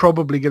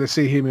probably going to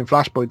see him in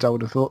Flashpoint, I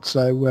would have thought.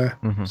 So,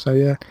 so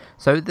yeah.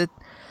 So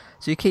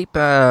you keep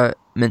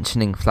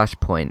mentioning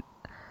Flashpoint.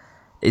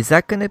 Is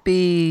that going to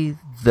be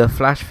the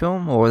Flash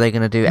film, or are they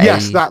going to do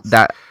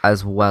that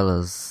as well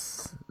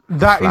as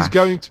that Flash? Is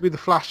going to be the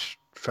Flash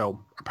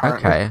film,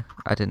 apparently. Okay,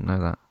 I didn't know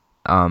that.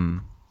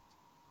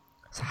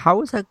 So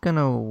how is that going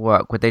to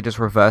work? Would they just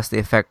reverse the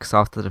effects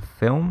after the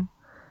film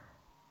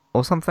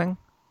or something?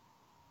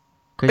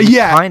 Because you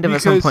kind of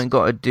at some point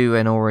got to do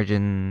an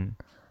origin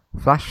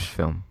Flash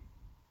film.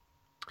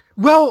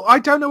 Well, I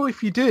don't know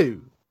if you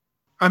do.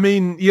 I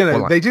mean,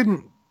 they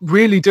didn't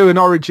really do an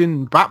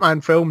origin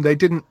Batman film. They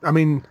didn't. I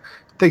mean,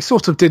 they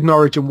sort of did an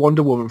origin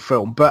Wonder Woman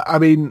film, but I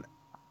mean,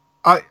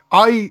 I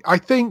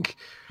think,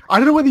 I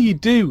don't know whether you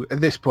do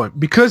at this point,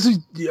 because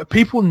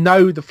people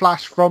know the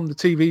Flash from the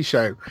TV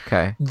show.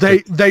 Okay.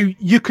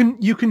 You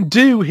can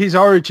do his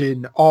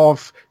origin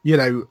of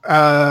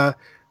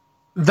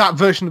that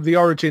version of the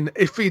origin,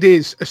 if it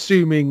is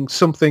assuming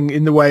something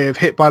in the way of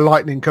hit by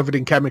lightning, covered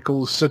in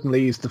chemicals,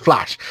 suddenly is the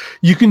Flash.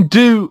 You can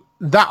do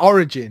that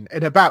origin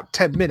in about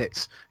 10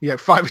 minutes,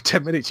 5 or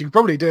 10 minutes. You can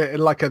probably do it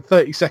in like a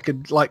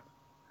 30-second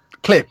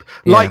clip,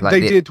 like they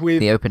did with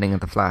the opening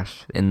of the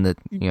Flash in the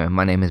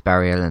my name is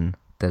Barry Allen.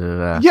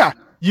 Yeah,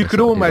 you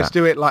could almost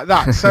do it like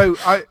that. So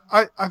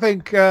I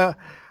think I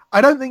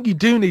don't think you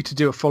do need to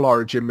do a full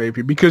origin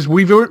movie, because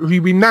we've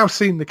now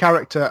seen the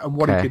character and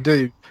what he could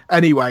do.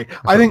 Anyway,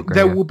 I think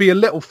there will be a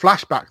little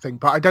flashback thing,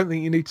 but I don't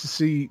think you need to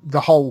see the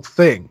whole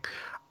thing.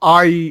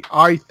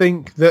 I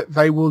think that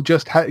they will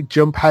just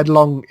jump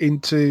headlong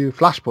into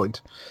Flashpoint.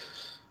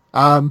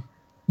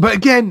 But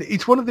again,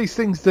 it's one of these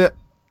things that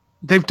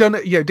they've done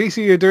it.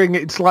 DC are doing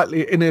it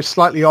in a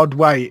slightly odd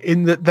way,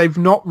 in that they've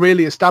not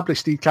really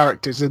established these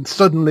characters, and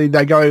suddenly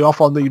they're going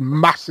off on the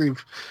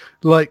massive,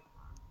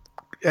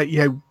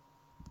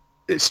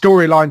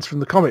 storylines from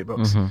the comic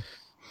books.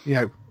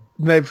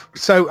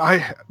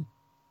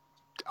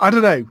 I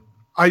don't know.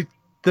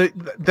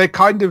 They're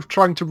kind of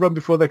trying to run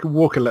before they can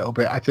walk a little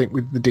bit, I think,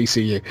 with the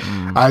DCU.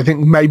 I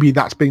think maybe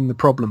that's been the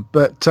problem.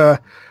 But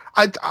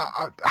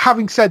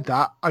having said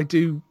that, I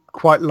do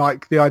quite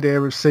like the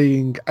idea of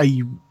seeing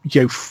a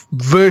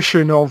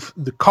version of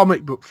the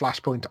comic book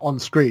Flashpoint on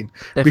screen.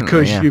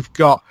 Definitely,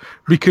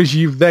 because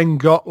you've then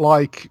got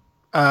like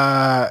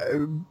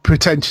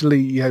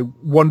potentially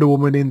Wonder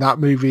Woman in that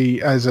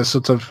movie as a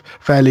sort of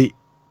fairly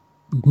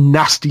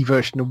nasty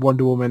version of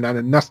Wonder Woman and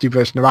a nasty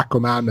version of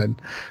Aquaman, and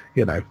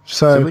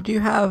So would you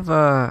have?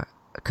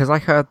 Because I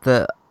heard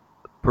that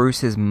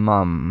Bruce's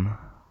mum,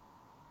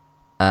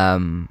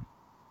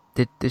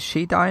 did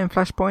she die in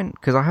Flashpoint?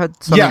 Because I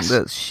heard something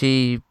that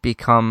she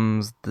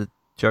becomes the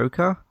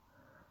Joker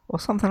or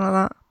something like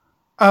that.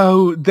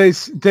 Oh,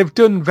 they've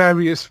done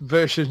various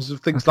versions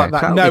of things like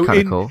that. No,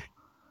 cool.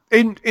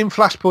 in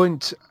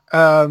Flashpoint,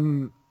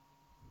 in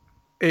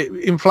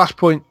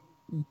Flashpoint,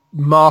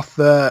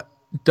 Martha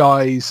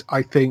dies.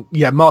 I think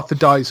Martha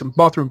dies, and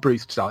Martha and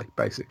Bruce die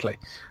basically,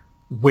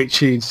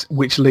 which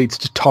leads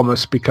to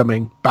Thomas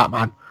becoming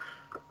Batman.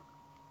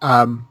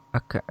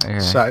 Okay.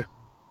 So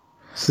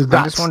that's,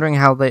 I'm just wondering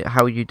how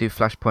you do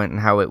Flashpoint and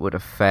how it would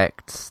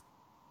affect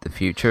the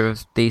future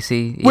of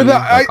DC. Well,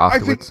 I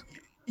think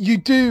you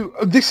do.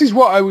 This is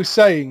what I was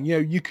saying.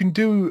 You can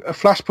do a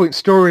Flashpoint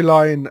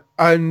storyline,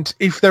 and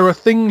if there are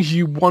things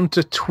you want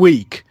to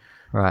tweak,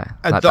 right,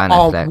 that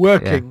aren't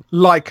working,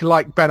 like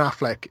Ben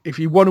Affleck, if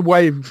you want a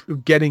way of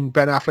getting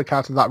Ben Affleck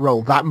out of that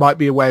role, that might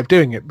be a way of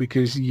doing it,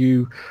 because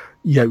you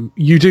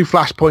do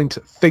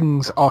Flashpoint,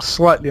 things are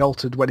slightly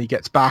altered when he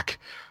gets back.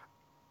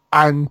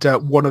 And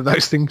one of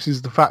those things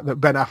is the fact that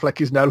Ben Affleck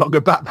is no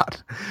longer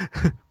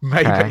Batman.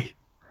 Maybe. Okay.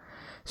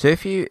 So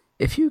if you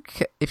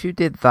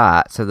did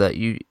that, so that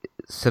you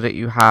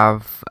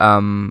have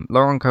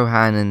Lauren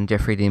Cohan and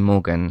Jeffrey Dean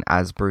Morgan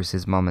as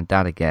Bruce's mom and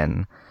dad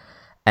again,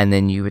 and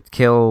then you would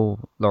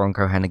kill Lauren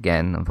Cohan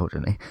again,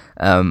 unfortunately,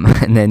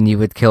 and then you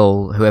would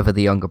kill whoever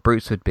the younger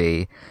Bruce would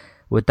be.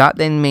 Would that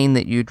then mean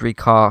that you'd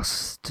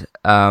recast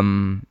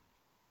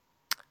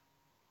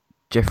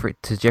Jeffrey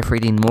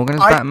Dean Morgan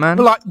as Batman?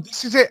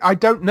 This is it. I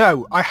don't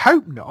know. I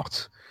hope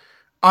not.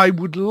 I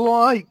would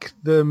like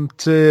them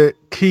to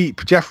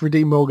keep Jeffrey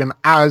Dean Morgan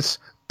as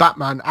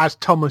Batman, as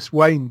Thomas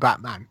Wayne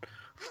Batman,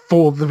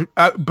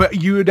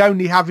 but you would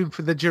only have him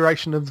for the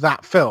duration of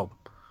that film.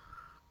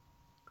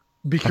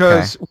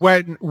 Because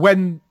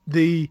when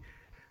the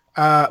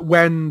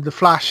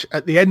Flash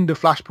at the end of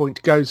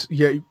Flashpoint goes,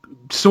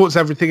 sorts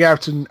everything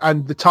out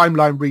and the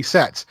timeline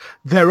resets,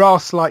 there are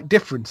slight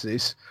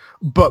differences,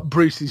 but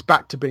Bruce is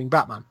back to being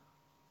Batman.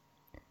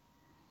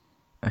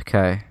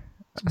 Okay.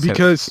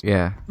 Because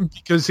the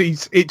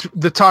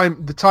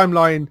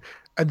timeline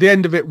at the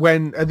end of it,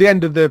 at the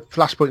end of the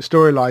Flashpoint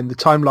storyline, the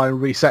timeline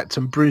resets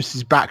and Bruce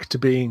is back to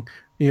being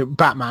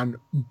Batman,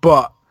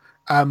 but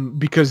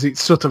because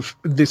it's sort of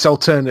this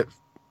alternate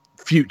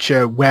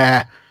future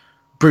where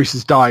Bruce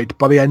has died,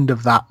 by the end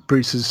of that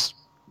Bruce has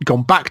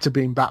gone back to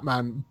being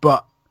Batman,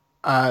 but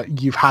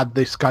you've had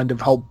this kind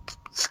of whole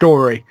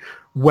story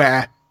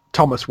where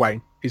Thomas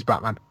Wayne is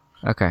Batman.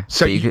 Okay,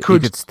 so you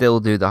could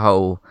still do the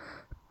whole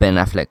Ben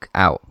Affleck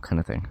out kind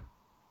of thing.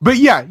 But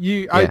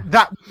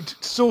that would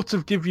sort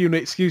of give you an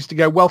excuse to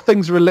go, well,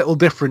 things are a little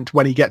different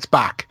when he gets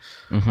back.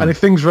 Mm-hmm. And if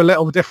things are a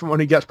little different when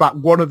he gets back,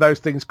 one of those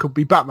things could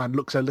be Batman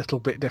looks a little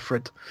bit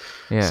different.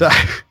 Yeah. So,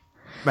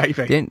 maybe.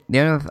 The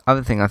only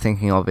other thing I'm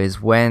thinking of is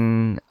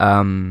when,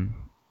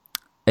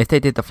 if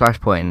they did the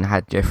Flashpoint and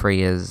had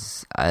Jeffrey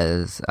as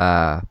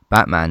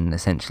Batman,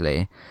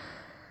 essentially,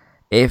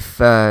 if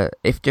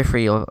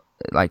Jeffrey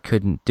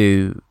couldn't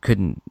do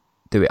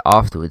it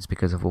afterwards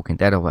because of Walking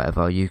Dead or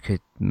whatever, you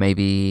could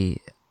maybe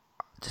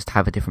just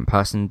have a different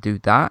person do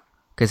that,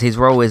 because his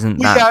role isn't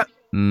that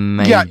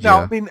major. Yeah, no,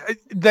 I mean,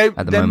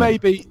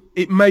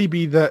 it may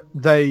be that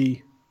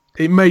they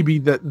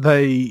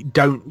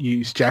don't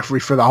use Jeffrey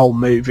for the whole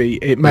movie.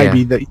 It may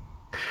be that,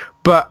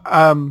 but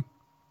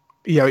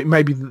it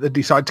may be that they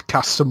decide to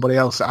cast somebody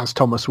else as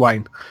Thomas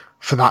Wayne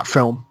for that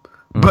film.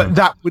 Mm.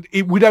 But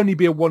it would only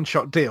be a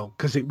one-shot deal,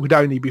 because it would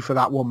only be for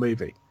that one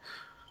movie.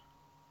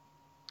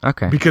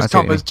 Okay. Because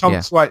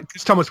Thomas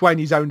Wayne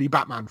is only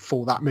Batman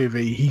for that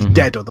movie. He's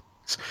dead otherwise.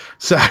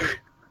 So.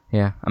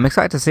 Yeah, I'm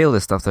excited to see all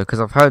this stuff though, because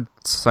I've heard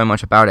so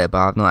much about it, but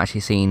I've not actually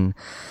seen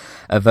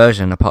a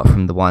version apart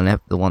from the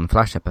one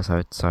Flash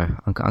episode. So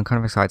I'm kind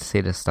of excited to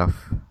see this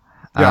stuff.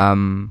 Yeah.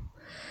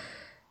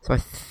 So I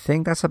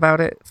think that's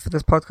about it for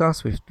this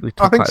podcast. We've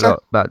talked quite a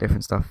lot about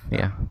different stuff.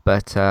 Yeah,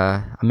 but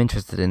I'm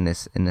interested in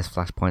this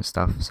Flashpoint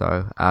stuff.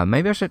 So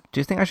maybe I should.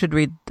 Do you think I should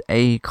read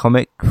a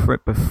comic for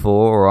it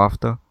before or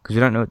after? Because we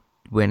don't know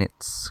when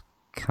it's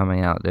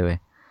coming out, do we?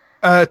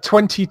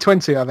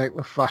 2020, I think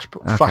the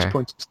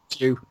Flashpoint is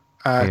due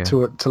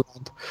to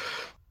land.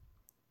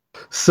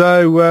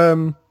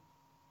 So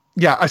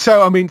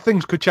so I mean,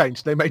 things could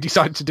change. They may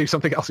decide to do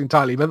something else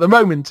entirely, but at the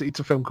moment it's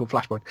a film called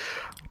Flashpoint.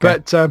 Okay.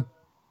 But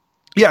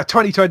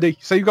 2020.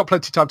 So you've got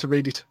plenty of time to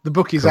read it. The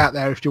book is out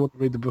there if you want to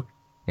read the book.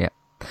 Yeah.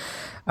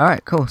 All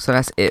right, cool. So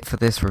that's it for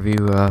this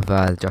review of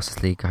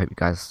Justice League. I hope you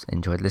guys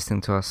enjoyed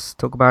listening to us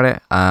talk about it.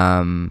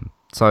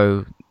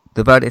 So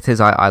the verdict is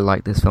I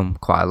like this film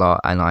quite a lot,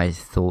 and I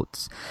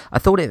thought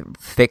it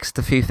fixed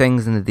a few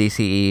things in the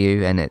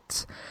DCEU, and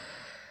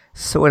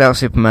sorted out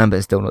Superman,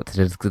 but still not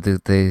to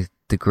the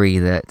degree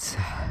that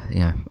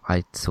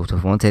I sort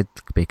of wanted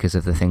because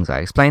of the things I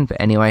explained.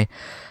 But anyway,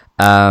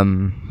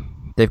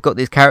 they've got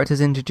these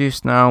characters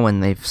introduced now,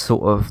 and they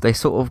sort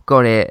of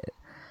got it.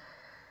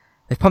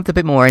 They've pumped a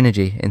bit more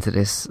energy into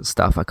this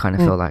stuff. I kind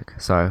of feel like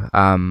so.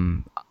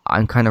 I'm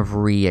kind of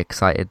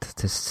excited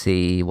to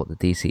see what the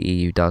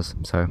DCEU does.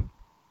 So.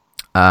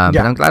 But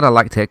I'm glad I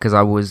liked it because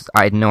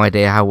I had no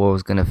idea how I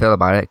was going to feel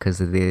about it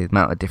because of the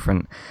amount of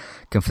different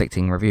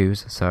conflicting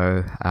reviews.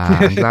 So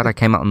I'm glad I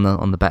came out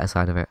on the better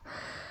side of it.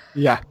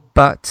 Yeah.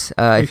 But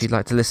if you'd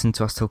like to listen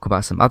to us talk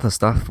about some other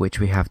stuff,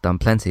 which we have done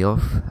plenty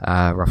of,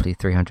 roughly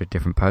 300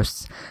 different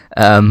posts,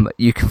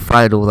 you can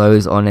find all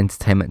those on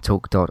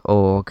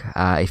entertainmenttalk.org.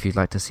 If you'd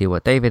like to see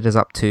what David is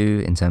up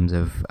to in terms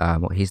of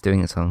what he's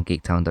doing, it's on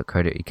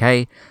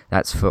geektown.co.uk.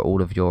 That's for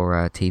all of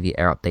your TV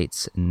air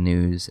updates,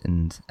 news,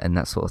 and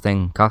that sort of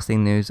thing,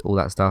 casting news, all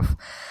that stuff.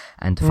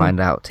 And to find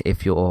out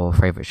if your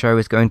favourite show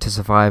is going to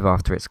survive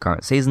after its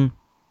current season,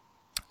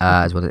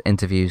 as well as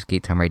interviews,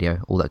 Geektown Radio,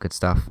 all that good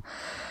stuff.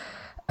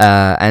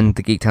 And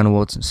the Geektown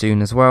Awards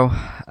soon as well.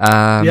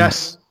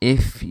 Yes.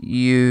 If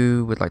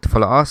you would like to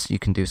follow us, you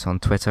can do so on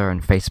Twitter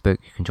and Facebook.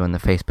 You can join the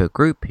Facebook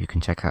group. You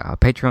can check out our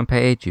Patreon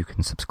page. You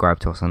can subscribe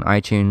to us on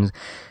iTunes.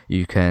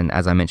 You can,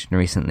 as I mentioned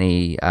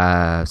recently,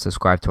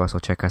 subscribe to us or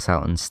check us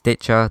out on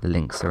Stitcher. The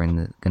links are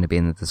going to be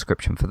in the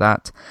description for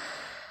that.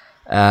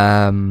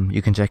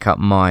 You can check out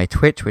my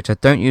Twitch, which I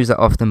don't use that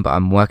often, but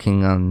I'm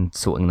working on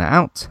sorting that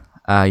out.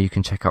 You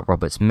can check out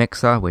Robert's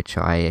Mixer, which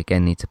I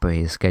again need to put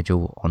his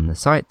schedule on the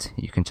site.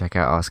 You can check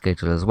out our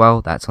schedule as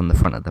well. That's on the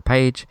front of the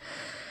page.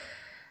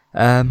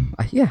 I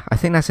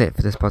think that's it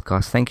for this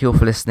podcast. Thank you all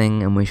for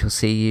listening, and we shall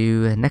see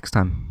you next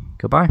time.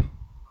 Goodbye.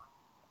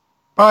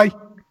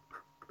 Bye.